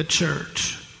in the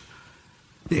church,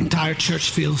 the entire church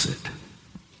feels it.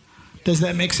 Does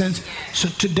that make sense? So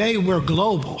today we're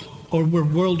global or we're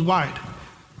worldwide.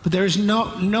 But there's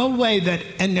no way that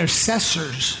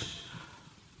intercessors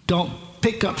don't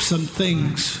pick up some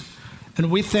things. And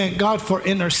we thank God for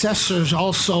intercessors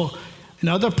also in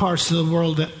other parts of the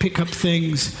world that pick up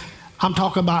things. I'm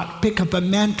talking about pick up a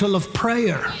mantle of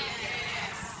prayer.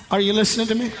 Are you listening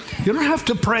to me? You don't have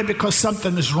to pray because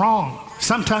something is wrong.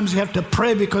 Sometimes you have to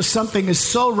pray because something is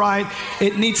so right,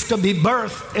 it needs to be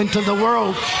birthed into the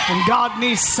world. And God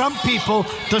needs some people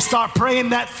to start praying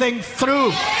that thing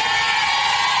through.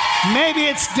 Maybe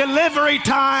it's delivery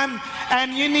time,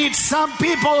 and you need some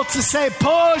people to say,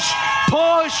 push,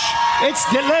 push. It's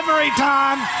delivery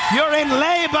time. You're in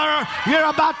labor. You're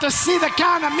about to see the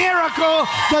kind of miracle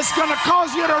that's going to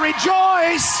cause you to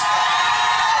rejoice.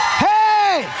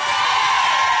 Hey!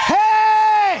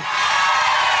 Hey!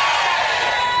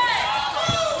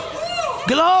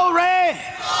 Glory!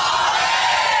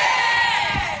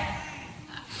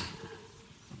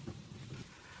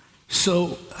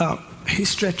 So he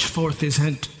stretched forth his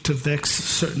hand to vex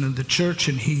certain of the church,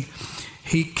 and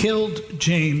he killed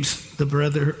James, the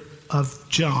brother of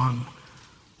John,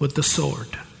 with the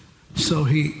sword. So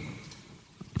he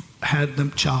had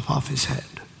them chop off his head.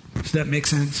 Does that make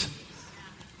sense?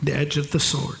 The edge of the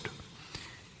sword.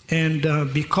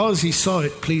 And because he saw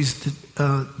it pleased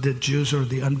the Jews or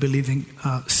the unbelieving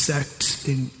sects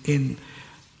in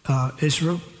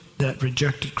Israel that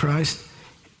rejected Christ,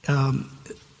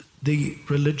 the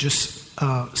religious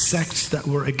sects that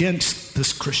were against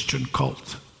this Christian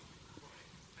cult.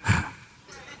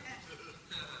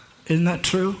 Isn't that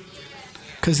true?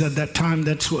 Because at that time,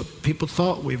 that's what people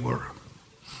thought we were.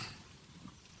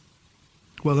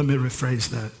 Well, let me rephrase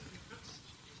that.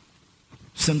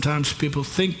 Sometimes people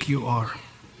think you are.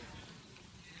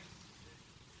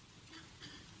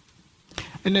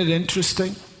 Isn't it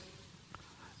interesting?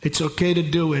 It's okay to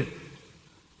do it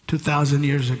 2,000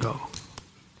 years ago.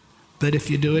 But if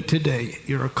you do it today,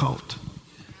 you're a cult.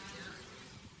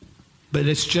 But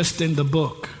it's just in the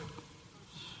book.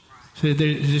 So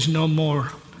there's no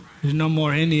more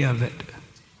any of it.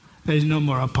 There's no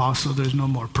more apostle. There's no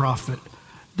more prophet.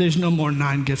 There's no more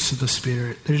 9 gifts of the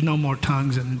Spirit. There's no more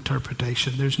tongues and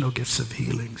interpretation. There's no gifts of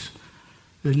healings.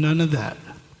 There's none of that.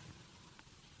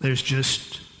 There's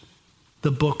just the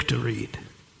book to read.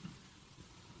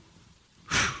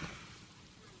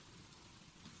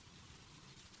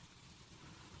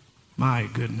 My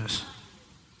goodness.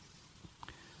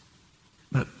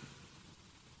 But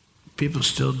people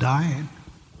still dying.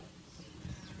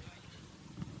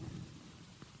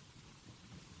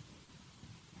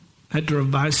 I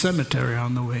drove by a cemetery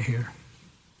on the way here.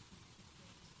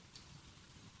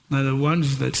 Now the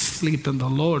ones that sleep in the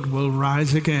Lord will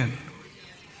rise again.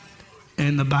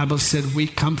 And the Bible said we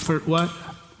comfort what?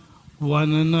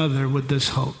 One another with this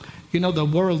hope. You know, the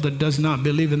world that does not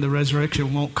believe in the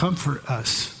resurrection won't comfort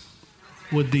us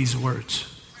with these words.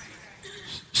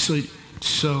 So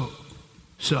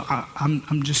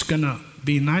I'm just going to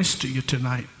be nice to you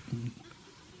tonight.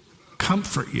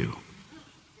 Comfort you.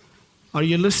 Are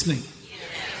you listening?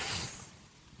 Yes.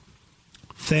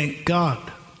 Thank God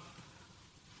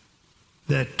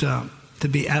that to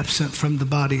be absent from the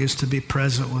body is to be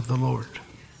present with the Lord.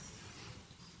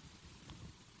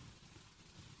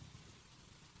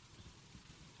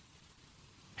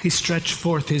 He stretched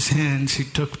forth his hands. He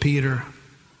took Peter.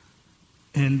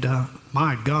 And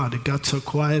my God, it got so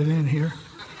quiet in here.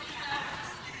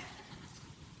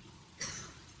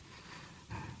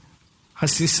 I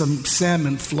see some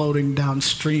salmon floating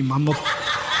downstream. I'm gonna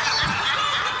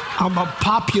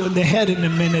pop you in the head in a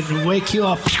minute and wake you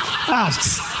up.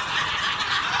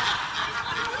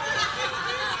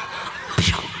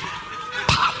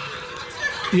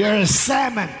 You're a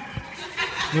salmon.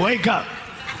 Wake up.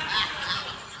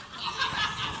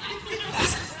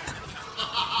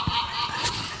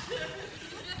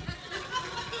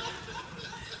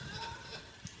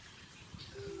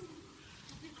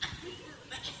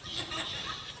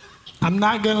 I'm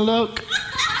not going to look.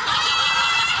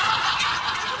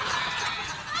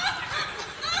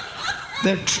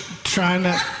 They're trying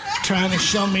to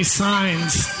show me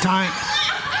signs, time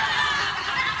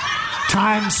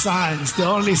signs. The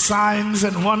only signs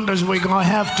and wonders we're going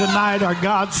to have tonight are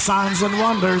God's signs and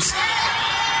wonders.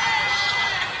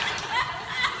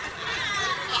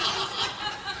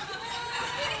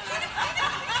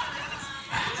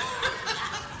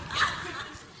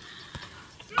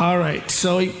 All right,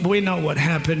 so we know what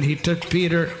happened. He took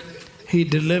Peter, he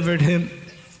delivered him,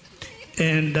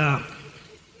 and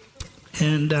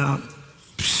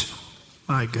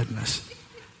my goodness,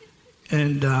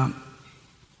 and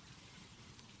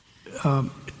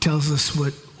it tells us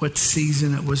what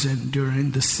season it was in during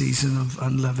the season of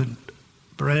unleavened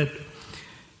bread,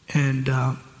 and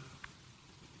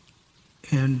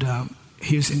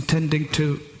he was intending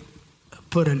to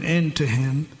put an end to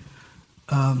him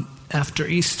after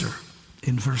Easter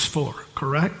in verse 4,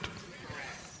 correct?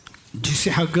 Do you see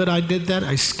how good I did that?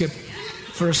 I skipped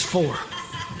verse 4.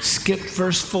 Skipped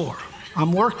verse 4.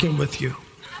 I'm working with you.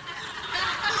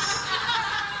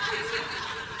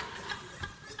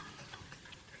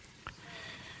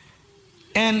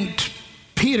 And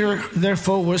Peter,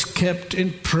 therefore, was kept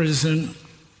in prison,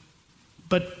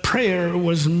 but prayer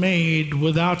was made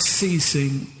without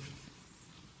ceasing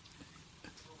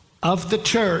of the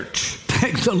church.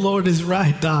 Thank the Lord is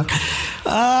right, Doc.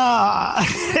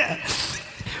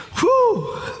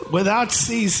 Without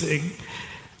ceasing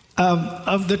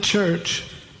of the church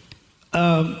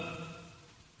unto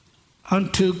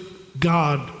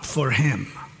God for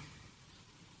him.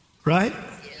 Right?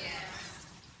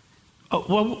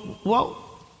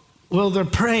 Well, they're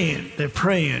praying. They're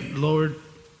praying, Lord,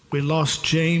 we lost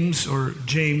James,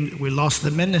 we lost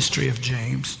the ministry of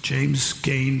James. James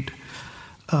gained,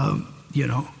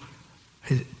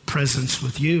 his presence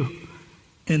with you.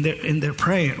 And they're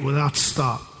praying without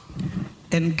stop.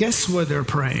 And guess where they're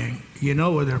praying? You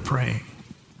know where they're praying?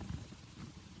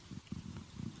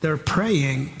 They're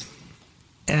praying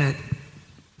at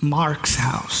Mark's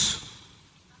house.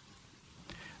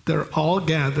 They're all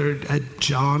gathered at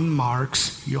John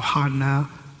Mark's, Johanna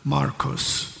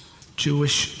Marcos.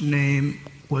 Jewish name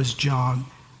was John.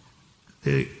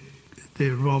 The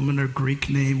Roman or Greek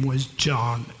name was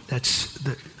John. That's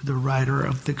the writer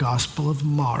of the Gospel of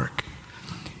Mark.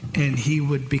 And he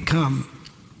would become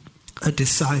a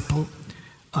disciple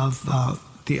of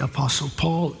the Apostle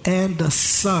Paul and a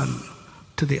son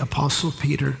to the Apostle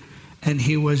Peter. And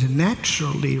he was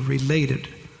naturally related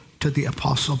to the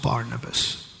Apostle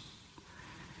Barnabas.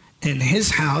 In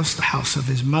his house, the house of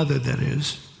his mother, that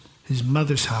is, his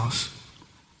mother's house,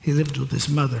 he lived with his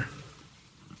mother,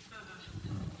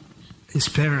 his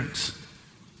parents.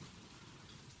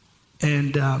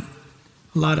 And a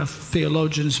lot of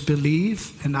theologians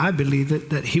believe, and I believe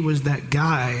it, that he was that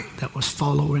guy that was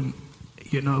following,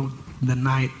 the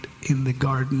night in the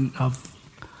Garden of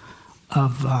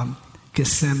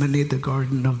Gethsemane, the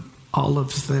Garden of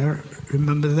Olives there.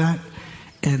 Remember that?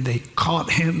 And they caught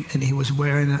him, and he was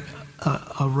wearing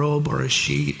a robe or a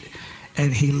sheet,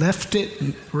 and he left it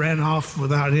and ran off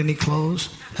without any clothes.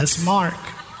 That's Mark.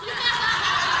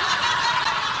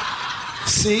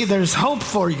 See, there's hope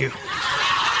for you.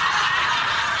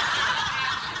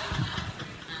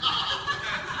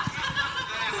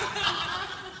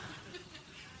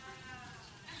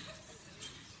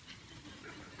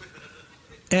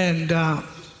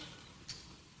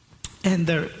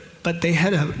 But they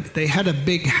had a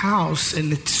big house,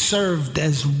 and it served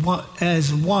as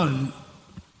one,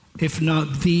 if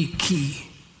not the key,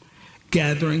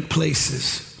 gathering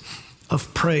places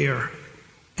of prayer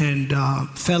and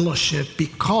fellowship,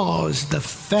 because the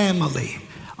family.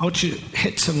 I want you to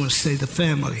hit someone and say the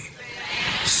family.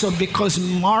 So because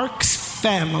Mark's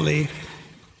family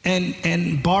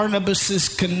and Barnabas's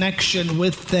connection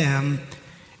with them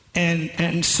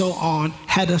and so on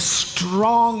had a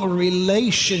strong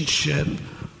relationship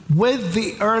with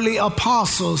the early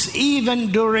apostles,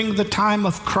 even during the time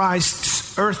of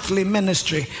Christ's earthly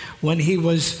ministry, when he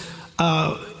was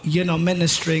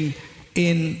ministering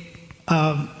in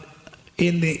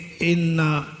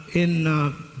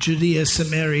Judea,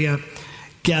 Samaria,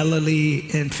 Galilee,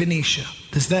 and Phoenicia.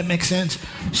 Does that make sense?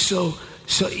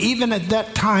 So even at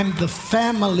that time, the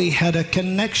family had a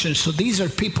connection. So these are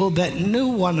people that knew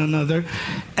one another,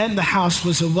 and the house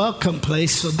was a welcome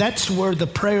place. So that's where the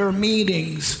prayer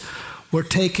meetings were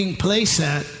taking place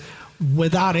at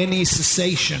without any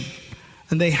cessation.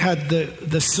 And they had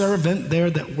the servant there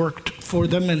that worked for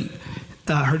them, and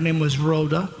her name was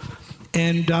Rhoda.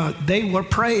 And they were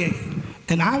praying.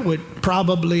 And I would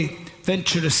probably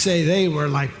venture to say they were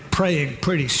like praying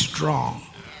pretty strong.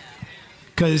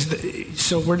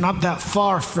 So we're not that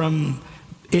far from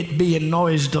it being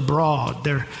noised abroad.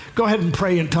 There, go ahead and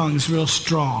pray in tongues real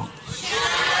strong.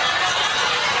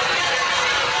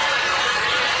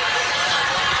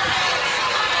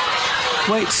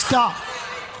 Wait, stop.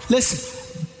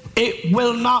 Listen, it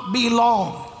will not be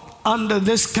long under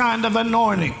this kind of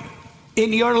anointing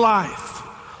in your life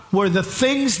where the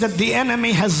things that the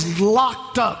enemy has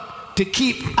locked up to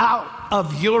keep out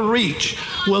of your reach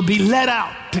will be let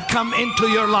out to come into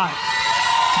your life.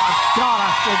 My God,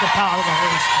 I feel the power of the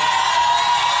Holy Spirit.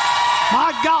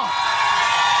 My God,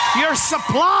 your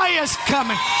supply is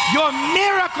coming. Your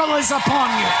miracle is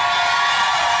upon you.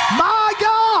 My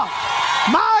God,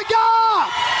 my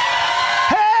God.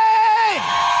 Hey,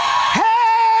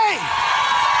 hey.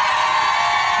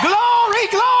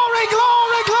 Glory, glory,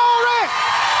 glory, glory.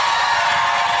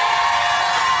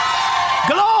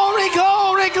 Glory,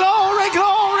 glory, glory,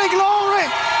 glory, glory.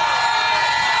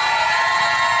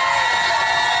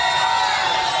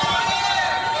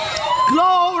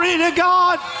 Glory to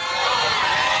God.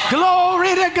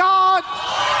 Glory to God.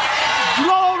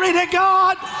 Glory to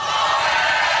God.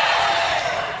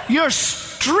 Your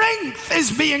strength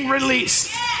is being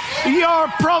released. Your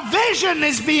provision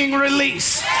is being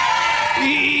released.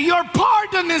 Your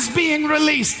pardon is being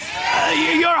released.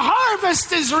 Your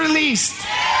harvest is released.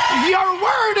 Your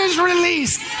word is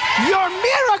released. Your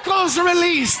miracle is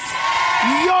released.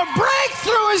 Your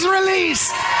breakthrough is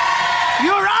released.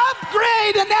 Your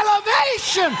upgrade and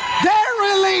elevation, they're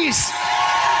released.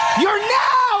 Your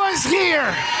now is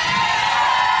here.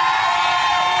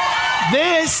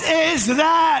 This is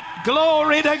that.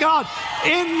 Glory to God.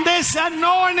 In this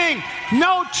anointing,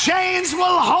 no chains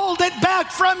will hold it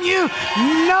back from you.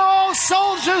 No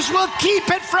soldiers will keep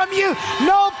it from you.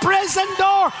 No prison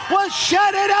door will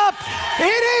shut it up.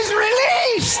 It is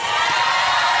released.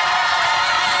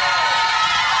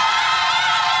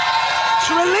 It's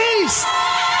released.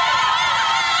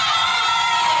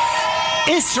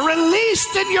 It's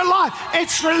released in your life.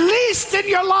 It's released in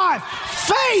your life.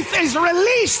 Faith is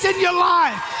released in your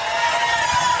life.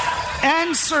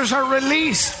 Answers are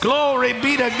released. Glory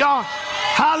be to God.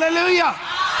 Hallelujah.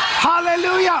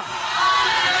 Hallelujah.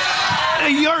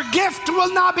 Your gift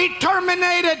will not be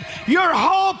terminated. Your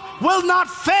hope will not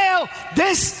fail.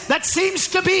 This that seems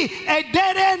to be a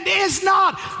dead end is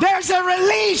not. There's a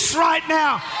release right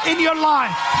now in your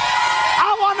life.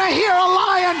 I want to hear a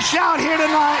lion shout here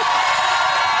tonight.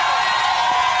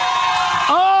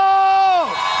 Oh!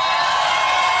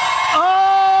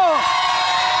 Oh!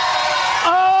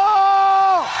 Oh!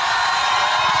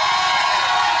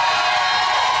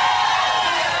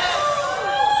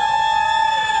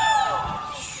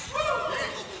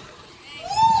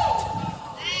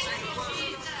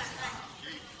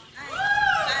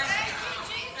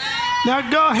 Now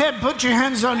go ahead, put your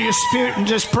hands on your spirit and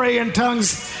just pray in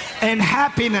tongues and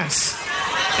happiness.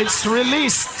 It's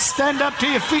released. Stand up to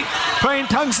your feet. Pray in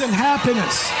tongues and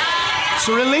happiness. It's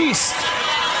released.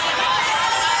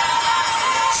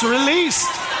 It's released.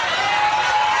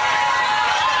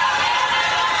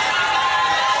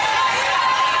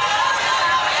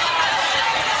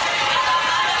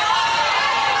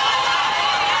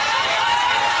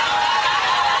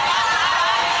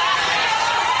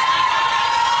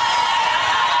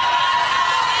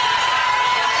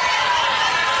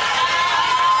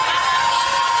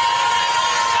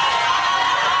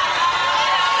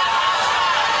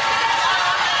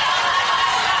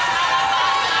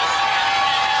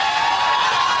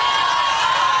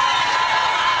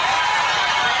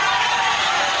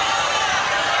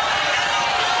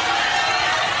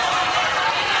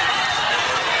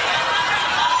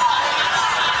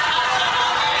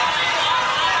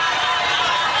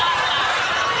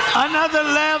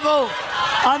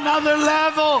 Another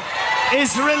level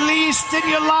is released in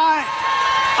your life.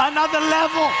 Another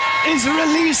level is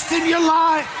released in your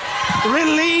life.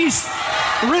 Released,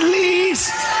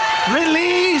 released,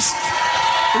 released,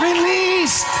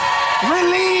 released,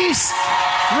 released,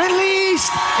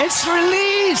 released. It's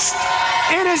released.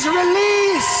 It is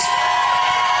released.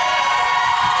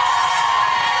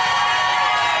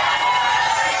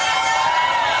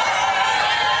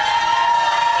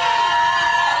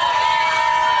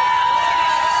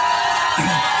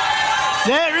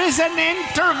 There is an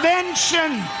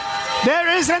intervention. There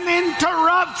is an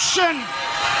interruption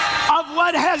of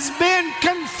what has been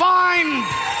confined.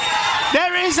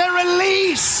 There is a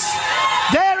release.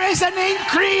 There is an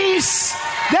increase.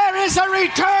 There is a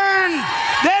return.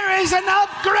 There is an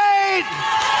upgrade.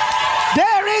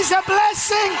 There is a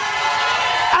blessing.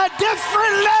 A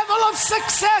different level of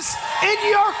success in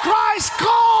your Christ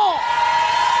call.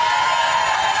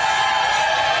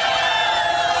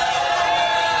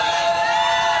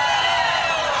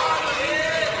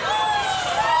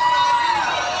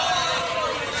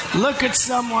 Look at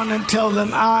someone and tell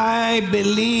them, I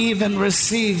believe and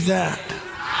receive that.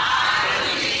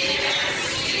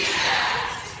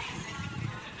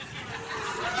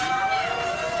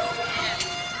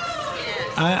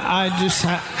 I just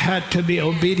had to be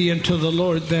obedient to the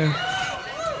Lord there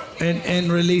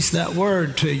and release that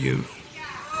word to you.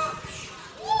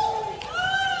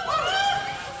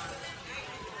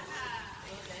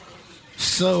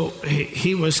 So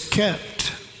he was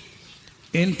kept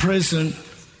in prison,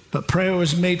 but prayer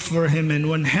was made for him. And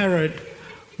when Herod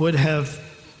would have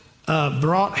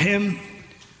brought him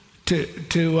to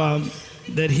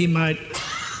that he might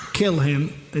kill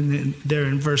him, and then there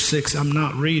in verse 6, I'm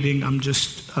not reading, I'm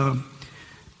just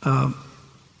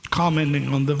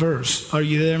commenting on the verse. Are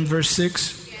you there in verse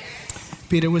 6? Yes.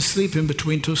 Peter was sleeping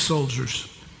between two soldiers,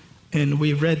 and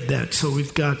we read that. So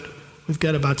we've got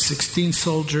about 16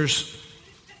 soldiers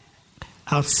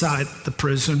outside the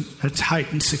prison. That's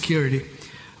heightened security.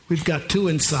 We've got 2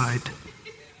 inside.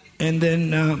 And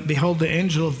then behold, the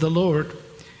angel of the Lord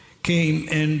came,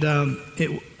 and a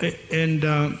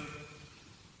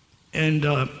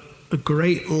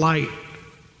great light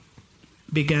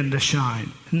began to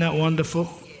shine. Isn't that wonderful?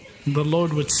 The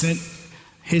Lord would send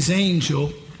his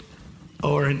angel,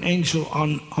 or an angel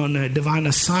on a divine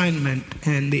assignment,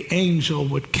 and the angel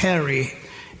would carry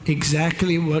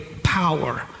exactly what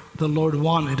power the Lord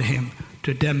wanted him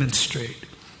to demonstrate.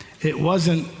 It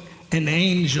wasn't an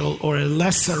angel or a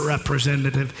lesser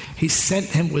representative. He sent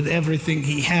him with everything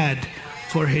he had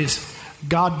for his.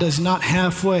 God does not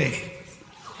halfway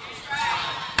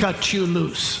cut you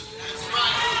loose.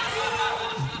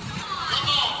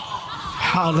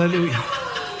 Hallelujah.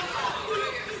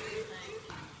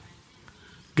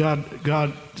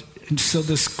 God, and so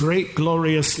this great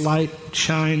glorious light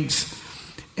shines,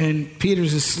 and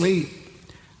Peter's asleep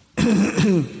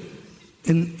in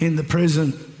the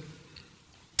prison,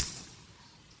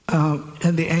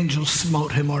 and the angel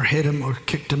smote him or hit him or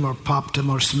kicked him or popped him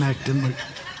or smacked him or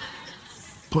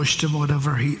pushed him,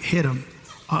 whatever. He hit him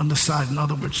on the side. In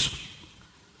other words,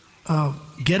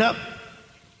 get up,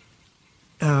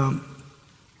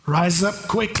 rise up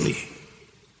quickly.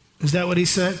 Is that what he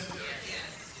said?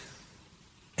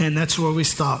 And that's where we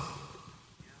stop.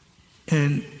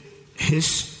 And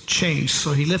his chains,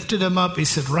 so he lifted him up, he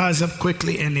said, rise up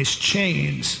quickly, and his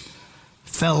chains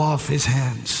fell off his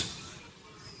hands.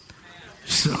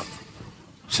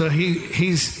 So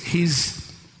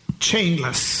he's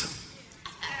chainless.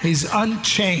 He's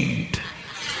unchained.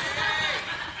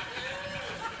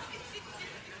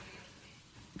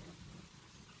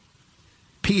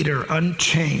 Peter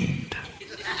unchained.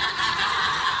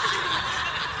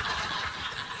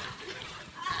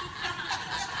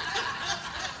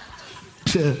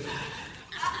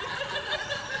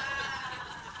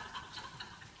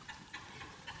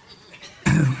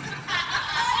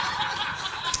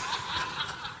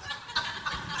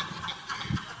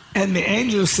 And the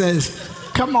angel says,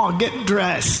 come on, get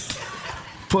dressed.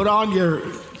 Put on your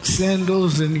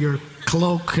sandals and your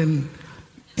cloak and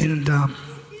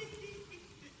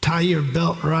tie your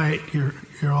belt right. You're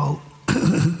all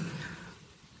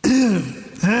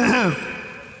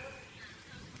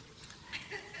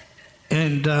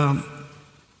and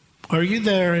are you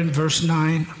there in verse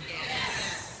 9?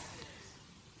 Yes.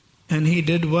 And he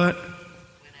did what?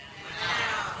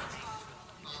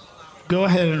 Go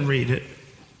ahead and read it.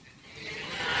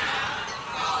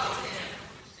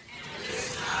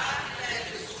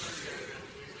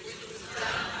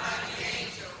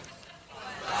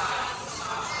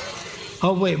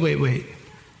 Oh, wait.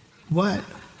 What?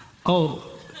 Oh,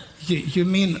 you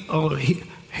mean,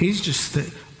 he's just,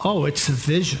 it's a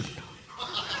vision.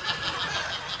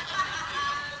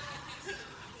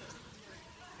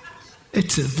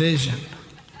 It's a vision.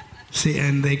 See,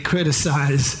 and they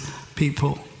criticize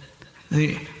people.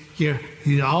 You're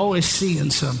always seeing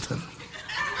something.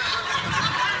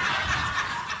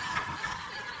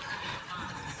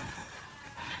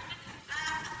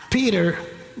 Peter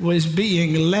was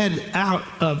being led out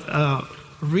of a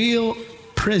real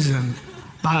prison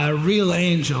by a real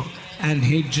angel, and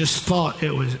he just thought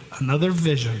it was another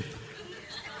vision.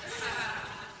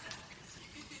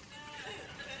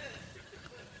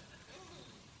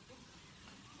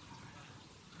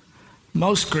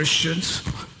 Most Christians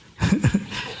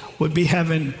would be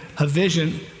having a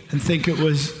vision and think it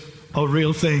was a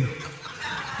real thing.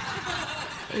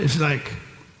 It's like,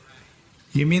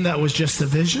 you mean that was just a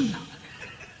vision?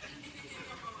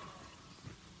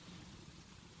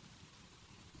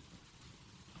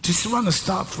 Just want to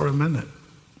stop for a minute.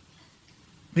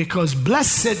 Because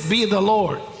blessed be the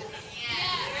Lord,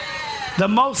 the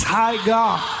Most High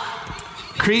God,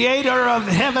 creator of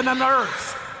heaven and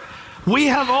earth, We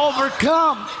have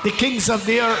overcome the kings of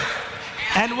the earth,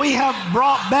 and we have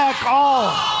brought back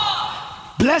all.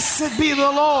 Blessed be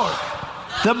the Lord,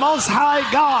 the Most High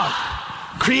God,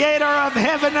 creator of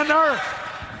heaven and earth.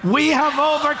 We have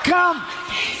overcome,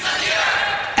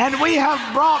 and we have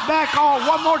brought back all.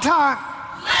 One more time.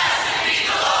 Blessed be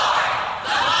the Lord,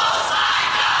 the Most High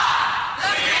God,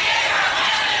 the creator of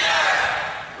heaven and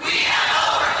earth. We have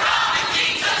overcome the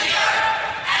kings of the earth,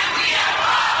 and we have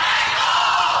brought back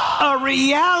all. A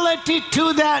reality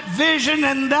to that vision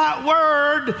and that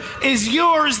word is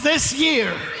yours this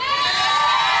year.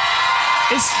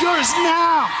 It's yours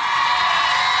now.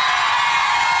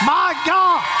 My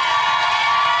God.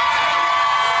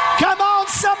 Come on,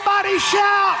 somebody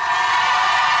shout.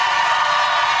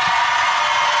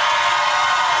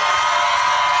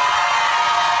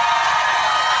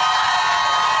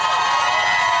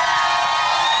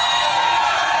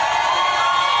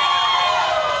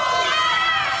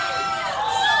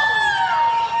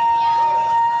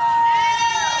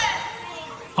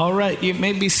 All right, you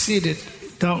may be seated.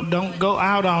 Don't go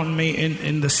out on me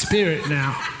in the spirit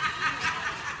now.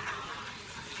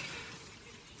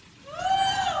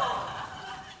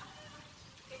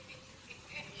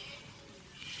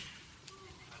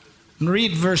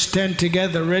 Read verse 10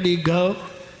 together. Ready, go.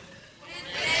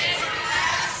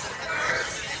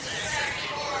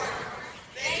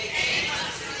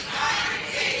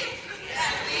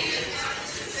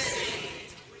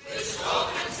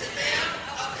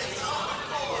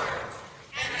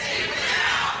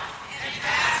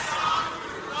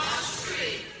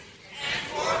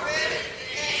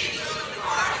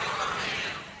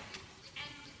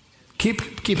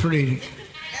 Keep reading.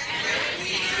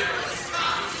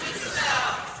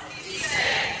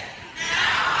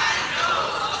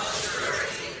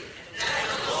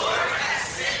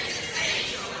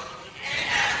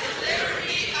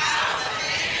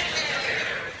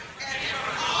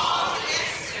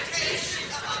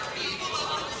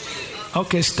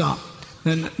 Okay, stop.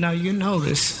 Now you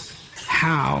notice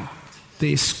how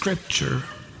the scripture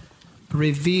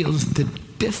reveals the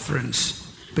difference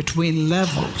between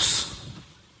levels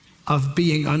of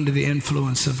being under the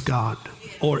influence of God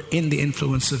or in the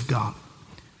influence of God.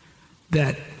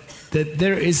 That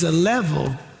there is a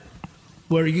level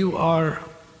where you are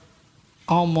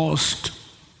almost,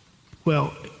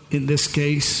 well, in this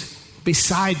case,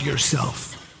 beside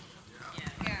yourself.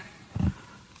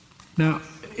 Now,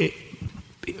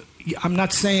 I'm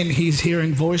not saying he's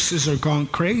hearing voices or gone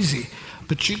crazy,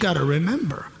 but you got to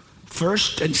remember,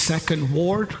 1st and 2nd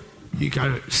Ward, you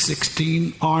got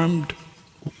 16 armed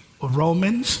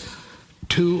Romans,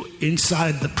 2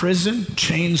 inside the prison,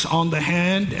 chains on the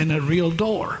hand, and a real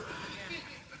door.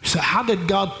 So how did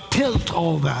God tilt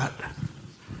all that?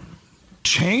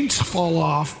 Chains fall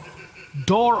off,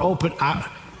 door open.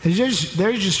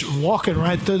 They're just walking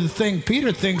right through the thing.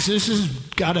 Peter thinks this has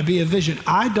got to be a vision.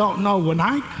 I don't know.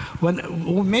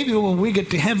 Maybe when we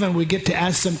get to heaven, we get to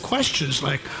ask some questions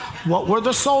like, what were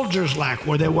the soldiers like?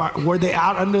 Were they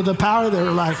out under the power? They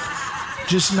were like,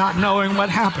 just not knowing what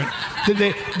happened.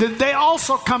 Did they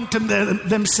also come to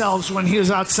themselves when he was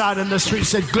outside in the street and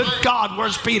said, good God,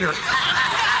 where's Peter?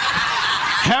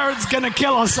 Herod's going to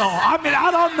kill us all. I mean,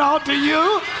 I don't know. Do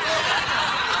you?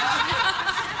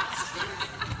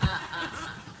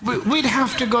 We'd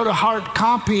have to go to hard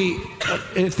copy,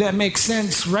 if that makes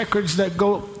sense, records that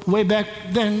go way back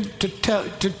then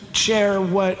to share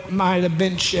what might have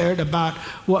been shared about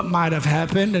what might have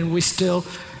happened, and we still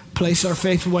place our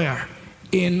faith where?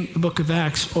 In the book of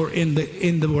Acts or in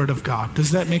the Word of God.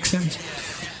 Does that make sense?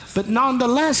 But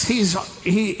nonetheless, he's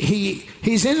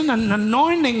in an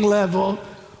anointing level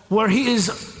where he's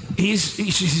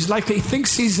like he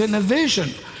thinks he's in a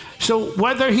vision. So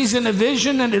whether he's in a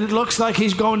vision and it looks like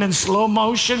he's going in slow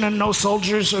motion and no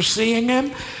soldiers are seeing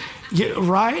him,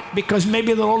 right? Because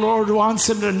maybe the Lord wants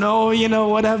him to know,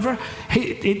 whatever.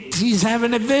 He's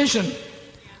having a vision.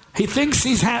 He thinks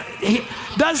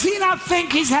does he not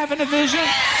think he's having a vision?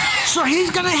 So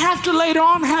he's going to have to later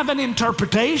on have an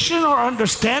interpretation or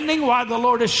understanding why the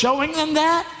Lord is showing him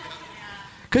that.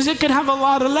 Because it could have a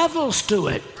lot of levels to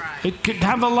it. It could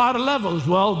have a lot of levels.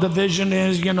 Well, the vision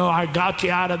is, I got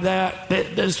you out of that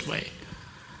this way.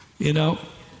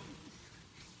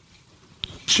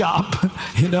 Chop,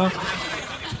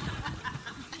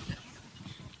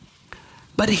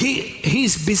 But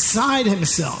he's beside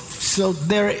himself. So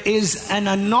there is an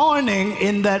anointing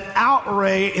in that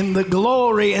outlay, in the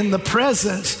glory, in the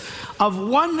presence of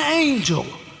one angel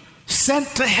sent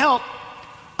to help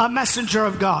a messenger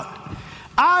of God.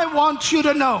 I want you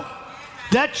to know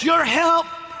that your help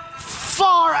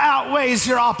far outweighs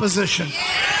your opposition.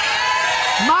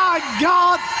 My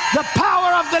God, The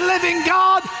power of the living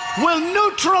God will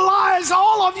neutralize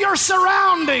all of your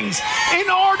surroundings in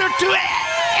order to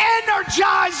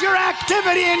energize your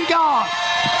activity in God.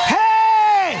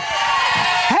 Hey!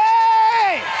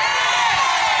 Hey!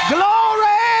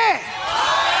 Glory!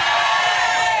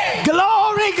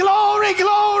 Glory, glory,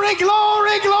 glory,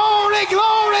 glory, glory,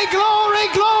 glory, glory,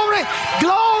 glory,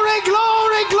 glory,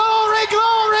 glory, glory,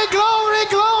 glory, glory,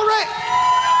 glory.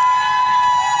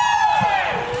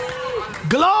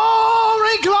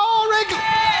 Glory, glory, glory.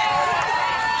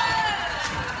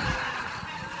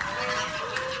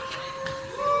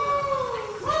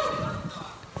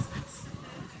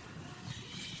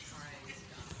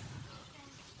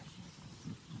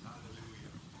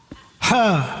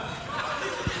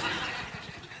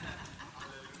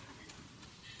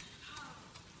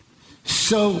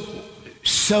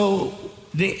 So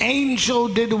the angel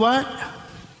did what?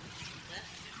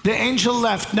 The angel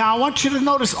left. Now I want you to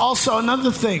notice also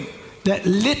another thing that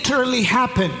literally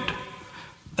happened.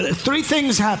 Three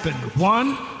things happened.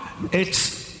 One,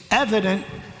 it's evident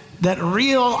that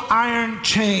real iron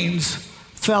chains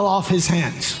fell off his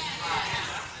hands.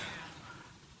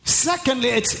 Secondly,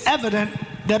 it's evident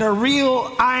that a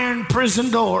real iron prison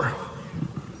door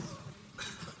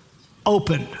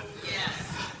opened.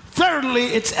 Thirdly,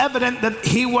 it's evident that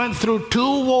he went through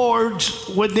 2 wards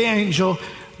with the angel,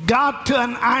 got to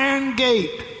an iron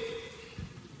gate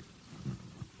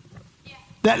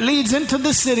that leads into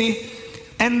the city,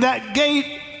 and that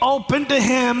gate opened to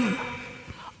him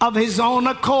of his own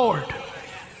accord.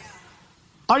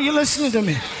 Are you listening to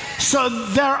me? So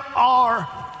there are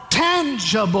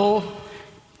tangible,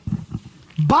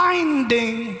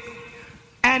 binding,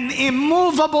 and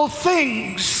immovable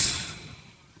things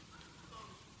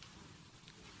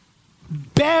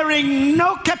bearing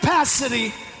no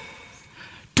capacity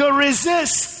to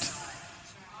resist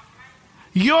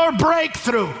your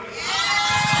breakthrough.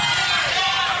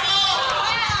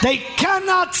 They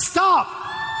cannot stop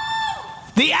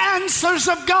the answers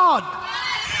of God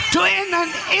to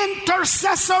an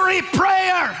intercessory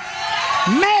prayer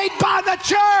made by the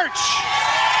church.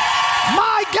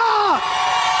 My God,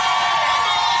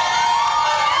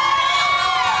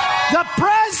 the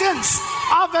presence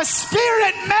of a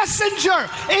spirit messenger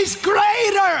is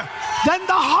greater than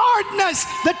the hardness,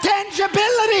 the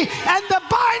tangibility, and the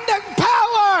binding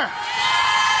power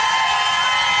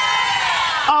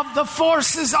of the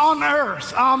forces on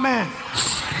earth. Amen.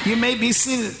 You may be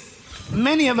seated.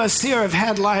 Many of us here have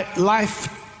had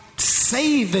life-saving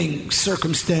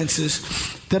circumstances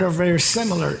that are very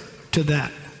similar to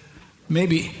that.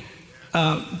 Maybe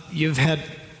you've had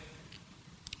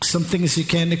some things you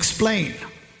can't explain.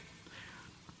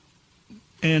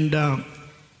 And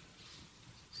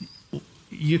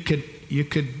you could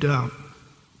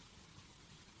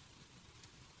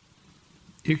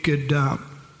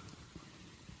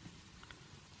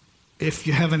if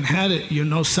you haven't had it, you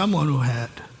know someone who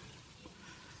had.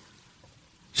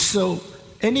 So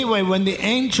anyway, when the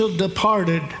angel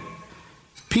departed,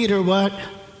 Peter what?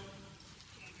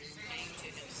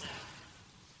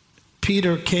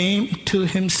 Peter came to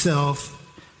himself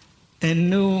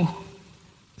and knew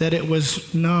that it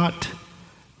was not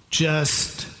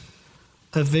just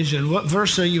a vision. What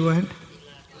verse are you in?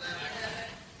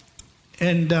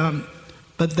 And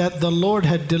but that the Lord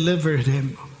had delivered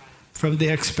him from the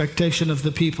expectation of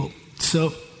the people.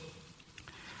 So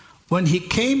when he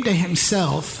came to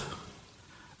himself,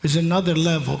 there's another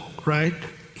level, right?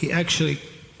 He actually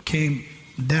came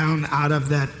down out of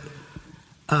that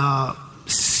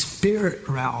spirit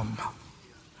realm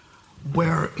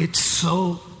where it's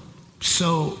so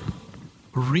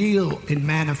real in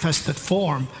manifested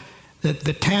form that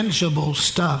the tangible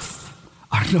stuff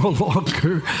are no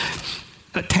longer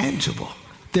tangible.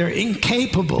 They're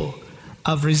incapable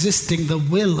of resisting the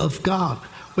will of God.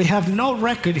 We have no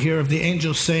record here of the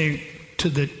angel saying to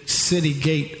the city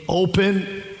gate,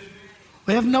 open.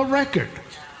 We have no record.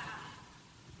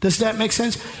 Does that make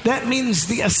sense? That means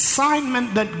the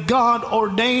assignment that God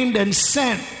ordained and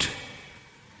sent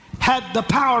had the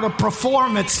power to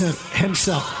perform it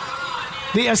himself.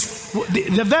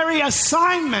 The very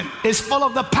assignment is full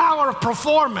of the power of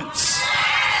performance.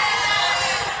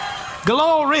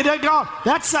 Glory to God.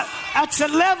 That's a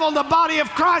level the body of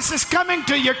Christ is coming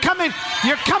to. You're coming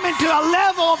to a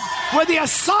level where the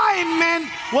assignment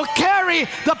will carry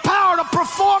the power to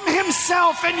perform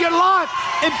himself in your life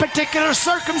in particular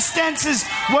circumstances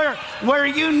where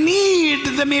you need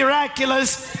the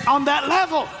miraculous on that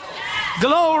level.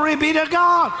 Glory be to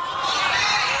God.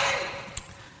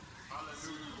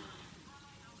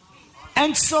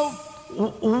 And so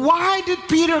why did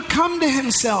Peter come to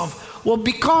himself? Well,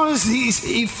 because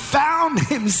he found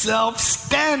himself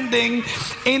standing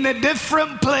in a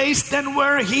different place than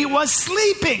where he was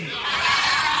sleeping.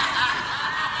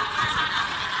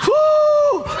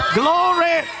 Whoo!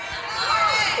 Glory!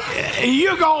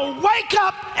 You're going to wake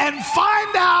up and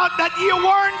find out that you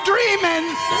weren't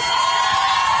dreaming.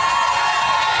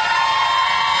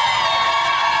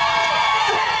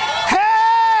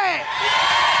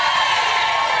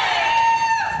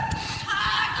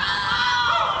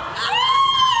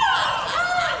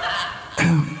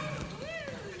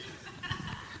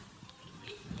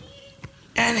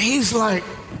 And he's like,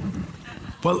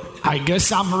 well, I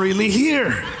guess I'm really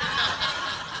here.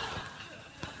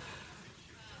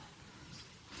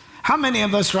 How many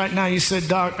of us right now, you said,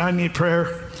 Doc, I need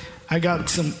prayer. I got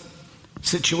some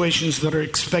situations that are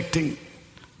expecting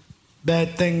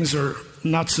bad things or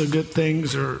not so good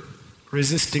things or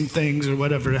resisting things or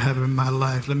whatever to have in my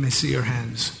life. Let me see your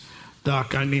hands.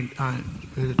 Doc, I need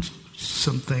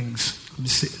some things. Let me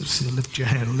see, lift your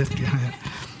hand, lift your hand.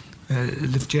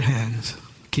 Lift your hands.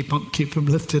 Keep them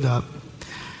lifted up.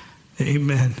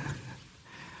 Amen.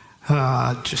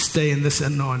 Just stay in this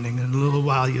anointing. In a little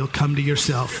while, you'll come to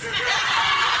yourself.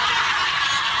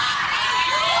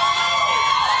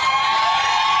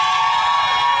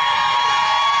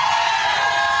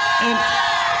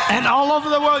 And all over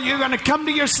the world, you're going to come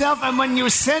to yourself. And when you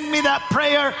send me that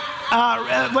prayer,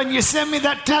 when you send me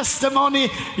that testimony,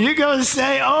 you're going to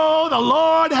say, oh, the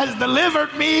Lord has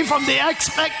delivered me from the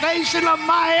expectation of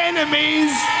my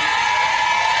enemies.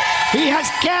 He has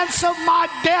canceled my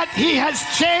debt. He has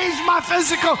changed my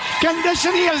physical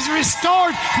condition. He has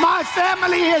restored my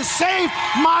family. He has saved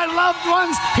my loved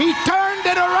ones. He turned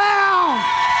it around.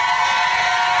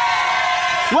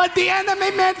 What the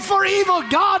enemy meant for evil,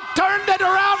 God turned it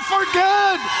around for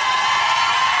good.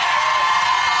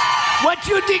 What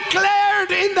you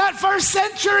declared in that first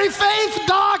century faith,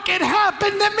 Doc, it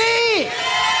happened to me.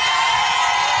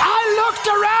 I looked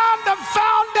around and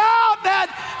found out that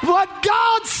what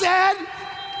God said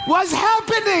was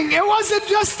happening. It wasn't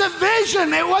just a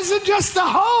vision. It wasn't just a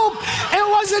hope. It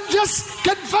wasn't just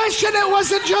confession. It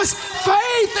wasn't just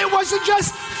faith. It wasn't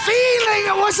just feeling.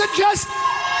 It wasn't just,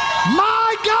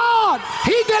 my God,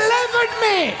 He delivered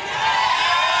me.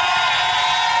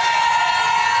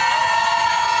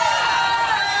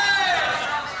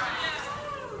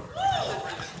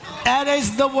 That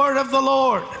is the word of the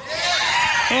Lord.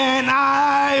 And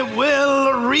I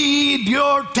will read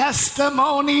your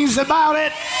testimonies about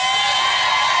it.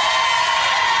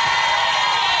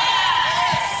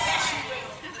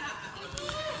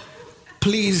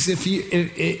 Please, if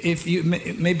you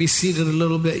may be seated a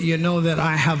little bit, you know that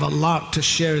I have a lot to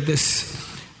share this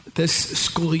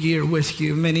school year with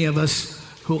you. Many of us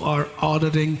who are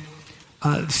auditing,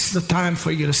 this is the time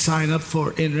for you to sign up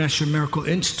for International Miracle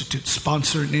Institute,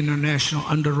 sponsor an international,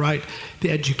 underwrite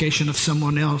the education of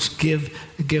someone else, give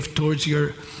towards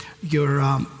your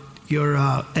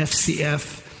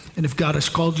FCF, and if God has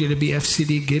called you to be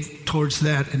FCD, give towards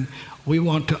that. And we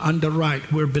want to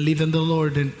underwrite. We're believing the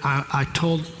Lord, and I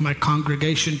told my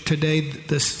congregation today,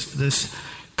 this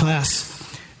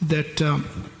class, that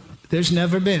there's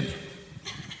never been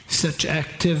such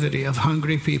activity of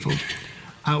hungry people.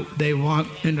 They want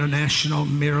International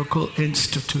Miracle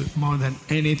Institute more than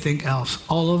anything else,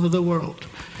 all over the world,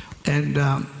 and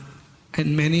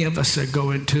many of us are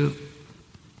going to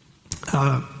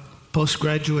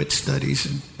postgraduate studies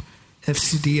and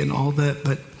FCD and all that.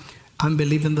 But I'm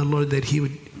believing the Lord that He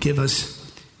would give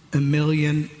us 1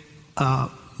 million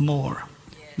more,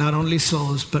 not only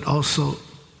souls but also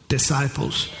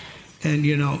disciples. And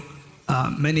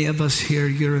many of us here,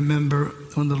 you remember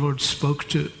when the Lord spoke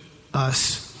to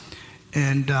us,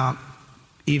 and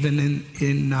even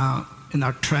in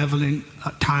our traveling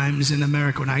times in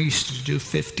America, when I used to do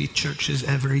 50 churches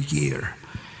every year,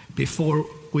 before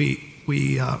we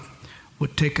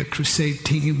would take a crusade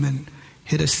team and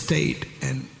hit a state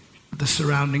and the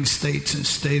surrounding states and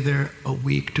stay there a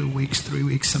week, 2 weeks, 3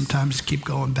 weeks, sometimes keep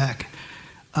going back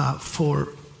for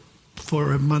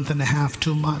a month and a half,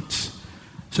 2 months.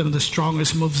 Some of the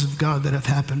strongest moves of God that have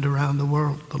happened around the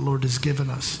world, the Lord has given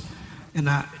us. And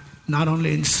not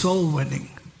only in soul winning,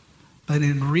 but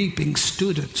in reaping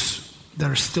students that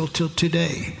are still till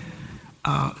today.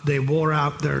 They wore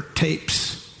out their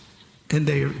tapes, and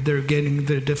they're getting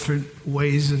the different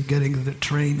ways of getting the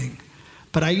training.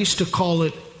 But I used to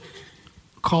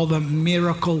call them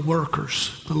miracle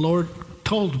workers. The Lord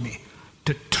told me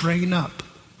to train up,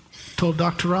 told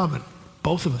Dr. Robin,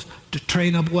 both of us, to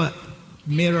train up what?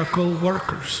 Miracle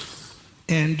workers.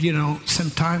 And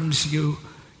sometimes you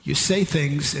say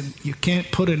things and you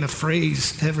can't put in a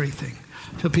phrase everything.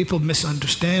 So people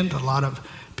misunderstand. A lot of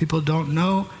people don't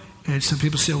know. And some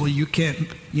people say, well, you can't,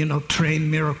 train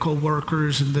miracle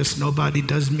workers and this. Nobody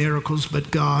does miracles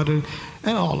but God and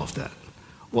all of that.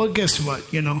 Well, guess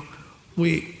what? We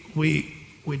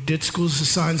did schools of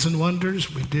signs and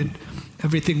wonders. We did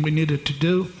everything we needed to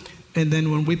do. And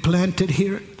then when we planted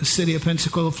here, the city of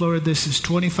Pensacola, Florida, this is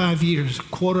 25 years, a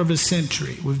quarter of a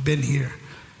century we've been here.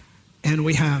 And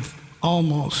we have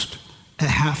almost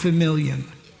 500,000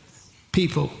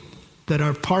 people that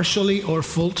are partially or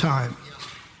full-time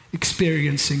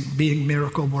experiencing being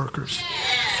miracle workers.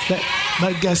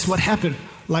 But guess what happened?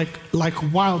 Like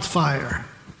wildfire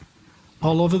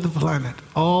all over the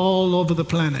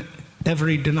planet.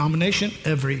 Every denomination,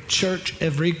 every church,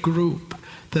 every group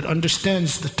that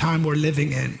understands the time we're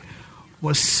living in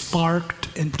was sparked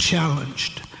and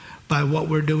challenged by what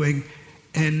we're doing.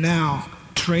 And now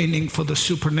training for the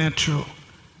supernatural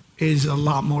is a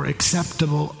lot more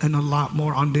acceptable and a lot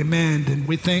more on demand. And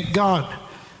we thank God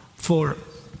for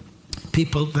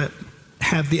people that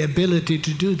have the ability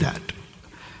to do that,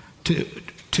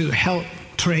 to help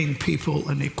train people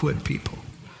and equip people.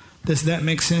 Does that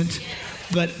make sense?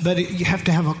 But you have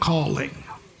to have a calling.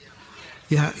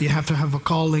 Yeah, you have to have a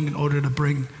calling in order to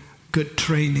bring good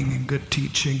training and good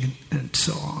teaching and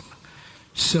so on.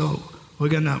 So we're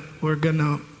gonna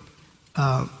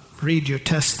read your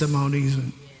testimonies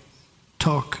and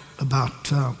talk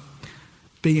about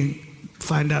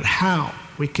find out how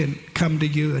we can come to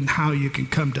you and how you can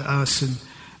come to us and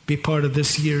be part of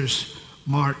this year's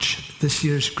march, this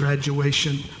year's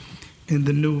graduation in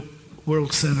the new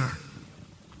World Center.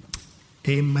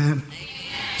 Amen.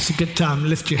 It's a good time.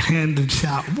 Lift your hand and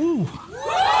shout, woo.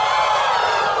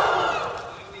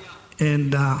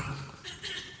 And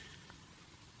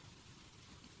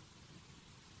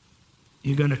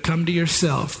you're going to come to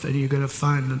yourself and you're going to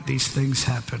find that these things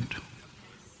happened.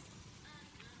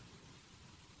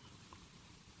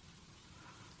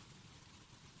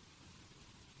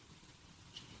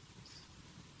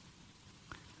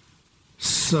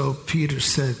 So Peter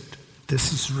said,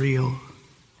 this is real.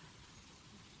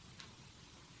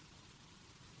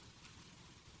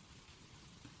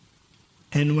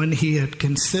 And when he had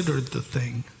considered the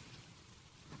thing,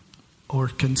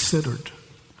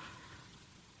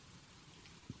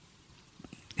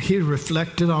 he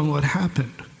reflected on what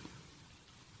happened.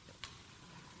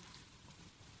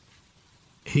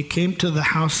 He came to the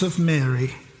house of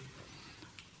Mary,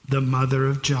 the mother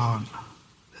of John.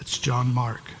 That's John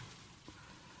Mark.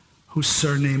 Whose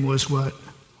surname was what?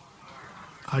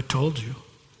 I told you.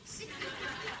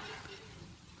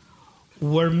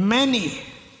 Where many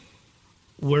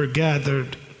were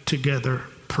gathered together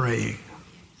praying.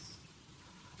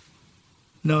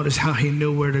 Notice how he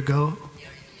knew where to go.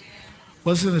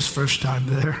 Wasn't his first time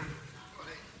there.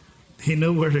 He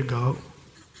knew where to go.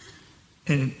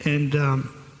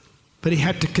 But he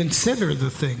had to consider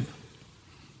the thing,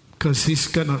 because he's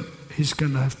gonna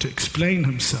have to explain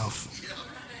himself.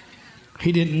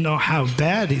 He didn't know how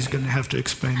bad he's going to have to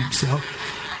explain himself,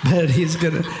 but he's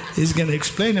going to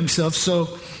explain himself.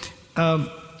 So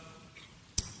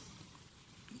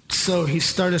he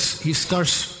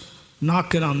starts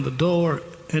knocking on the door,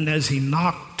 and as he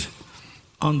knocked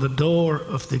on the door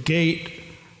of the gate,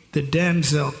 the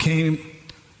damsel came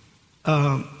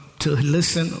to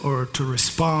listen or to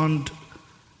respond,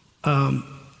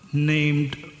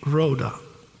 named Rhoda.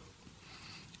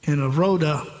 And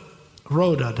Rhoda,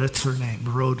 that's her name,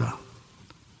 Rhoda.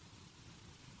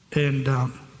 And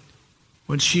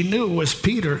when she knew it was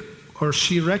Peter, or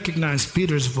she recognized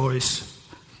Peter's voice,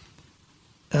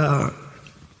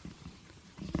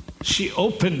 she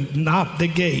opened not the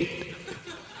gate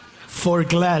for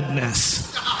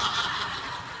gladness.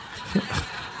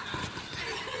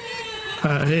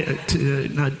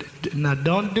 Now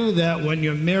don't do that when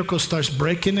your miracle starts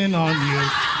breaking in on you.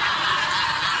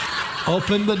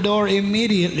 Open the door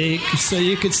immediately so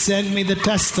you could send me the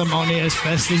testimony as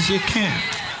fast as you can.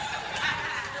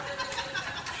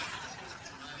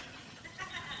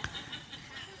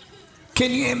 Can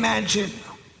you imagine?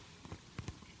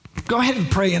 Go ahead and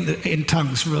pray in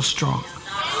tongues real strong.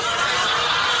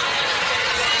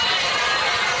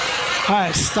 All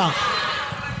right, stop.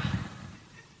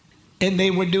 And they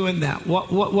were doing that.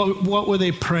 What were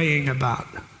they praying about?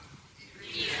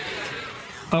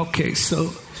 Okay, so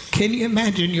can you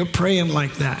imagine you're praying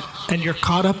like that and you're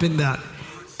caught up in that,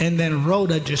 and then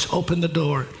Rhoda just opened the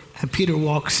door and Peter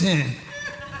walks in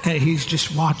and he's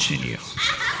just watching you?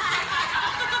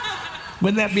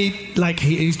 Wouldn't that be like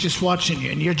he's just watching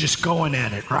you and you're just going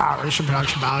at it?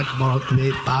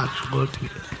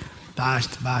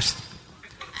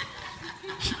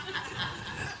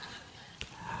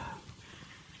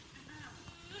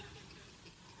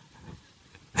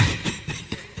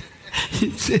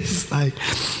 It's just like,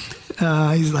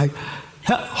 he's like,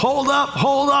 hold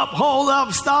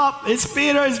up, stop. It's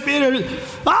Peter.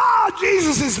 Ah,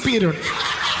 Jesus is Peter.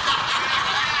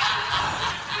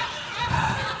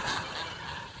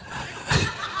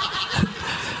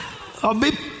 I'll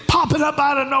be popping up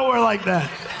out of nowhere like that.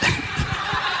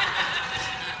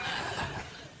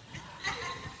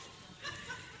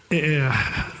 Yeah,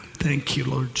 thank you,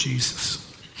 Lord Jesus.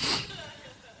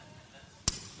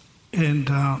 And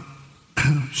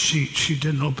she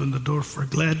didn't open the door for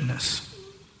gladness.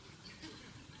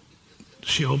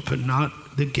 She opened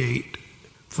not the gate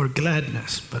for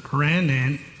gladness, but ran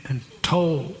in and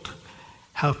told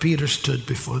how Peter stood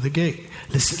before the gate.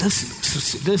 Listen,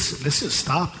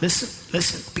 stop,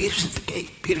 listen. Peter's at the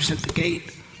gate. Peter's at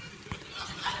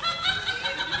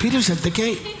the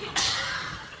gate.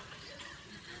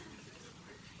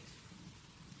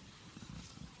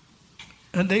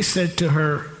 And they said to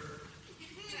her,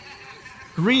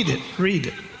 read it.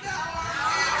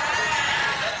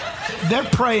 They're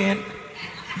praying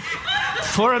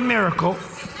for a miracle.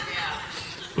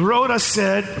 Rhoda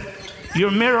said,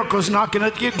 your miracle's knocking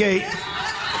at your gate.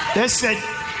 They said,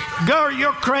 girl,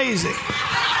 you're crazy.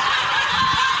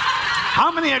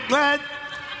 How many are glad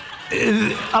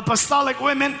apostolic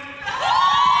women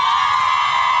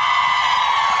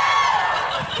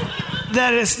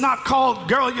that it's not called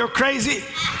girl, you're crazy?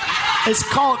 It's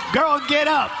called girl, get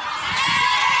up.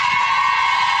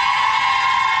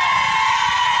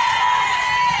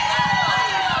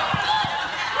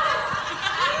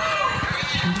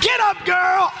 Get up,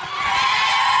 girl.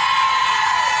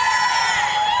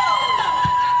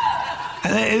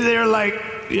 And they're like,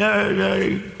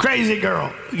 yeah, crazy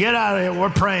girl, get out of here. We're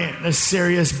praying. This is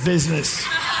serious business.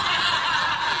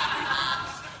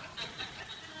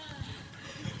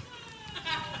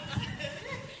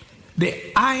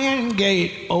 The iron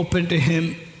gate opened to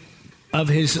him of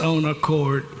his own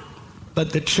accord,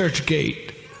 but the church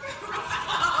gate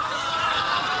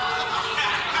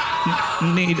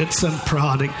needed some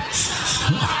prodding.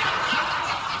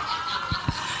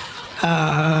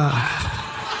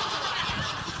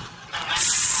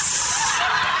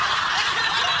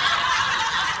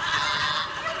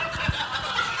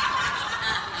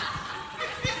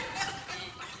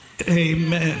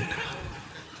 Amen.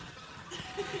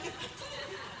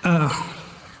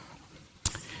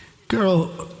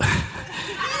 Girl,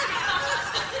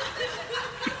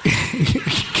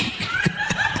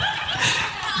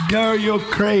 girl, you're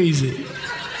crazy.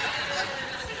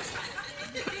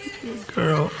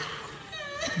 Girl,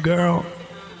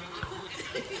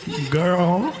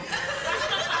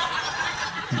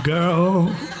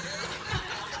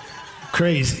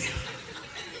 crazy.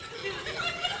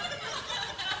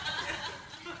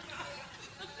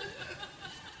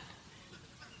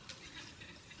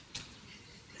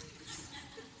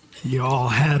 You're all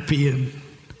happy and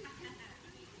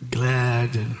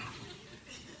glad, and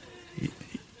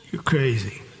you're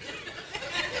crazy.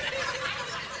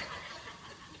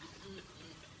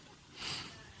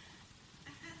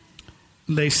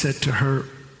 They said to her,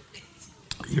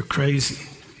 you're crazy.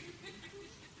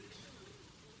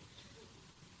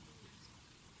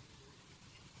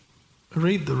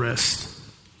 Read the rest.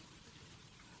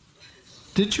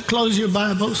 Did you close your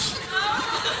Bibles?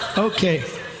 Okay.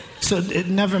 So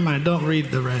never mind, don't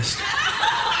read the rest.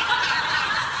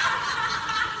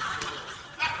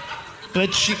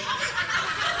 But she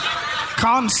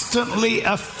constantly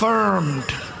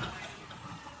affirmed,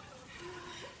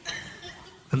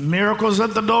 the miracle's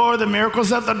at the door,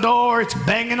 it's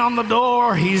banging on the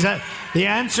door, the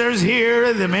answer's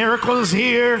here, the miracle's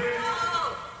here.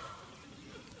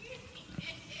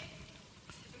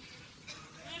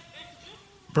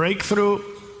 Breakthrough,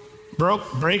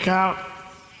 break out.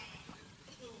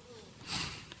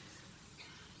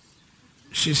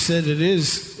 She said, it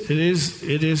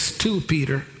is too,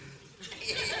 Peter.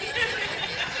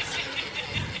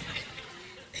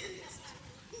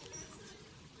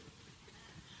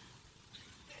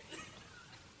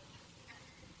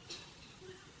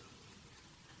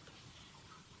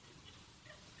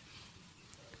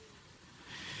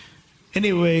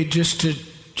 Anyway, just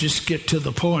get to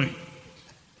the point.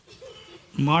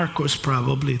 Mark was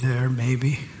probably there,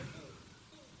 maybe.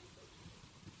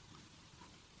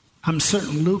 I'm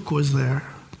certain Luke was there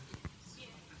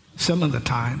some of the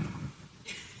time.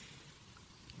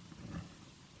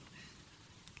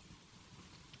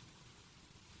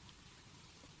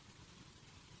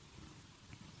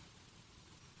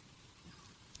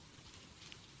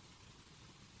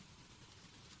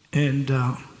 And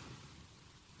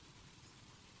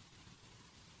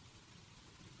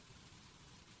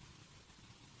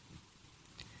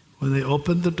when they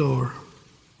opened the door,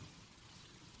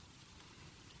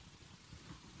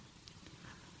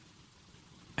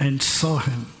 and saw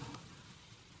him,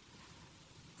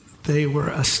 they were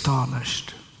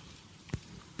astonished.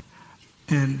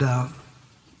 And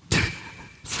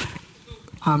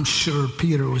I'm sure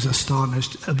Peter was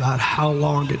astonished about how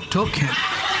long it took him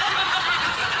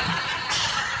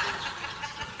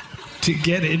to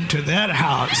get into that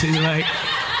house. He's like,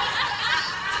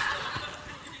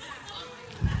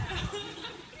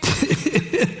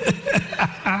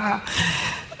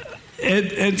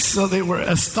 and so they were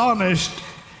astonished.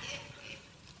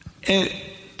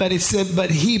 But it said, but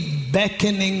he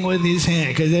beckoning with his hand,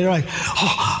 because they're like, oh,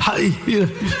 hi, you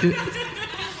know.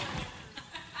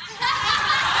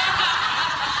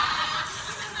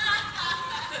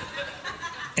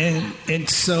 And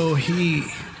so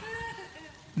he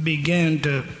began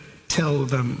to tell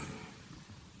them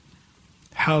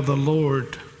how the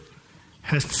Lord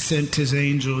has sent his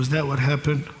angel. Is that what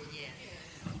happened?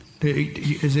 Yes.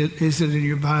 Is it in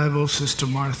your Bible, Sister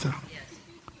Martha? Yes.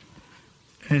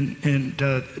 And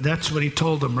that's what he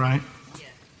told them, right? Yes.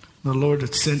 The Lord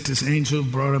had sent his angel,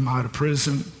 brought him out of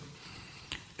prison,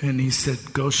 and he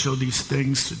said, go show these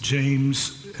things to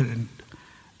James and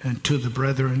to the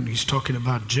brethren. He's talking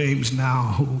about James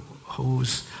now,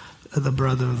 who's the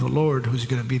brother of the Lord, who's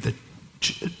going to be the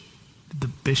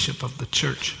bishop of the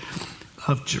church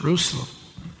of Jerusalem.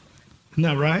 Isn't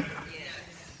that right?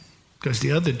 Because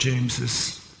the other James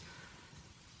is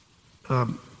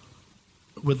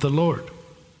with the Lord.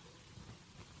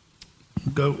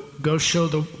 Go show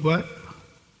the what?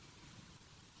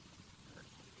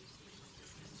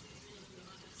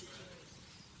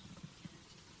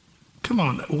 Come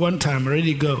on, one time,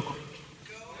 ready, go.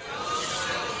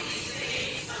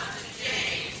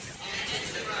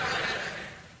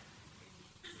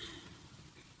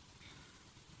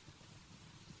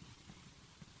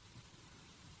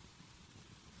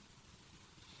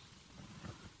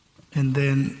 And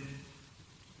then,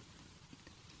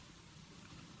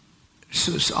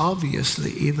 so it's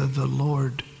obviously either the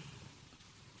Lord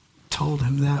told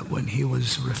him that when he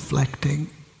was reflecting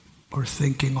or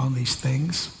thinking on these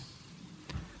things,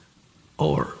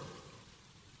 or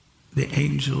the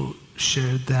angel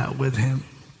shared that with him,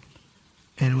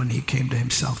 and when he came to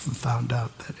himself and found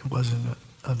out that it wasn't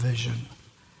a vision,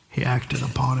 he acted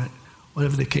upon it.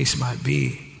 Whatever the case might be,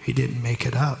 he didn't make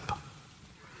it up,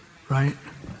 right?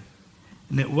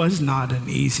 And it was not an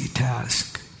easy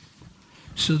task.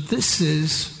 So this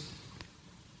is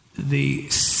the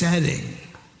setting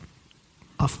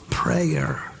of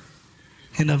prayer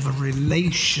and of a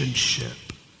relationship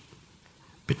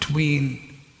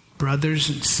between brothers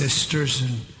and sisters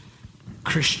and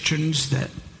Christians that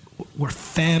were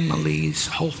families,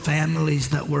 whole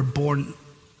families that were born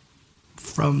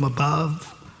from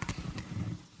above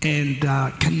and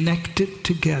connected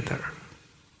together,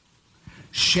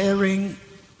 sharing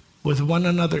with one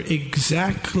another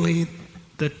exactly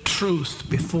the truth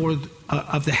before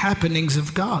of the happenings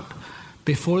of God,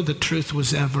 before the truth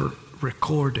was ever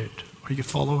recorded. Are you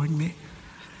following me?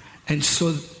 And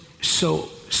so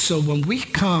when we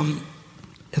come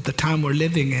at the time we're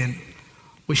living in,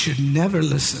 we should never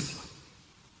listen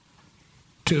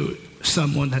to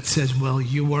someone that says, well,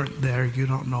 you weren't there, you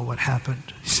don't know what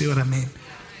happened. See what I mean?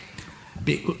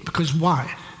 Because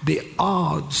why? The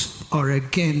odds are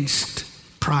against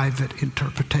private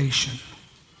interpretation.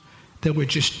 There were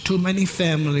just too many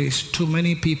families, too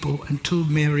many people, and too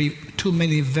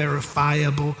many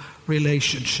verifiable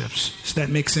relationships. Does that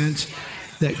make sense?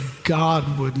 That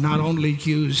God would not only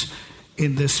use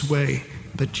in this way,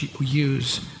 but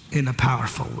use in a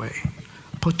powerful way.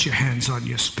 Put your hands on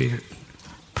your spirit.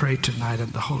 Pray tonight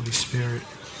in the Holy Spirit.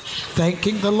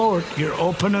 Thanking the Lord. You're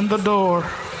opening the door.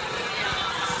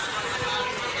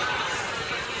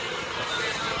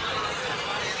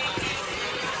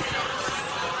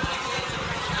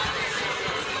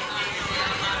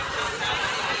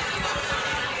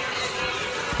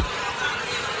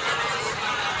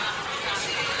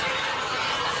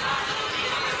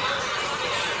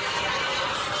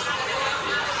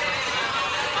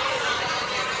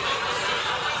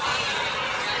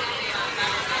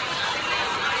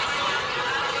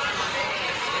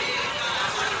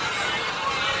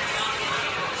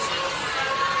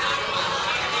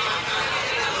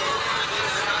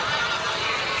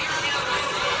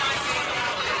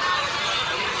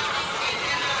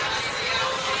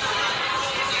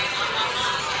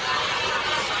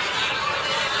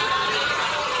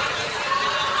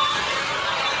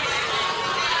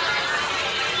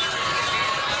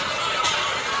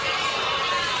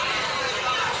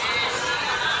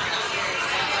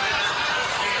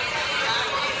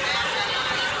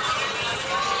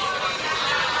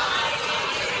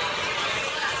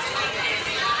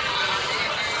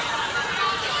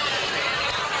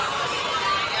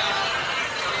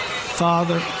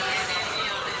 Father,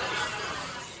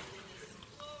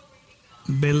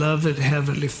 beloved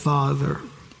Heavenly Father,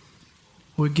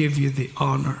 we give you the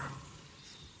honor,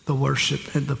 the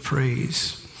worship, and the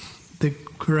praise, the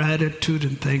gratitude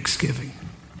and thanksgiving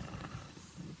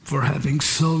for having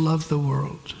so loved the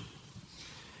world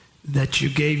that you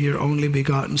gave your only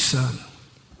begotten Son,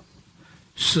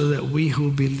 so that we who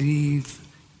believe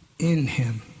in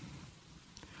him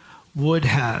would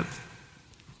have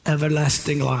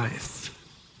everlasting life,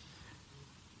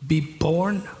 be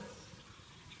born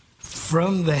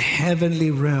from the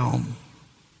heavenly realm,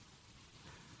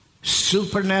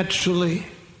 supernaturally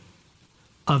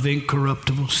of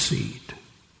incorruptible seed,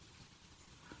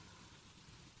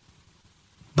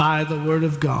 by the word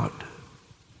of God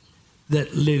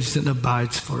that lives and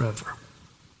abides forever.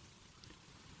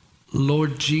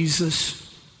 Lord Jesus,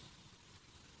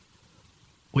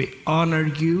 we honor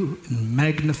you and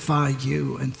magnify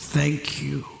you and thank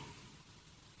you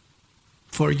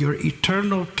for your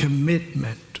eternal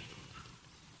commitment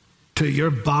to your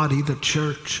body, the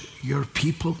church, your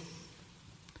people,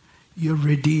 your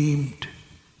redeemed,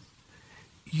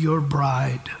 your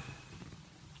bride,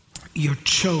 your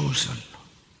chosen,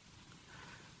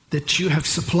 that you have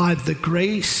supplied the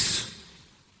grace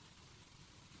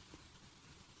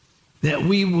that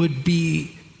we would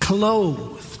be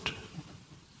clothed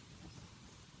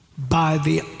by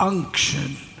the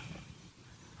unction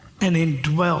and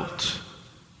indwelt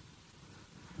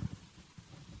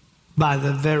by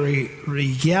the very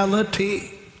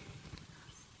reality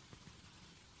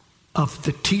of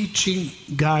the teaching,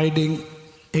 guiding,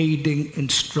 aiding,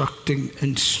 instructing,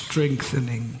 and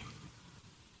strengthening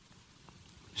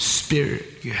Spirit.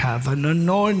 You have an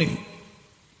anointing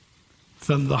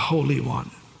from the Holy One.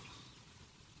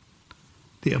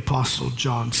 The Apostle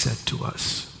John said to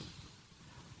us,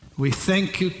 we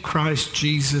thank you, Christ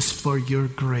Jesus, for your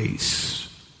grace.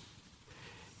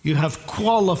 You have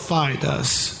qualified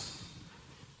us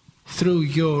through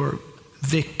your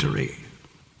victory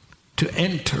to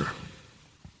enter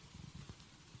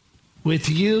with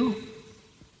you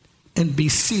and be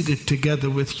seated together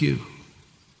with you.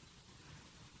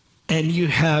 And you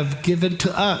have given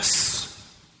to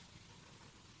us,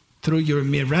 through your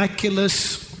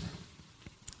miraculous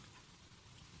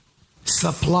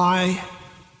supply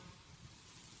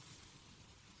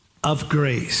of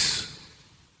grace,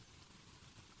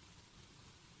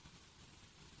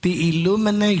 the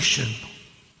illumination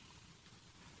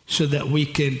so that we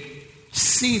can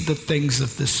see the things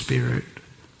of the Spirit,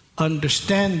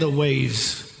 understand the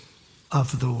ways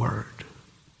of the Word.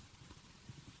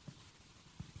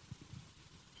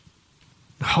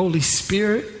 The Holy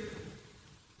Spirit,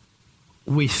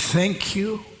 we thank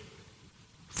you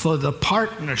for the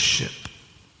partnership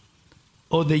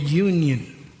or the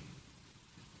union,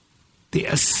 the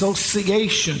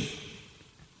association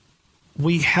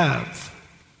we have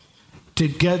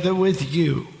together with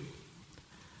you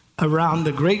around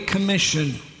the Great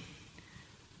Commission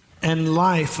and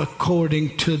life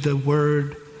according to the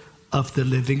Word of the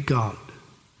living God.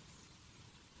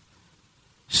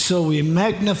 So we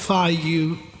magnify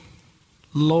you,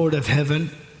 Lord of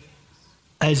heaven,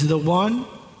 as the one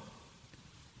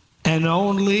and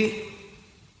only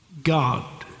God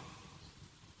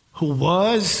who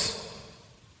was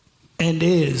and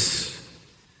is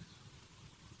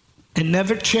and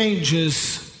never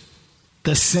changes,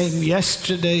 the same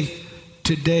yesterday,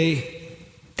 today,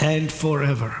 and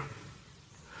forever.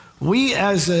 We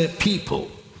as a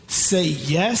people say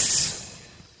yes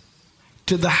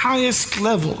to the highest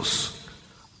levels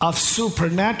of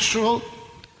supernatural,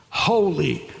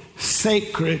 holy,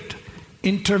 sacred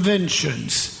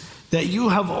interventions that you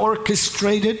have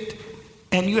orchestrated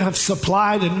and you have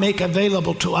supplied and make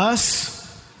available to us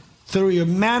through your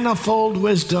manifold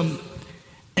wisdom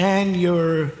and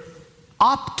your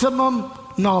optimum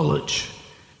knowledge.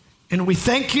 And we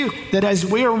thank you that as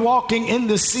we're walking in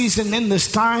this season, in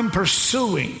this time,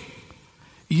 pursuing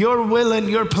your will and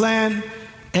your plan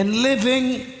and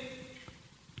living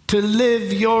to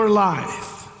live your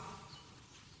life,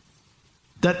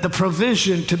 that the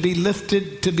provision to be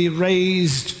lifted, to be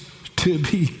raised, to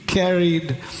be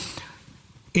carried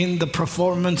in the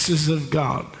performances of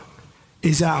God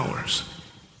is ours.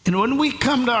 And when we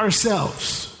come to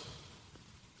ourselves,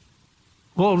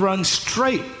 we'll run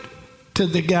straight to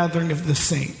the gathering of the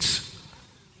saints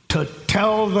to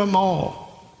tell them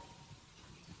all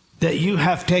that you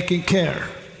have taken care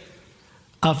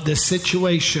of the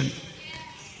situation.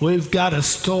 We've got a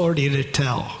story to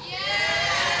tell.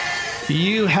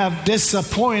 You have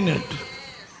disappointed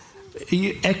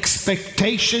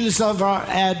expectations of our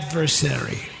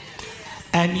adversary,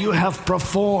 and you have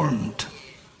performed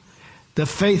the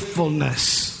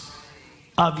faithfulness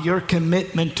of your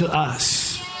commitment to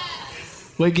us.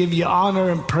 We give you honor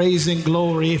and praise and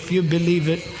glory. If you believe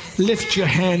it, lift your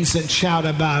hands and shout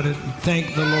about it and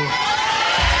thank the Lord.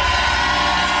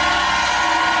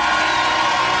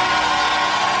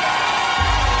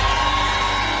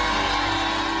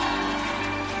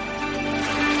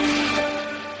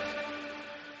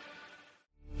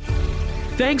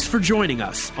 Thanks for joining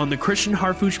us on the Christian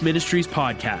Harfouche Ministries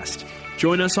podcast.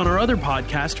 Join us on our other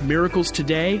podcast, Miracles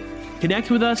Today. Connect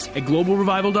with us at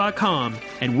globalrevival.com,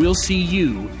 and we'll see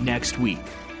you next week.